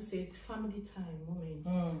own, I just say family time moments.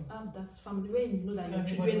 Have that family where you know that your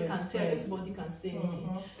children can tell, everybody can say anything.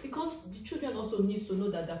 Because the children also need to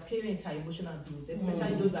know that their parents are emotional beings,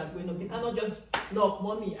 especially those that are growing up. They cannot just knock,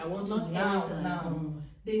 mommy, I want Not to now. anytime.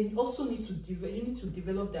 They also need to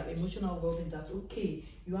develop their emotional well-being. That okay,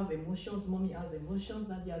 you have emotions, mommy has emotions,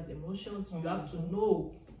 daddy has emotions. You have to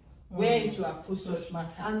know when to approach such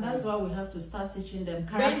matters. And that's why we have to start teaching them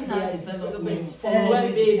character development from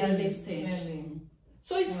early stage.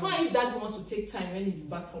 So it's fine if dad wants to take time when he's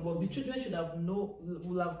back from work. The children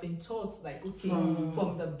will have been taught, like, okay,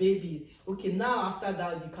 from the baby, okay, now after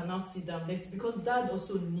that you can now sit down. Because dad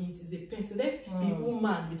also needs, is a person. Let's be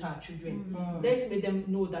human with our children. Let's make them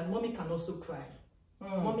know that mommy can also cry.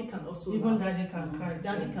 Mommy can also even laugh. daddy can cry.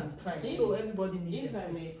 Daddy can cry. So everybody needs If I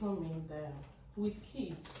may space. come in there,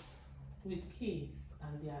 with kids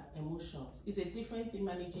and their emotions, it's a different thing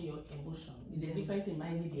managing your emotion. It's a different thing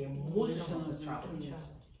managing the emotion of the child.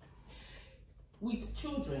 With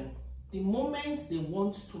children, the moment they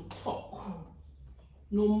want to talk,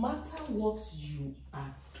 no matter what you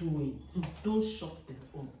are doing, don't shut them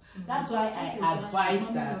up. That's why I advise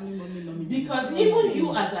that. Because even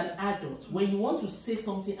you as an adult, when you want to say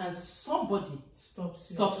something and somebody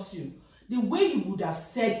stops you, the way you would have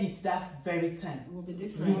said it that very time Will be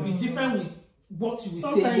different. will be different with what you will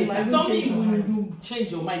Sometimes say you later. might Something change your you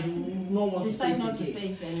change your mind, you will not want to say Decide it not to again. say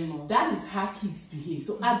it anymore. That is how kids behave.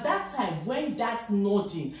 So at that time, when that's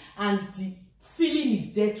nudging and the feeling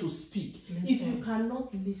is there to speak, if you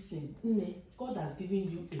cannot listen, God has given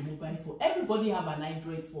you a mobile phone. Everybody have an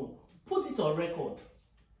Android phone. Put it on record.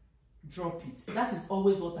 Drop it. That is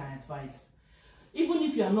always what I advise. Even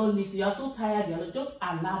if you are not listening, you are so tired, you are not, just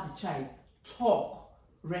allow the child talk,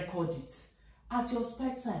 record it. At your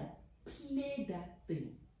spare time, play that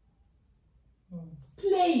thing.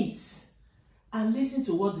 Play it and listen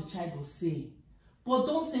to what the child will say. But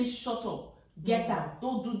don't say shut up, get out,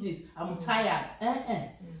 don't do this, I'm tired.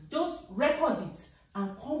 Just record it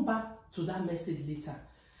and come back to that message later.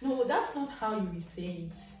 No, that's not how you will say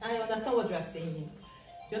it. I understand what you are saying.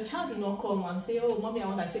 Your child will not come and say, oh, mommy, I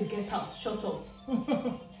want to say, get out, shut up.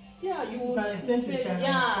 Yeah, you can explain to the child.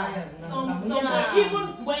 Even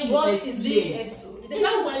when you explain,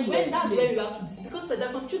 that's where you have to discipline. Because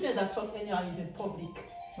there's some children that talk anyhow in the public.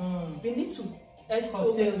 We need to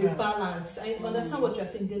balance. I understand what you're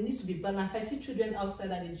saying. There needs to be balance. I see children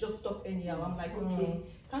outside and they just talk anyhow. I'm like, okay,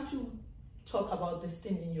 can't you talk about this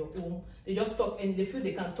thing in your home? They just talk and they feel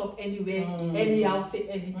they can talk anywhere, anyhow, say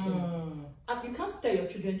anything. And you can't tell your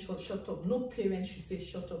children shut up. No parent should say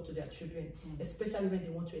shut up to their children, especially when they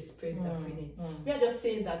want to express their feeling. We are just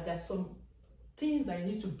saying that there's some things that you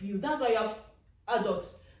need to build. That's why you have adults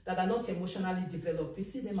that are not emotionally developed. We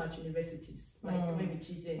see them at universities, like maybe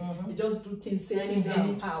children. They just do things, say things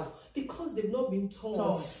anyhow, because they've not been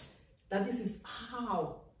taught that this is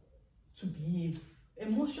how to behave.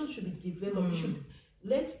 Emotions should be developed. You should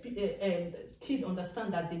let kids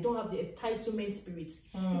understand that they don't have the entitlement spirit,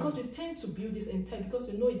 because we tend to build this because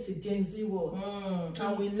you know it's a Gen Z world,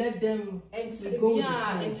 and we let them go.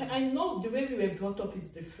 I know the way we were brought up is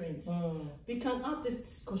different. We can have this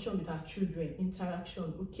discussion with our children,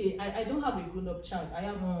 interaction. Okay, I don't have a grown-up child. I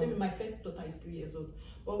have maybe my first daughter is 3 years old,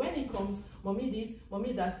 but when it comes, mommy this,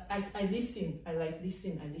 mommy that, I listen. I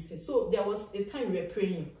listen. So there was a time we were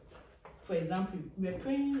praying. For example, we were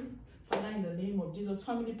praying, Father, in the name of Jesus,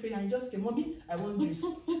 family prayer, and just came, mommy, I want juice.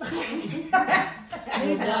 That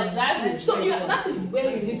is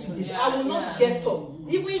where you need to do. I will not get up.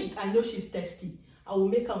 Even if I know she's thirsty, I will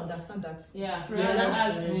make her understand that. That's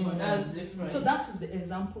different. So that is the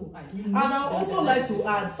example. And I also like to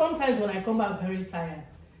add, sometimes when I come back very tired,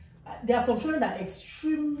 there are some children that are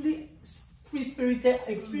extremely free-spirited,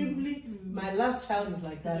 extremely. My last child is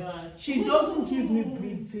like that. She doesn't give me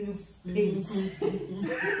breathing space. And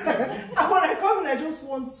when I come in, I just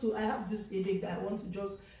want to, I have this headache that I want to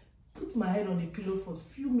just put my head on the pillow for a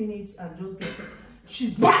few minutes and just get up. She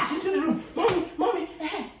bashed into the room. Mommy,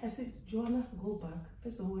 I said, Joanna, go back.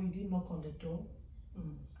 First of all, you didn't knock on the door.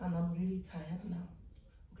 And I'm really tired now.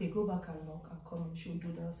 Okay, go back and knock and come in. She'll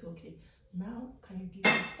do that. I say, okay, now can you give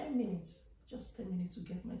me 10 minutes? Just 10 minutes to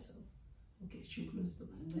get myself. Okay, she'll close the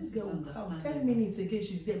door. Mm, This girl will come understandable. 10 minutes again,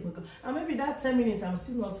 she's there. And maybe that 10 minutes, I'm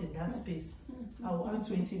still not in that space. I will add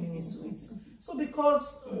 20 minutes to it. So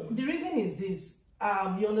because the reason is this,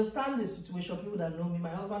 you understand the situation, people that know me, my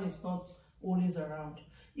husband is not always around.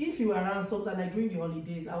 If you are around something like during the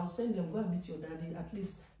holidays, I will send them, go and meet your daddy, at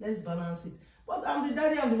least let's balance it. But I'm the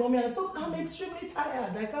daddy, I'm the mommy, and so I'm extremely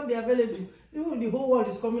tired. I can't be available. Even the whole world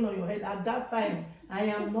is coming on your head. At that time, I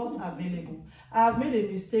am not available. I've made a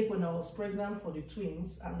mistake when I was pregnant for the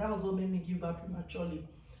twins, and that was what made me give birth prematurely.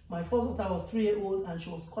 My first daughter was 3-year-old, and she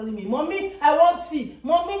was calling me, "Mommy, I want tea,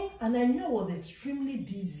 Mommy." And I knew I was extremely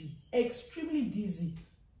dizzy.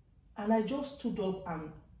 And I just stood up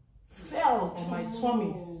and fell on my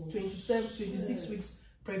tummy, 26 weeks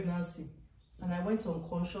pregnancy. And I went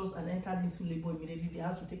unconscious and entered into labor immediately. They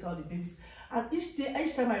had to take out the babies. And each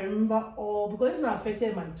time I remember because it's not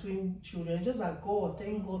affected my twin children, just like God,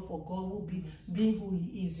 thank God for God who being who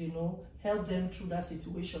He is, you know, help them through that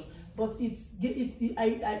situation. But they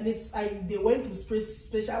went through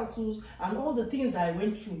special tools and all the things that I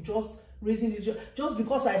went through just raising this, just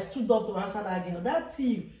because I stood up to answer that girl. That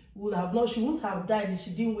thief she wouldn't have died if she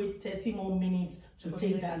didn't wait 30 more minutes to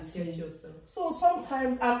take that tea. So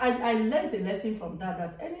sometimes, I learned a lesson from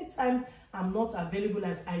that anytime I'm not available,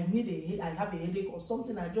 like I have a headache or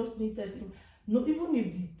something, I just need 30 minutes. No, even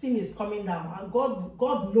if the thing is coming down, and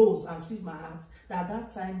God knows and sees my heart, that at that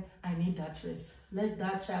time I need that rest. Let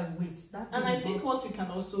that child wait. And I think what we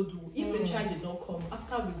can also do, if the child did not come,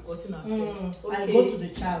 after we've gotten ourselves, I go to the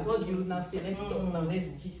child. What do you now say? Let's talk now,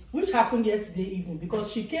 let's gist. Which happened yesterday evening,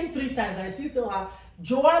 because she came 3 times. I still tell her,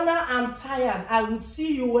 "Joanna, I'm tired. I will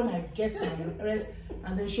see you when I get my rest."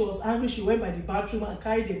 And then she was angry. She went by the bathroom and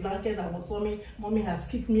carried the blanket and was telling me, "Mommy has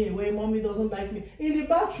kicked me away. Mommy doesn't like me." In the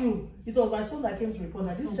bathroom. It was my son that came to report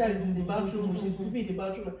that this child is in the bathroom. She's sleeping in the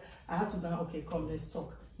bathroom. I had to now, okay, come, let's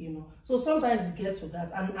talk. You know, so sometimes you get to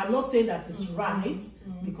that, and I'm not saying that it's right,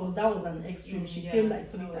 because that was an extreme. She came like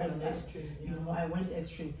 3 times, you know, I went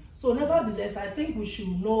extreme. So nevertheless, I think we should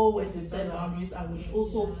know when to set boundaries, and we should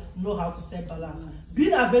also know how to set balance.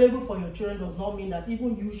 Being available for your children does not mean that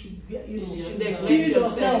even you should be, you know, kill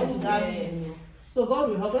yourself. So God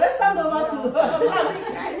will help us. Let's hand over to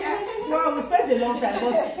well, we spent a long time,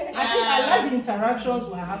 but I think I like the interactions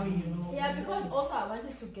we're having, you know. Yeah, because also I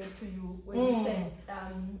wanted to get to you when you said,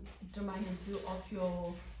 reminded you of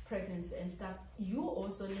your pregnancy and stuff. You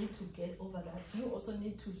also need to get over that. You also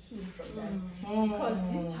need to heal from that. Because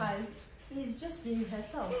this child is just being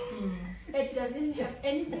herself. It doesn't have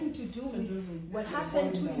anything to do with what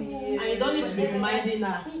happened to you. And you don't need to be reminding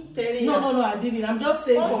her. No, I didn't. I'm just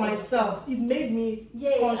saying also, for myself. It made me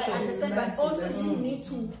conscious. I understand, but also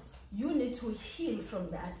you need to heal from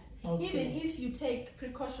that. Okay. Even if you take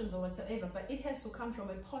precautions or whatever, but it has to come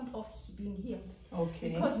from a point of being healed. Okay.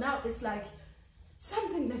 Because now it's like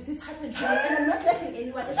something like this happened to me, and I'm not letting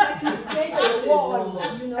anyone. It's like you've created a wall,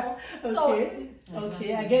 you know. Okay. So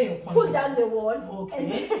okay, I get your point. Pull down the wall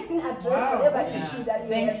and then address whatever issue that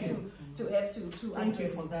you have to Thank you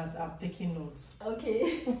for that. I'm taking notes.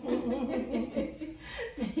 Okay.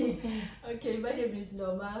 Okay, my name is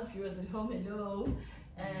Norma. Viewers at home, hello.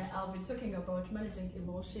 I'll be talking about managing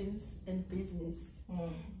emotions and business.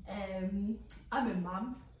 I'm a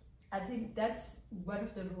mom. I think that's one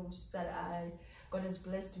of the roles that God has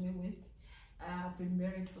blessed me with. I've been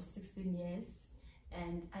married for 16 years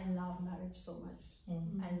and I love marriage so much.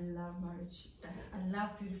 I love marriage. I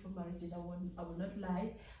love beautiful marriages. I will not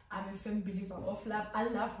lie. I'm a firm believer of love. I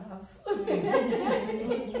love love.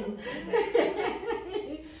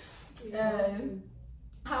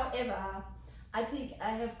 However, I think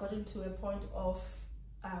I have gotten to a point of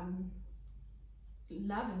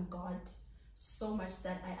loving God so much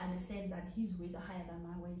that I understand that His ways are higher than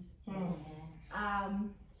my ways.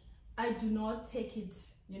 I do not take it,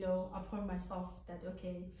 you know, upon myself that,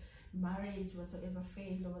 okay, marriage whatsoever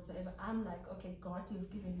failed or whatsoever. I'm like, okay, God, you've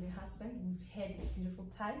given me a husband. We've had a beautiful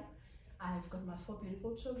time. I've got my 4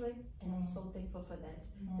 beautiful children, and I'm so thankful for that.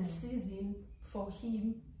 The season for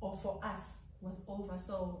him or for us was over,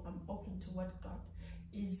 so I'm open to what God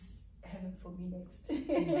is having for me next.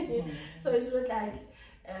 So it's not like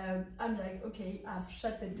I'm like, okay, I've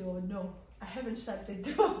shut the door. No, I haven't shut the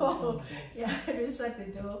door. Yeah, I haven't shut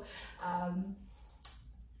the door.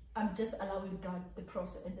 I'm just allowing God the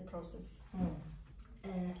process.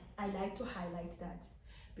 I like to highlight that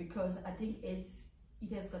because I think it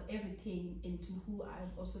has got everything into who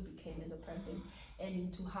I've also became as a person and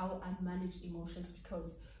into how I manage emotions.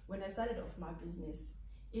 Because when I started off my business,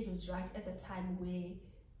 it was right at the time where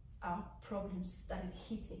our problems started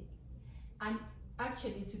hitting. And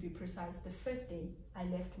actually, to be precise, the first day I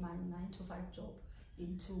left my 9-to-5 job,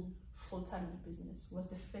 into full-time in business. It was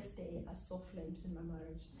the first day I saw flames in my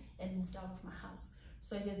marriage and moved out of my house.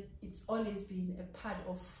 So it's always been a part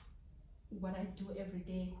of what I do every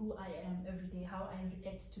day, who I am every day, how I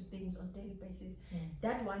react to things on a daily basis.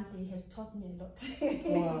 That one day has taught me a lot.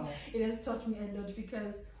 Wow. It has taught me a lot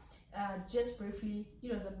because just briefly,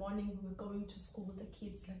 you know, the morning we were going to school with the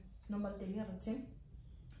kids, like normal daily routine,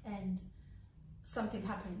 and something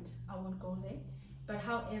happened. I won't go there. But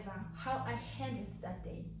however, how I handled that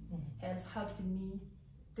day has helped me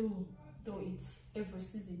through it every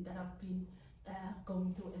season that I've been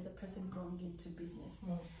going through as a person growing into business.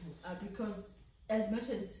 Because as much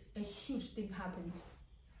as a huge thing happened,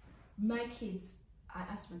 my kids, I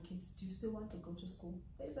asked my kids, do you still want to go to school?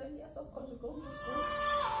 They said, yes, of course, we're going to school.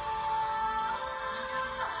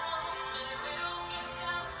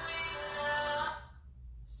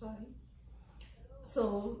 Sorry.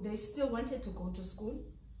 So they still wanted to go to school,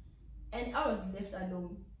 and I was left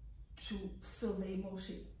alone to feel the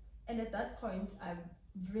emotion. And at that point, I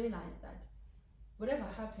realized that whatever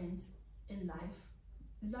happens in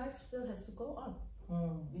life still has to go on,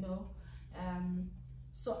 you know.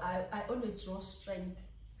 So I always draw strength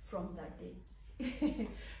from that day.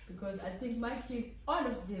 Because I think my kids, all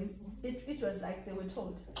of them, it was like they were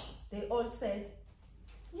told. They all said,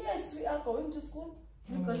 yes, we are going to school.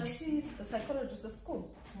 We're gonna see the psychologist at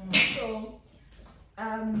school. So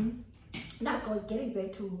now getting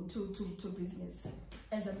back to business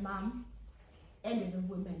as a mom and as a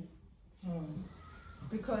woman.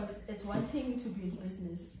 Because it's one thing to be in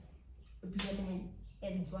business, be a man,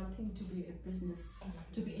 and it's one thing to be in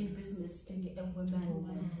business being a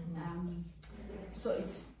woman. So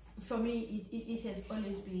it's, for me, it has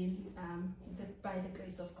always been by the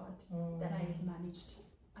grace of God that I have managed.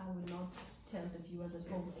 I will not tell the viewers at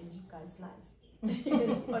home and you guys lies. It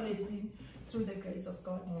has always been through the grace of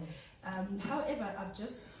God. However, I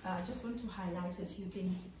just want to highlight a few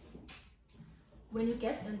things. When you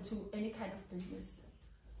get into any kind of business,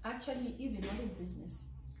 actually even not in business,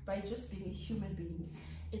 by just being a human being,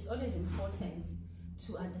 it's always important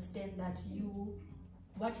to understand that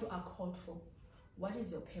what you are called for, what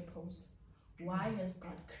is your purpose, why has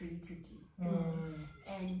God created you,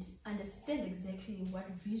 and understand exactly what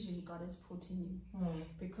vision God has put in you.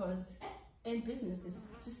 Because in business, there's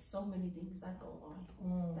just so many things that go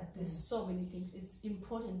on. That there's so many things. It's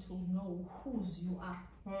important to know whose you are,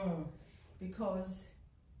 because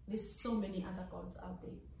there's so many other gods out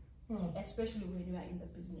there, especially when you are in the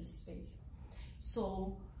business space.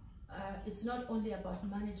 So it's not only about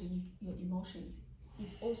managing your emotions,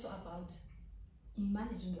 it's also about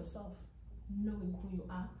managing yourself, knowing who you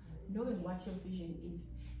are, knowing what your vision is,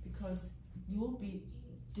 because you will be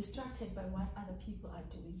distracted by what other people are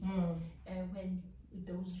doing when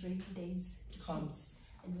those rainy days comes,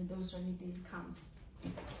 and when those rainy days comes.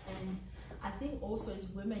 And I think also as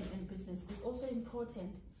women in business, it's also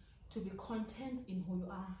important to be content in who you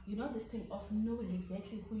are. You know, this thing of knowing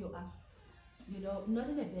exactly who you are. You know, not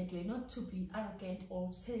in a bad way, not to be arrogant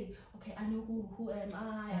or say, okay, I know who am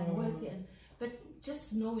I, I'm worthy, but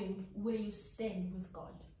just knowing where you stand with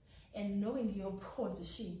God, and knowing your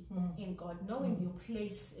position in God, knowing your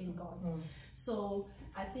place in God. So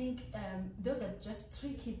I think those are just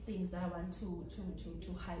 3 key things that I want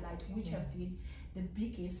to highlight, which have been the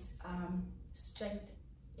biggest strength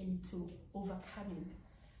into overcoming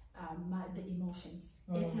the emotions.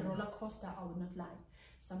 It's a roller coaster, I will not lie.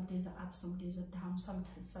 Some days are up, some days are down, some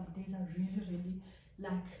days are really, really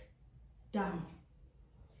like down.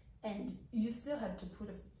 And you still have to put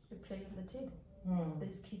a plate on the table.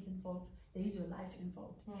 There's kids involved, there is your life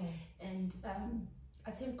involved. And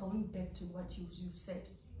I think going back to what you've said,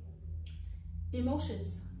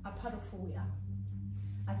 emotions are part of who we are.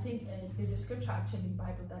 I think there's a scripture actually in the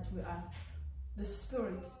Bible that we are the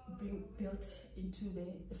spirit being built into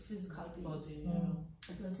the physical being,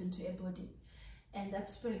 built into a body. And that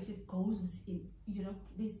spirit, it goes with, you know,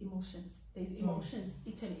 these emotions. There's emotions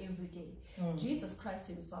each and every day. Jesus Christ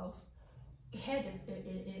himself had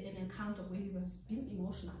an encounter where he was being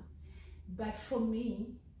emotional. But for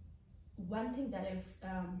me, one thing that have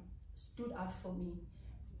stood out for me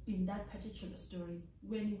in that particular story,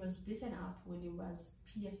 when he was beaten up, when he was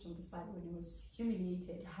pierced on the side, when he was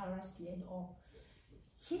humiliated, harassed, and all,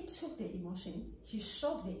 he took the emotion, he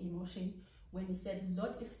showed the emotion when he said,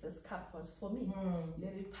 Lord, if this cup was for me,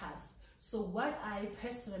 let it pass. So what I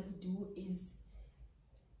personally do is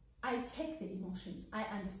I take the emotions. I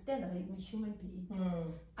understand that I'm a human being.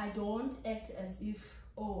 I don't act as if,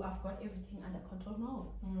 oh, I've got everything under control.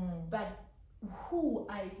 No. But who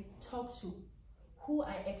I talk to, who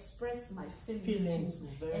I express my feelings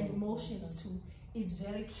to and emotions to, is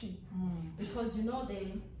very key, because you know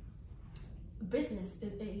the business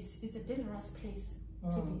is a dangerous place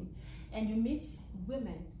to be, and you meet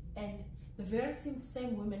women, and the very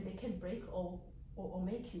same women, they can break or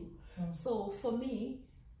make you. So for me,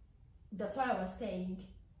 that's why I was saying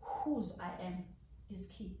whose I am is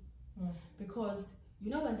key, because you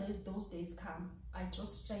know when those days come, I draw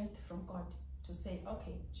strength from God to say,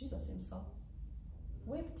 okay, Jesus himself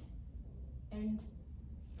wept, and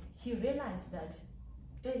he realized that,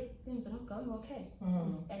 hey, things are not going okay.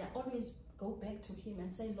 And I always go back to him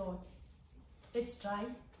and say, Lord, it's dry,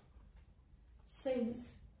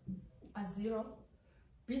 sales are zero,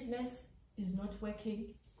 business is not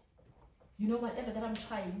working, you know, whatever that I'm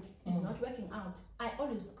trying is not working out. I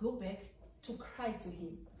always go back to cry to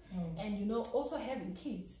him. And you know, also having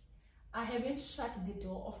kids, I haven't shut the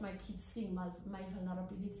door of my kids seeing my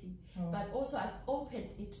vulnerability, but also I've opened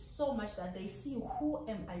it so much that they see who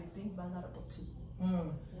am I being vulnerable to.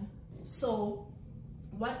 So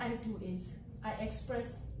what I do is I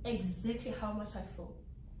express exactly how much I feel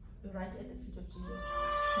right at the feet of Jesus.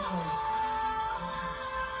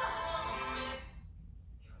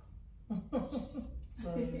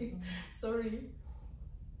 Sorry.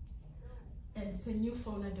 And it's a new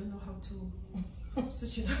phone, I don't know how to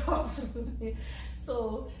switch it off.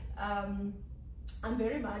 So I'm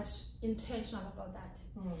very much intentional about that.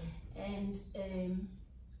 And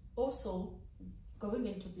also going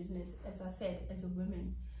into business, as I said, as a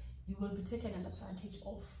woman, you will be taken advantage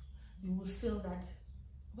of. You will feel that,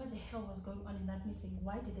 what the hell was going on in that meeting?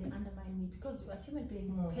 Why did they undermine me? Because you are a human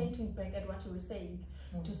being, painting back at what you were saying,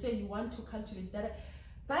 to say you want to cultivate that.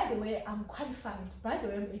 By the way, I'm qualified. By the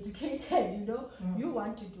way, I'm educated, you know. You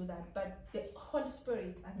want to do that. But the Holy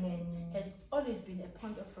Spirit, again, has always been a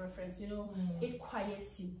point of reference, you know. It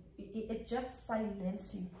quiets you. It just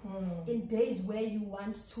silences you. In days where you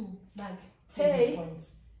want to, like, hey,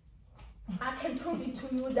 I can prove it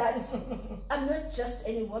to you that I'm not just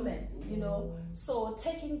any woman, you know. So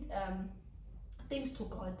taking things to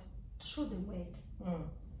God through the word,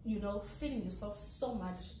 you know, filling yourself so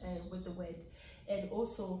much with the word, and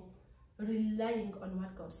also relying on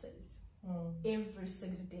what God says every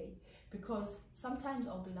single day. Because sometimes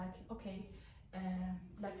I'll be like, okay,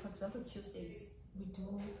 like for example, Tuesdays, we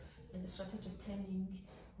do the strategic planning,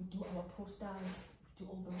 we do our posters, we do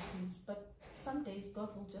all those things. But some days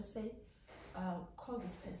God will just say, call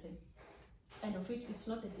this person, and of which it's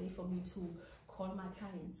not the day for me to call my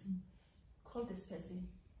clients. Call this person,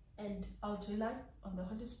 and I'll rely on the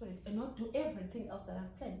Holy Spirit and not do everything else that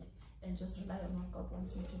I've planned, and just rely on what God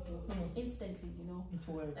wants me to do instantly, you know. It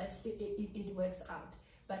works. It works out.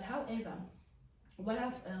 But however, what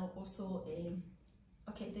I've also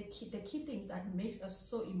okay, the key things that makes us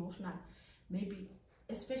so emotional, maybe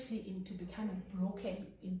especially into becoming broken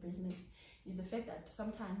in business, is the fact that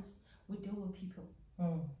sometimes we deal with people.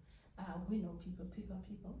 We know people.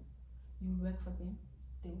 You work for them,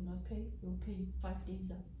 they will not pay. They will pay you 5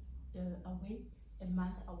 days away, a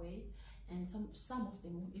month away, and some of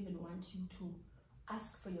them will even want you to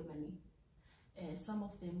ask for your money. Some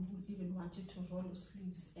of them will even want you to roll your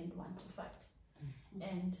sleeves and want to fight.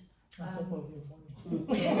 And on top of your money.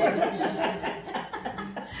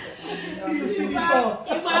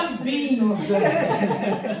 Human being.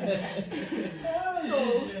 So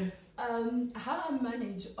how I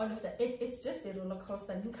manage all of that, it's just a roller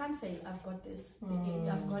coaster. You can't say I've got this,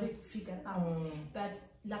 I've got it figured out. But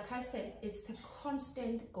like I said, it's the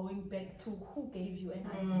constant going back to who gave you an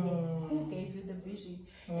idea, who gave you the vision,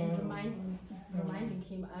 and reminding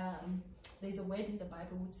him. There's a word in the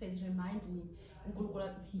Bible which says remind me.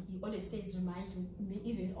 He always says remind me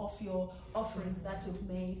even of your offerings that you've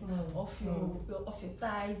made, of your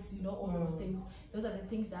tithes, you know, all those things. Those are the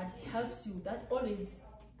things that helps you, that always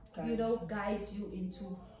guides you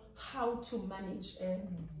into how to manage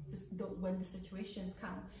when the situations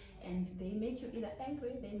come, and they make you either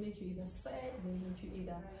angry, they make you either sad, they make you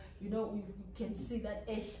either, you know, you can see that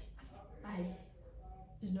I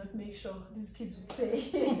did not make sure these kids would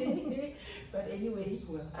say. But anyway,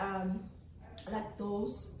 like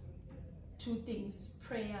those two things,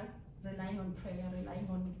 relying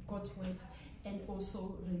on God's word, and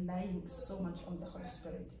also relying so much on the Holy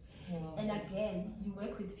Spirit. And again, you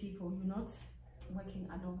work with people, you're not working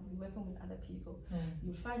alone, you're working with other people.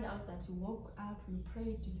 You find out that you woke up, you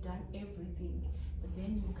prayed, you've done everything, but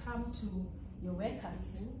then you come to your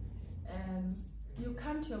workers,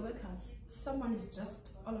 someone is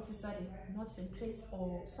just all of a sudden not in place,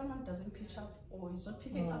 or someone doesn't pitch up, or is not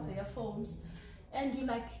picking up their phones, and you're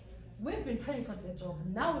like, we've been praying for the job,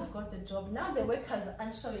 now we've got the job, now the workers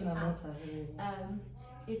aren't showing up.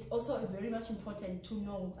 it's also very much important to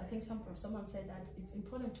know. I think someone said that it's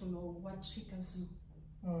important to know what triggers you,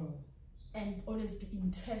 and always be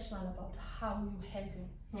intentional about how you handle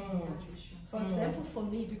the situation. For example, for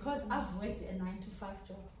me, because I've worked a 9-to-5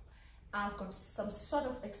 job, I've got some sort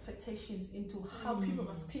of expectations into how people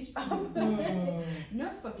must pitch up.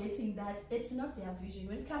 Not forgetting that it's not their vision.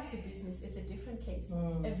 When it comes to business, it's a different case.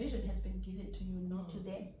 A vision has been given to you, not to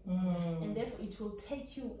them. And therefore, it will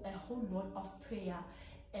take you a whole lot of prayer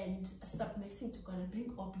and submitting to God and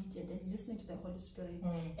being obedient and listening to the Holy Spirit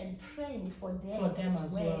and praying for them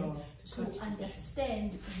as well to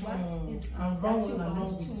understand what is that you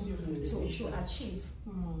want to achieve.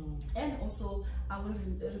 And also, I will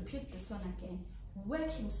repeat this one again,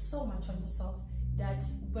 working so much on yourself that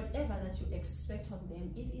whatever that you expect on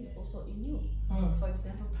them, it is also in you. For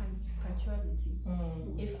example, punctuality.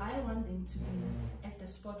 If I want them to be at the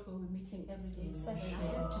spot where we're meeting every day at 7,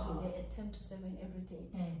 I have to be there at 10 to 7 every day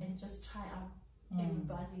and just try out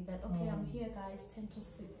everybody that, okay, I'm here guys, 10 to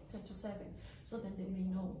 7, so then they may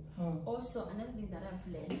know. Also, another thing that I've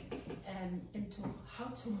learned into how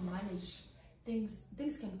to manage things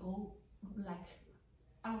can go like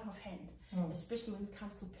out of hand, especially when it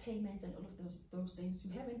comes to payments and all of those things.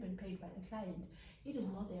 You haven't been paid by the client. It is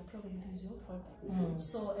not their problem, it is your problem.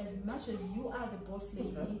 So as much as you are the boss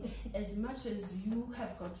lady, as much as you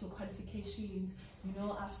have got your qualifications, you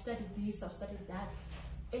know, I've studied this, I've studied that,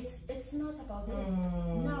 it's not about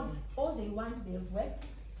them. Now, all they want, they've worked,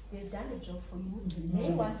 they've done the job for you,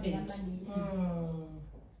 they want their money.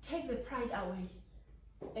 Take the pride away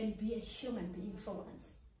and be a human being for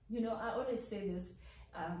once. You know, I always say this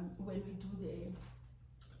when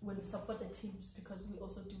we support the teams, because we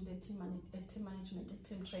also do the team management and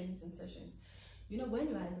team trainings and sessions. You know, when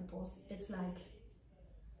you are the boss, it's like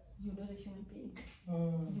you're not a human being.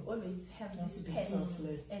 You always have this pest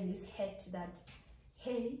and this head that,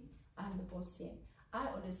 hey, I'm the boss here. I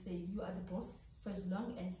always say you are the boss for as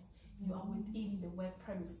long as you are within the work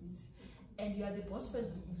premises, and you are the boss for as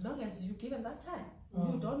long as you give them that time.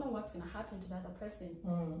 You don't know what's going to happen to the other person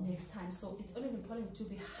next time. So it's always important to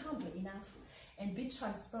be humble enough and be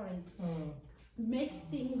transparent. Make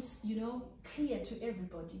things, you know, clear to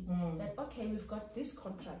everybody that, okay, we've got this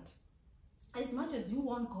contract. As much as you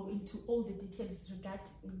won't go into all the details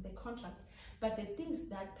regarding the contract, but the things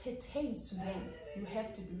that pertains to them, you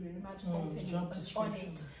have to be very much open and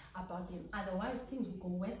honest about them. Otherwise, things will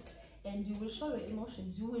go west, and you will show your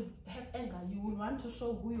emotions. You will have anger. You will want to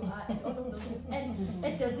show who you are and all of those things. And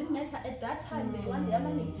it doesn't matter at that time. They want their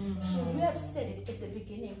money. Should we have said it at the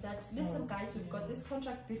beginning that, listen, guys, we've got this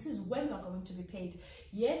contract. This is when we're going to be paid.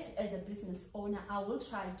 Yes, as a business owner, I will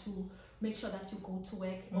try to make sure that you go to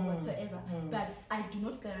work or whatsoever. But I do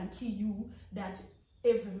not guarantee you that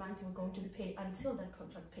every month we're going to be paid until that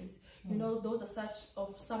contract pays. You know, those are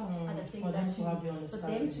some of other things for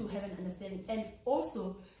them to have an understanding, and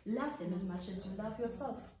also love them as much as you love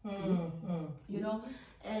yourself. You know,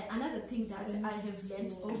 another thing that I have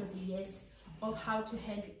learned over the years of how to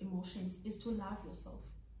handle emotions is to love yourself.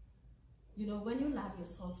 You know, when you love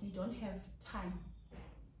yourself, you don't have time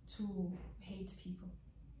to hate people,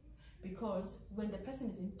 because when the person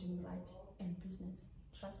isn't doing right in business,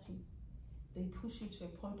 trust me, they push you to a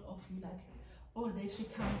point of you like, oh, there she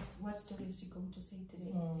comes, what story is she going to say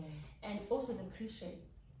today? And also the Christian,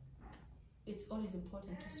 it's always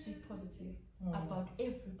important to speak positive about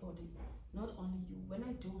everybody, not only you. When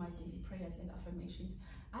I do my daily prayers and affirmations,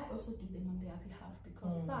 I also do them on their behalf,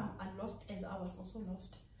 because some are lost as I was also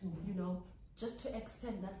lost, you know, just to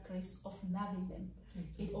extend that grace of loving them.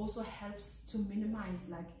 It also helps to minimize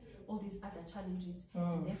like all these other challenges,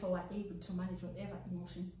 and therefore we're able to manage whatever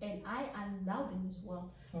emotions, and I allow them as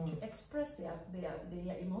well to express their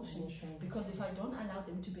emotions, because if I don't allow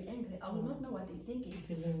them to be angry, I will not know what they're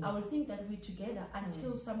thinking. I will think that we're together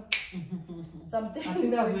until some things. I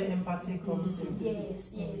think that's where empathy comes in.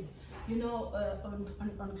 Yes. You know,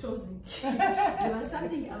 on closing, there was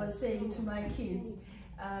something I was saying to my kids.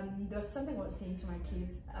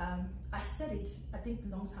 I said it, I think,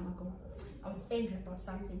 a long time ago. I was angry about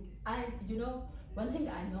something. You know, one thing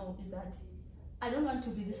I know is that I don't want to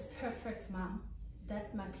be this perfect mom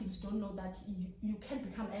that my kids don't know that you can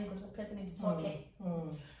become angry as a person and it's okay.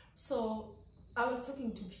 So I was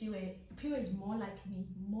talking to Piwe. Piwe is more like me,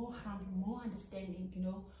 more humble, more understanding, you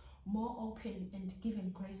know, more open and giving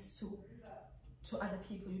grace to other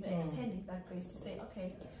people, you know, extending that grace to say,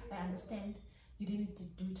 okay, I understand, you didn't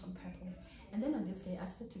do it on purpose. And then on this day, I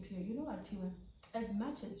said to Piwe, you know what, Piwe, as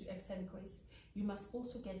much as you extend grace, you must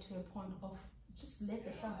also get to a point of just let the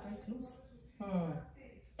hell break loose.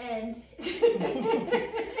 And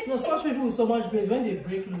no, such people with so much grace, when they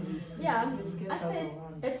break loose, I said,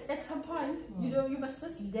 At some point, you must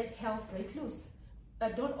just let hell break loose.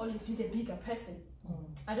 Don't always be the bigger person.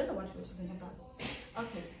 I don't know what we're talking about.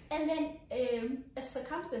 Okay. And then a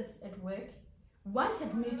circumstance at work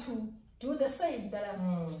wanted me to do the same that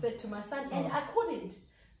I've said to my son, and I couldn't.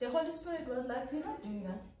 The Holy Spirit was like, you're not doing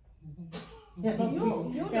that. You're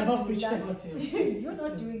not doing that. You're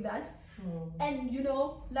not doing that. And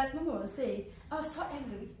like Mama was saying, I was so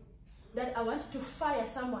angry that I wanted to fire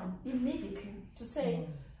someone immediately to say,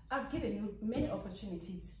 I've given you many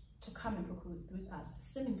opportunities to come and work with us.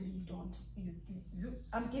 Seemingly you don't.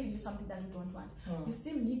 I'm giving you something that you don't want. You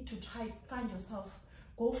still need to try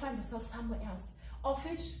go find yourself somewhere else. Of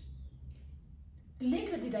which,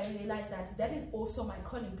 later did I realize that is also my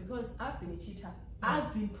calling, because I've been a teacher.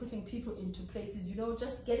 I've been putting people into places,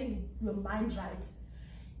 just getting your mind right.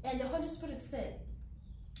 And the Holy Spirit said,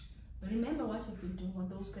 remember what you've been doing on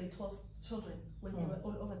those grade 12 children when they were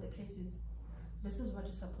all over the places. This is what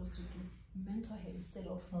you're supposed to do. Mentor her instead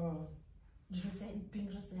of being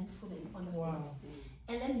resentful and all of that.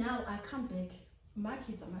 And then now I come back, my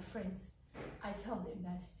kids are my friends. I tell them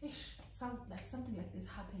that, something like this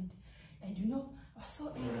happened. And I was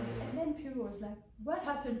so angry. And then people was like, what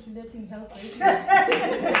happened to letting hell break loose?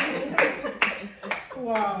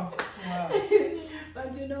 Wow.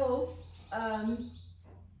 But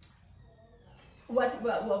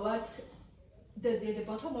what the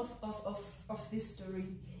bottom of this story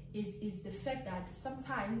is the fact that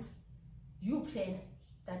sometimes you plan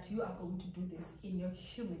that you are going to do this in your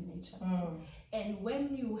human nature. And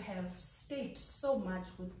when you have stayed so much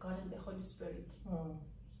with God and the Holy Spirit,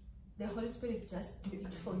 the Holy Spirit just do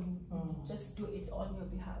it for you. Just do it on your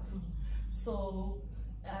behalf. So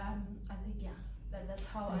I think that's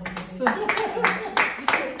how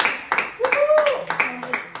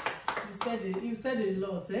You said a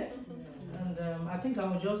lot, eh? And I think I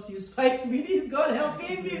will just use 5 minutes. God help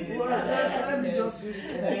me. Let me just use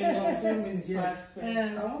 5 minutes. Yes.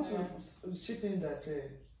 I want to chip in that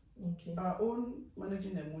our own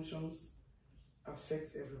managing emotions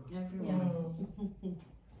affect everyone.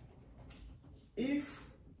 If,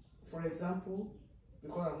 for example,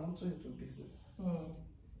 because I want to into business,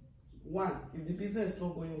 one, if the business is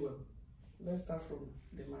not going well, let's start from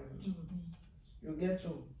the marriage. You get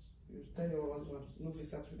to, you tell your husband, no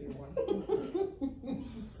visa today, one.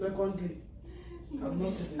 Secondly, I'm not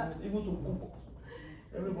in the mood, even to cook.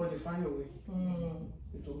 Everybody find your way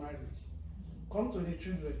into marriage. Come to the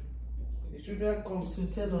children. The children come to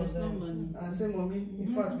tell us and say, Mommy, in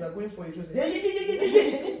fact, we are going for interest.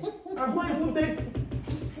 Hey, I'm not even make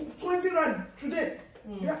 20 rand today.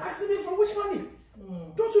 You are asking me for which money?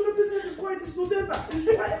 Don't you know business is quiet? It's November. It's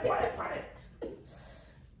quiet.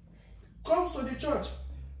 Comes to the church.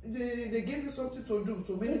 They give you something to do,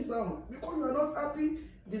 to minister on. Because you are not happy,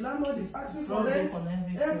 the landlord is asking for rent,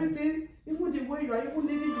 everything. Even the way you are even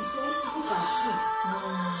leading the song, people can see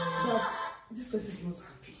that this person is not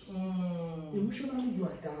happy. Emotionally, you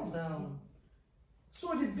are down.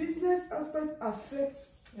 So the business aspect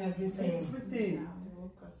affects everything.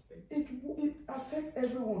 It affects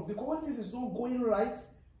everyone, because when this is not going right,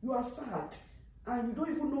 you are sad. And you don't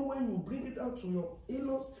even know when you bring it out to your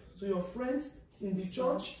in-laws, to your friends, in the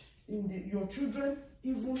church, your children,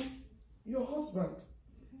 even your husband.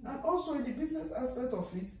 And also in the business aspect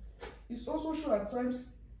of it, it's also sure at times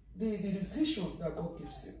the vision that God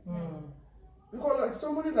gives you. Because like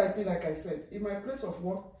somebody like me, like I said, in my place of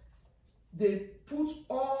work, they put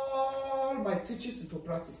all my teachings into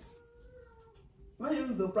practice. When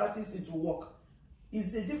you do practice into work,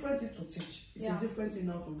 it's a different thing to teach. It's a different thing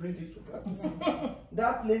now to bring it to practice.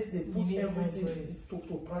 That place, they put everything to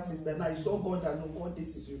practice. Then I saw God and know God,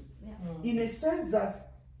 this is you. In a sense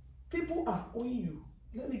that people are owing you.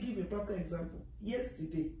 Let me give a practical example.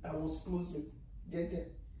 Yesterday, I was closing,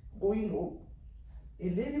 going home. A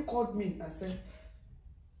lady called me and said,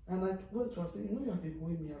 and I went to her and said, you have been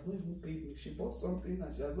owing me, I've not even paid me. She bought something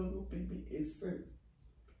and she has not even paid me a cent.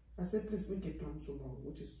 I said, please make a plan tomorrow,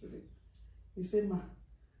 which is today. He said, Ma,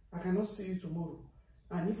 I cannot see you tomorrow.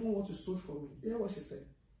 And even what you stole from me. You know what she said?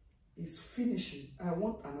 It's finishing. I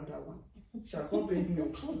want another one. She has not paid me.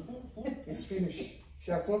 It's finished.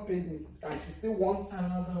 She has not paid me. And she still wants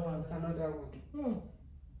another one.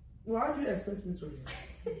 Well, how do you expect me to react?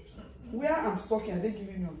 Where I'm talking, are they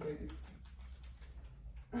giving me on credit?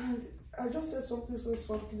 And I just said something so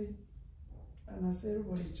softly. And I said,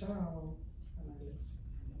 everybody, ciao. And I left.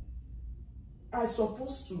 I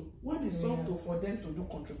supposed to, when it's time for them to do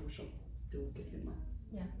contribution, they will get the money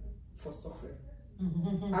for software.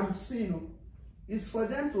 I'm seeing, it's for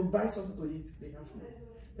them to buy something to eat, they have money.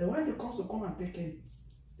 And when it comes to come and pay Kenny,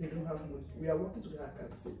 they don't have money. We are working together, I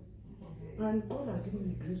can see. And God has given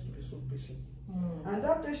me grace to be so patient. And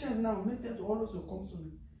that patient now made them to always come to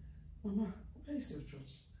me. Mama, where is your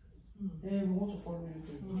church? We want to follow you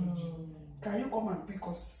to the church. Can you come and pick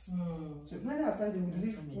us? So many times they will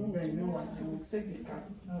leave when we are in one, they will take the car.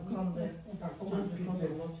 Come there. Come and pick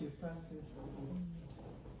them. What you practice.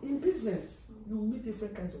 In business, you meet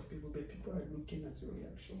different kinds of people, but people are looking at your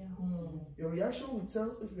reaction. Your reaction will tell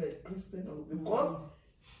us if you are a Christian or not, because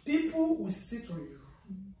people will sit on you.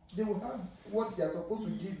 They will have what they are supposed to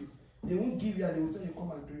give you. They won't give you and they will tell you,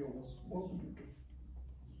 come and do your work. What will you do?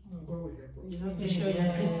 God will help us. You have to show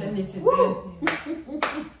your Christianity.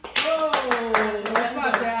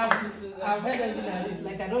 I've heard everything like this.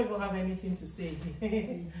 Like I don't even have anything to say.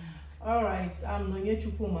 All right, I'm Nonye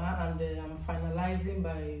Chukuma, and I'm finalizing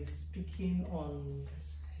by speaking on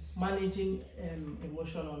managing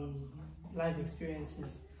emotion on life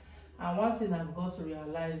experiences. And one thing I've got to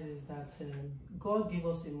realize is that God gave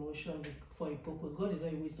us emotion for a purpose. God is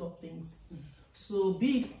not a waste of things. So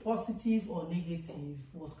be it positive or negative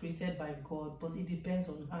was created by God, but it depends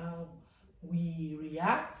on how we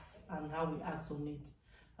react and how we act on it.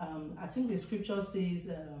 I think the scripture says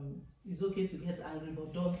it's okay to get angry,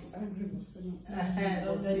 but don't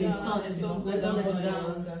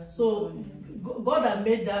So God that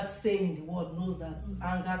made that saying in the word knows that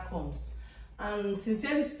anger comes. And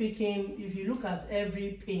sincerely speaking, if you look at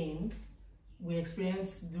every pain we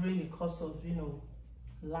experience during the course of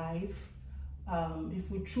life, if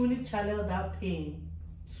we truly channel that pain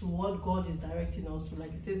to what God is directing us to,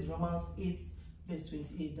 like it says in Romans 8 verse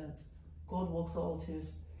 28, that God works all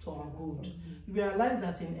things to our good. You realize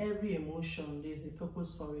that in every emotion there's a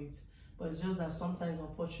purpose for it, but it's just that sometimes,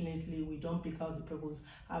 unfortunately, we don't pick out the purpose.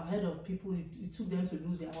 I've heard of people, it took them to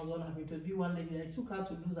lose their husband. I've interviewed one lady that it took her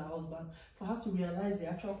to lose her husband for her to realize the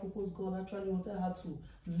actual purpose God actually wanted her to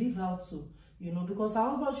live out to, because her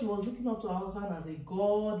husband, she was looking up to her husband as a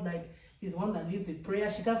God, like he's one that leads the prayer.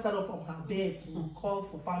 She can't start up from her bed to call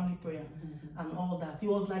for family prayer and all that. He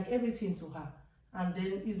was like everything to her. And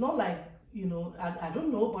then it's not like, I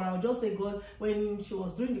don't know, but I would just say God, when she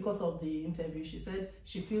was doing the course of the interview, she said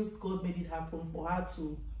she feels God made it happen for her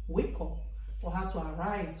to wake up, for her to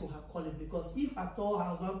arise to her calling. Because if at all her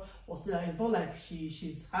husband was still there, it's not like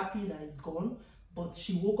she's happy that he's gone, but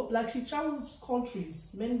she woke up, like she travels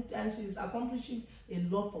countries, and she's accomplishing a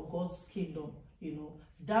lot for God's kingdom,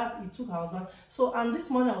 that it took her husband. So, and this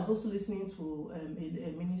morning I was also listening to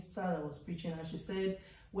a minister that was preaching, and she said,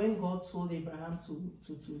 when God told Abraham to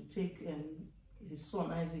take his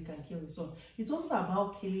son Isaac and kill his son, it wasn't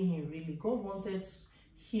about killing him really. God wanted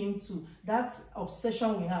him to, that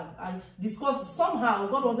obsession we have, I discussed, somehow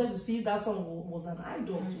God wanted to see that son was an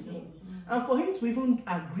idol to him. And for him to even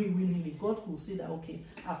agree willingly, God could see that, okay,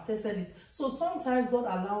 I've tested this. So sometimes God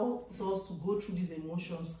allows us to go through these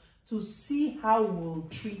emotions to see how we'll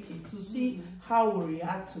treat it, to see how we'll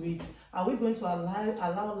react to it. Are we going to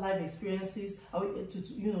allow life experiences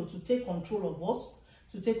to take control of us,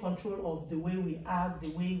 to take control of the way we act,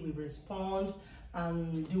 the way we respond,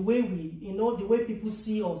 and the way the way people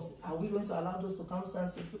see us? Are we going to allow those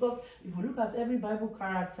circumstances? Because if we look at every Bible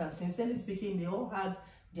character, sincerely speaking, they all had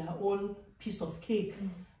their own piece of cake,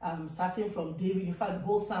 starting from David. In fact, the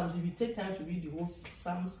whole Psalms, if you take time to read the whole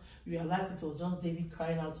Psalms, you realize it was just David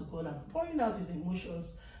crying out to God and pouring out his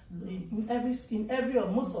emotions. In every or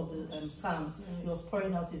most of the Psalms, he was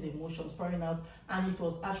pouring out his emotions, and it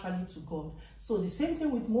was actually to God. So the same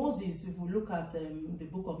thing with Moses. If we look at the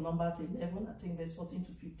book of Numbers 11, I think verse 14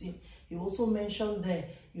 to 15, he also mentioned there,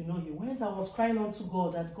 he went and was crying out to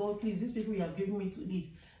God that, God, please, these people you have given me to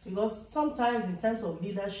lead. Because sometimes in terms of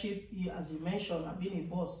leadership, as you mentioned, being a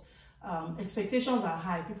boss, expectations are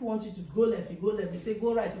high. People want you to go left, you go left. They say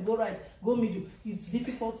go right, you go right, go middle. It's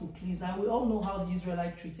difficult to please, and we all know how the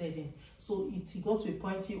Israelites treated him. So he got to a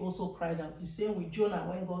point he also cried out. The same with Jonah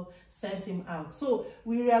when God sent him out. So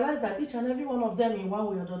we realize that each and every one of them, in one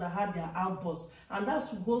way or another, had their outbursts, and that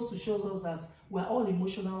goes to show us that we're all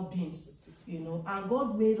emotional beings, and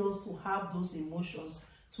God made us to have those emotions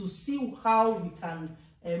to see how we can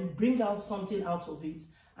bring out something out of it.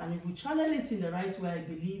 And if we channel it in the right way, I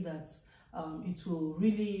believe that it will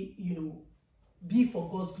really, be for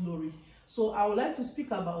God's glory. So I would like to speak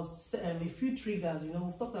about a few triggers. We've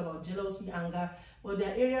talked about jealousy, anger, but there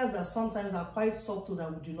are areas that sometimes are quite subtle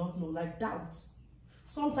that we do not know, like doubt.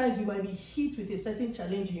 Sometimes you might be hit with a certain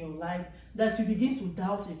challenge in your life that you begin to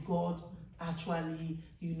doubt if God actually,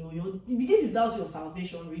 you begin to doubt your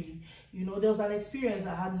salvation, really. There was an experience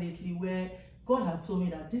I had lately where God had told me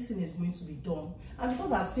that this thing is going to be done. And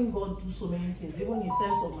because I've seen God do so many things, even in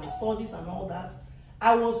terms of my studies and all that,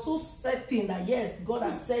 I was so certain that yes, God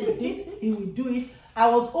had said it, he will do it. I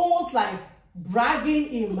was almost like bragging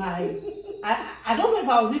in my, I don't know if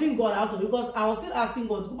I was leaving God out of it, because I was still asking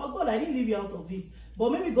God, but God, I didn't leave you out of it.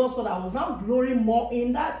 But maybe God saw that I was now glorying more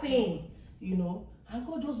in that thing, you know. And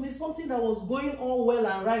God just made something that was going all well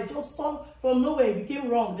and right, just turned from nowhere, it became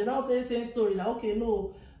wrong. They now say the same story, like, okay,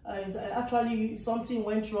 no, actually something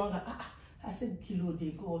went wrong. I said, Kilo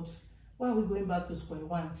de God, why are we going back to square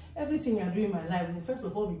one? Everything you're doing in my life will first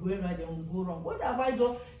of all be going right, then will go wrong. What have I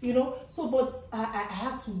done? You know, so, but I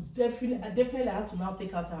had to definitely I had to now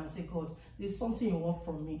take out time and say, God, there's something you want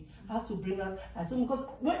from me. I had to bring out, because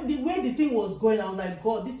the way the thing was going, I was like,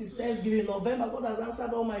 God, this is Thanksgiving, November, God has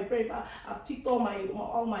answered all my prayers. I've ticked all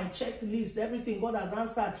my checklist, everything God has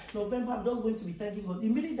answered. November, I'm just going to be thanking God.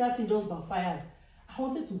 Immediately that thing just backfired. I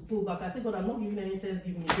wanted to pull back. I said, God, I'm not giving any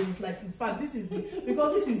Thanksgiving again. It's like, in fact, this is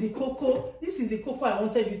the cocoa I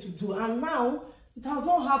wanted you to do. And now, it has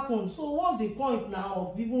not happened. So what's the point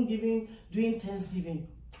now of even doing Thanksgiving?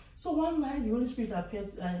 So one night, the Holy Spirit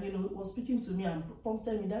appeared and, was speaking to me and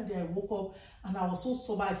prompted me. That day I woke up and I was so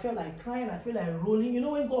sober. I felt like crying. I felt like rolling. You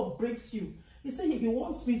know, when God breaks you, He said He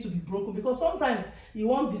wants me to be broken, because sometimes you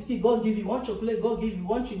want biscuit, God give you, want chocolate, God give you,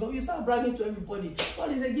 want chewing, you start bragging to everybody.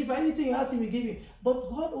 God is a gift. Anything you ask Him, He give you. But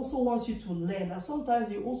God also wants you to learn, and sometimes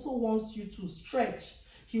He also wants you to stretch.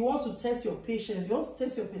 He wants to test your patience. He wants to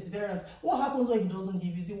test your perseverance. What happens when He doesn't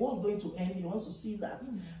give you? Is the world going to end? He wants to see that.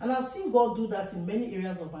 And I've seen God do that in many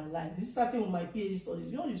areas of my life. This is starting with my PhD studies.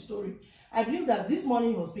 You know the story. I believe that this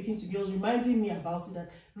morning He was speaking to me. He was reminding me about it,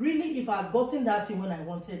 that really, if I had gotten that thing when I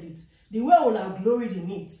wanted it, the way I would have gloried in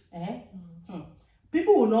it,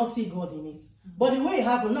 people will not see God in it. But the way it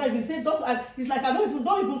happened, now if you say, doctor, it's like, don't even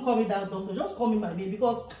call me that doctor, just call me my name,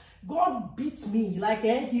 because God beat me, like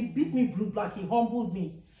He beat me blue black, He humbled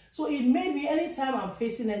me. So it made me, anytime I'm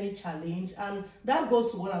facing any challenge, and that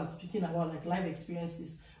goes to what I'm speaking about, like life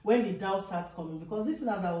experiences, when the doubt starts coming. Because this is,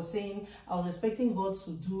 as I was saying, I was expecting God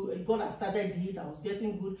to do, God has started it, I was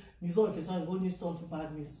getting good news, all of a sudden good news turned to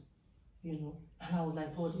bad news, you know. And I was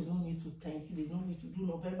like, God, there's no need to thank you, there's no need to do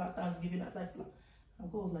November Thanksgiving. I was like,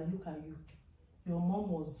 and God was like, look at you. Your mom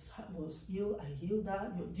was ill, I healed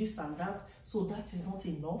her, this and that. So that is not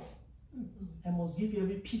enough. I must give you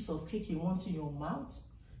every piece of cake you want in your mouth.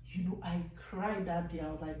 You know, I cried that day. I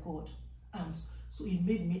was like, God. And so it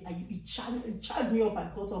made me, it charged me up. I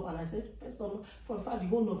got up and I said, first of all, for in fact, the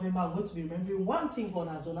whole November, I'm going to be remembering one thing God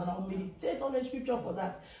has done, and I'll meditate on the scripture for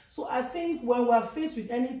that. So I think when we're faced with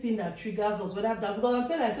anything that triggers us, whether that, because I'm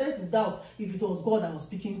telling you, I started to doubt if it was God that was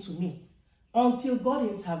speaking to me. Until God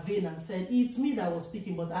intervened and said, it's me that was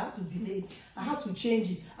speaking, but I had to delay it. I had to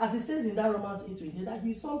change it. As it says in that Romans 8:28, that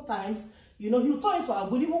He sometimes, He'll turn it for our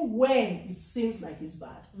good, even when it seems like it's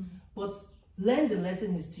bad. But learn the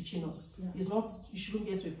lesson He's teaching us. It's not, you shouldn't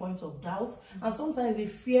get to a point of doubt. And sometimes the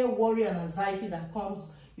fear, worry, and anxiety that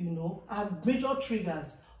comes, are major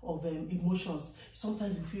triggers of emotions.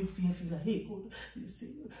 Sometimes you feel fear, feel like, hey, God,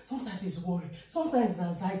 sometimes it's worry, sometimes it's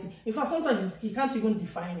anxiety. In fact, sometimes you can't even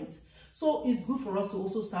define it. So it's good for us to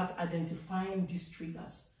also start identifying these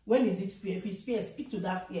triggers. When is it fear? If it's fear, speak to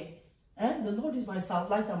that fear. The Lord is my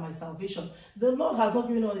light and my salvation. The Lord has not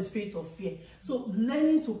given us the spirit of fear. So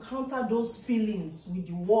learning to counter those feelings with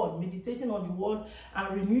the word, meditating on the word,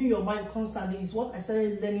 and renewing your mind constantly is what I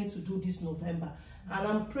started learning to do this November. And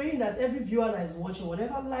I'm praying that every viewer that is watching,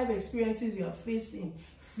 whatever life experiences you are facing,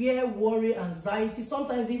 fear, worry, anxiety,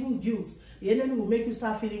 sometimes even guilt. The enemy will make you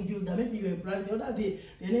start feeling guilt that maybe you were bragging. The other day,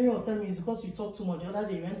 the enemy was telling me it's because you talk too much. The other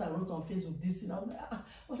day, he went and wrote on Facebook this thing. I was like,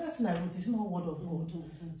 well, that thing I wrote is not word of God.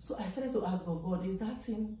 So I started to ask God, is that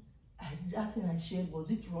thing I shared, was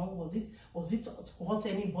it wrong? Was it to hurt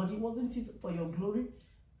anybody? Wasn't it for your glory?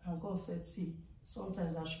 And God said, see,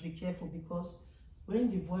 sometimes I should be careful, because when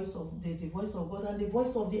there's the voice of God and the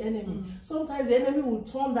voice of the enemy, sometimes the enemy will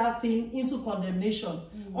turn that thing into condemnation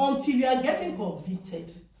until you are getting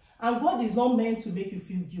convicted. And God is not meant to make you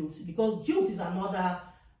feel guilty, because guilt is another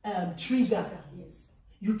trigger. Yes.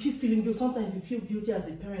 You keep feeling guilty. Sometimes you feel guilty as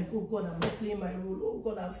a parent. Oh God, I'm not playing my role. Oh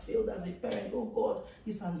God, I've failed as a parent. Oh God,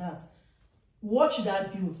 this and that. Watch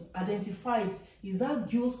that guilt. Identify it. Is that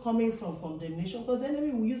guilt coming from condemnation? Because the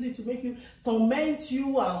enemy will use it to make you torment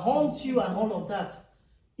you and haunt you and all of that.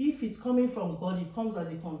 If it's coming from God, it comes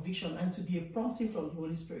as a conviction and to be a prompting from the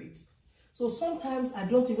Holy Spirit. So sometimes I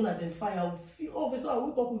don't even identify. I'll feel, all of a sudden I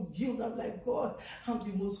wake up with guilt. I'm like, God, I'm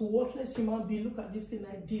the most worthless human being. Look at this thing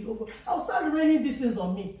I did. Oh God. I'll start raining these things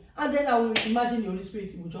on me. And then I will imagine the Holy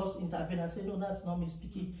Spirit will just intervene and say, no, that's not me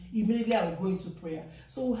speaking. Immediately I will go into prayer.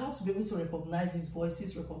 So we have to be able to recognize these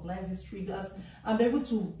voices, recognize these triggers, and be able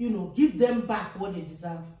to, give them back what they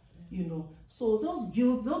deserve. So those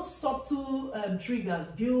guilt, those subtle triggers,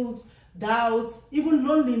 guilt, doubt, even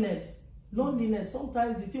loneliness. Loneliness,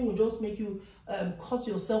 sometimes the thing will just make you cut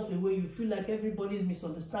yourself away. You feel like everybody is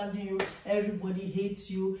misunderstanding you, everybody hates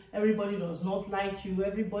you, everybody does not like you,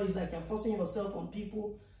 everybody's like you're forcing yourself on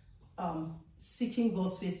people. Seeking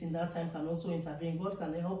God's face in that time can also intervene. God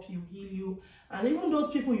can help you, heal you, and even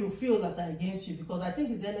those people you feel that are against you, because I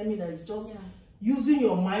think it's the enemy that is just using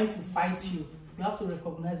your mind to fight you. You have to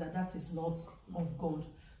recognize that that is not of God.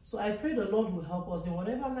 So I pray the Lord will help us in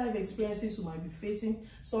whatever life experiences you might be facing.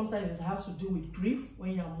 Sometimes it has to do with grief,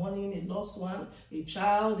 when you're mourning a lost one, a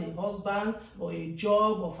child, a husband, or a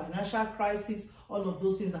job, or financial crisis. All of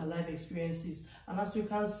those things are life experiences. And as we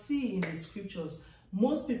can see in the scriptures,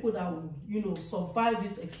 most people that survive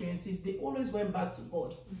these experiences, they always went back to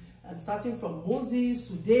God. And starting from Moses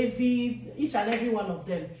to David, each and every one of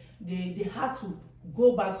them, they had to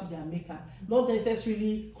go back to their maker, not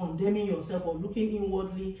necessarily condemning yourself or looking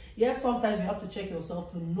inwardly. Yes, sometimes you have to check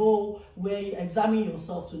yourself to know examine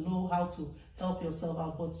yourself to know how to help yourself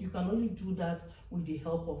out, but you can only do that with the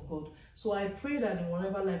help of God. So I pray that in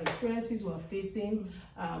whatever life experiences we are facing,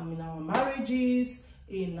 in our marriages,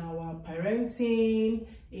 in our parenting,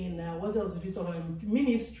 in what else if it's our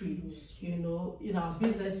ministry, in our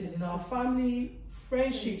businesses, in our family,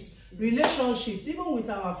 friendships, relationships, even with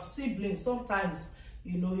our siblings. Sometimes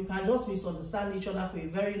you can just misunderstand each other for a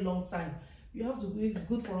very long time. It's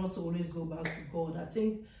good for us to always go back to God. I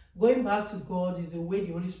think going back to God is a way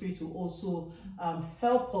the Holy Spirit will also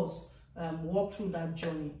help us walk through that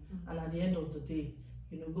journey. And at the end of the day,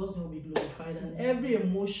 God's name will be glorified, and every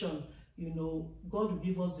emotion, God will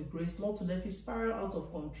give us the grace not to let it spiral out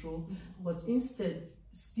of control, but instead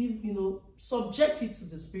subject it to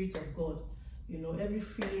the Spirit of God. Every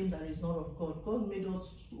feeling that is not of God. God made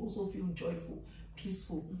us also feel joyful,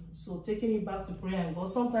 peaceful. So taking it back to prayer and God,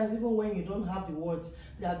 sometimes even when you don't have the words,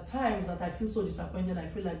 there are times that I feel so disappointed. I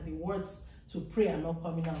feel like the words to pray are not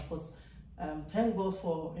coming out. But thank God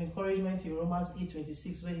for encouragement in Romans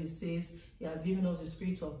 8:26, where he says he has given us the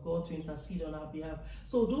Spirit of God to intercede on our behalf.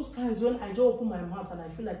 So those times when I just open my mouth and I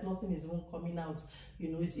feel like nothing is even coming out,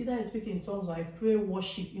 it's either I speak in tongues or I pray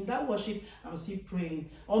worship. In that worship, I'm still praying.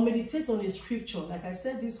 Or meditate on a scripture. Like I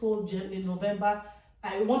said, this whole in November,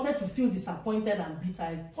 I wanted to feel disappointed and bitter.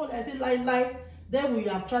 I said, lie. Then we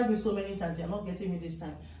have tried me so many times, you're not getting me this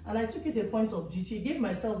time. And I took it a point of duty. I gave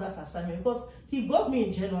myself that assignment because he got me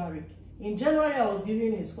in January. In January, I was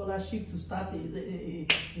given a scholarship to start a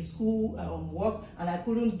school work, and I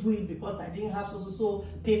couldn't do it because I didn't have so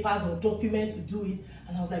papers or documents to do it.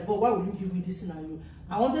 And I was like, God, why would you give me this scenario?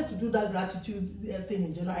 I wanted to do that gratitude thing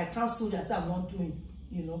in January. I canceled it. I said, I'm not doing,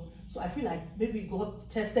 So I feel like maybe God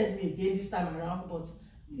tested me again this time around, but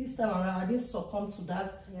this time around, I didn't succumb to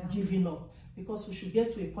that giving up. Because we should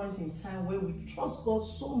get to a point in time where we trust God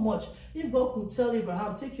so much. If God could tell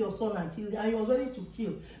Abraham, take your son and kill him, and he was ready to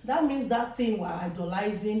kill, that means that thing we're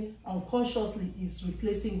idolizing unconsciously is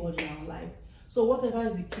replacing God in our life. So whatever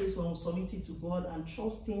is the case, when we submit it to God and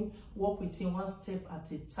trust him, walk with him one step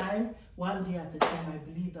at a time, one day at a time, I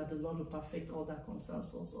believe that the Lord will perfect all that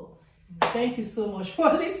concerns us. So thank you so much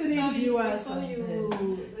for listening, viewers. I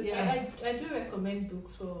do recommend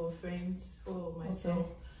books for friends, for myself.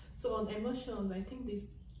 Okay. So on emotions, I think this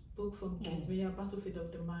book from Kisweya, Battlefield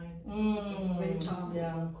of the Mind, it's very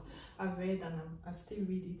powerful book. I've read and I still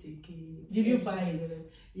read it again. Did you buy it?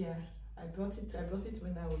 Yeah, I bought it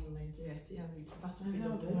when I was in Nigeria. I still have it.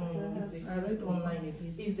 Battlefield of the Mind. I read online a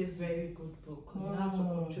bit. It's a very good book. How to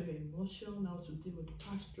control your emotion, how to deal with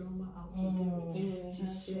past trauma, how to deal with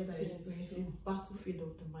she shared her experience in Battlefield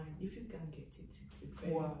of the Mind. If you can get it, it's a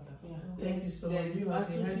very wonderful. Yeah. Thank you so much. There's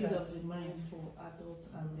Battlefield of the Mind for adults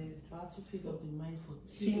and there's Battlefield of the Mind for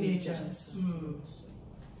teenagers.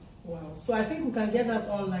 Wow. So I think we can get that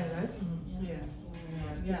online, right?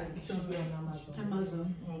 Yeah. It should be on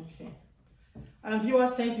Amazon. Okay. And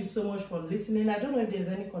viewers, thank you so much for listening. I don't know if there's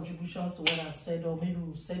any contributions to what I've said, or maybe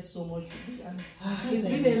we've said so much. It's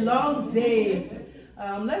been a long day.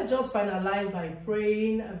 Let's just finalize by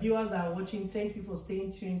praying. Viewers that are watching, thank you for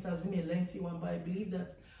staying tuned. It has been a lengthy one, but I believe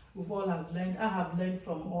that we've all have learned. I have learned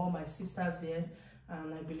from all my sisters here,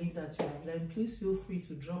 and I believe that you have learned. Please feel free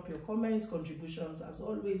to drop your comments, contributions as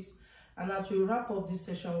always. And as we wrap up this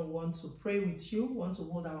session, we want to pray with you. We want to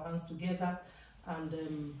hold our hands together and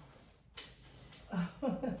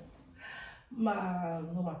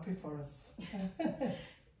pray for us.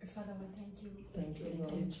 Father, we thank you. Thank you,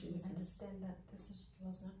 Lord. We understand that this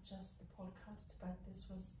was not just a podcast, but this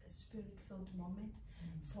was a spirit-filled moment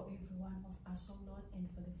for every one of us, oh Lord, and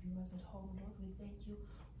for the viewers at home, Lord. We thank you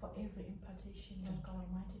for every impartation, Lord God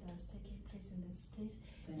Almighty, that has taken place in this place.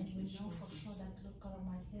 And we know for sure that Lord God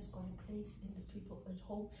Almighty has got a place in the people at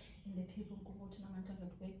home, in the people who go to the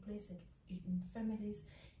workplace, in families,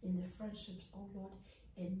 in the friendships, oh Lord.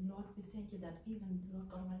 And Lord, we thank you that even Lord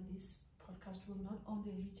God Almighty, this podcast will not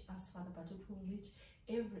only reach us, Father, but it will reach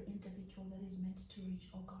every individual that is meant to reach,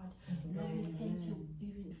 oh God. Lord, we thank you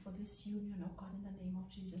even for this union, oh God, in the name of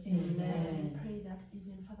Jesus. Father, we pray that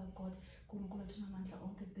even, Father God,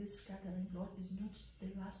 this gathering, Lord, is not the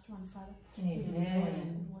last one, Father. It is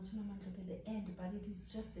not the end, but it is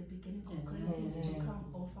just the beginning of great things to come,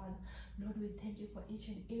 oh Father. Lord, we thank you for each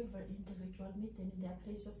and every individual. Meet them in their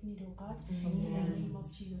place of need, oh God, in the name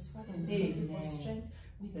of Jesus. Father, we thank you for strength.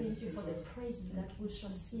 We thank you for the praises that we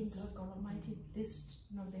shall sing, Lord God Almighty, this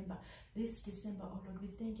November, this December, oh Lord. We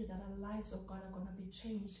thank you that our lives, oh God, are going to be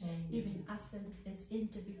changed, even us as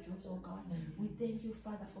individuals, oh God. We thank you,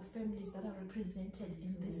 Father, for families that are represented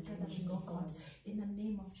in this gathering, oh God, in the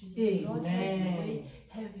name of Jesus. Lord,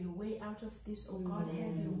 have your way out of this, oh God.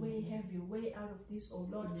 Have your way out of this, oh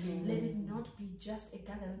Lord. Let it not be just a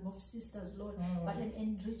gathering of sisters, Lord, but an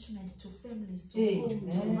enrichment to families, to home,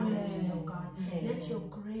 to marriages, oh God. Let your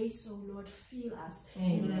grace, oh Lord, fill us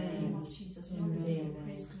in the name of Jesus. Lord, we give you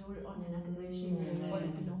praise, glory, honor, and adoration, for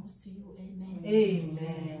it belongs to you. Amen.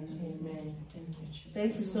 Amen.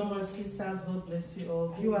 Thank you so much, sisters. God bless you all.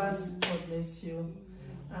 Viewers, God bless you.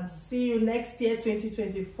 And see you next year,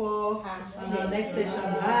 2024, on our next session.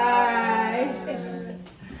 Bye.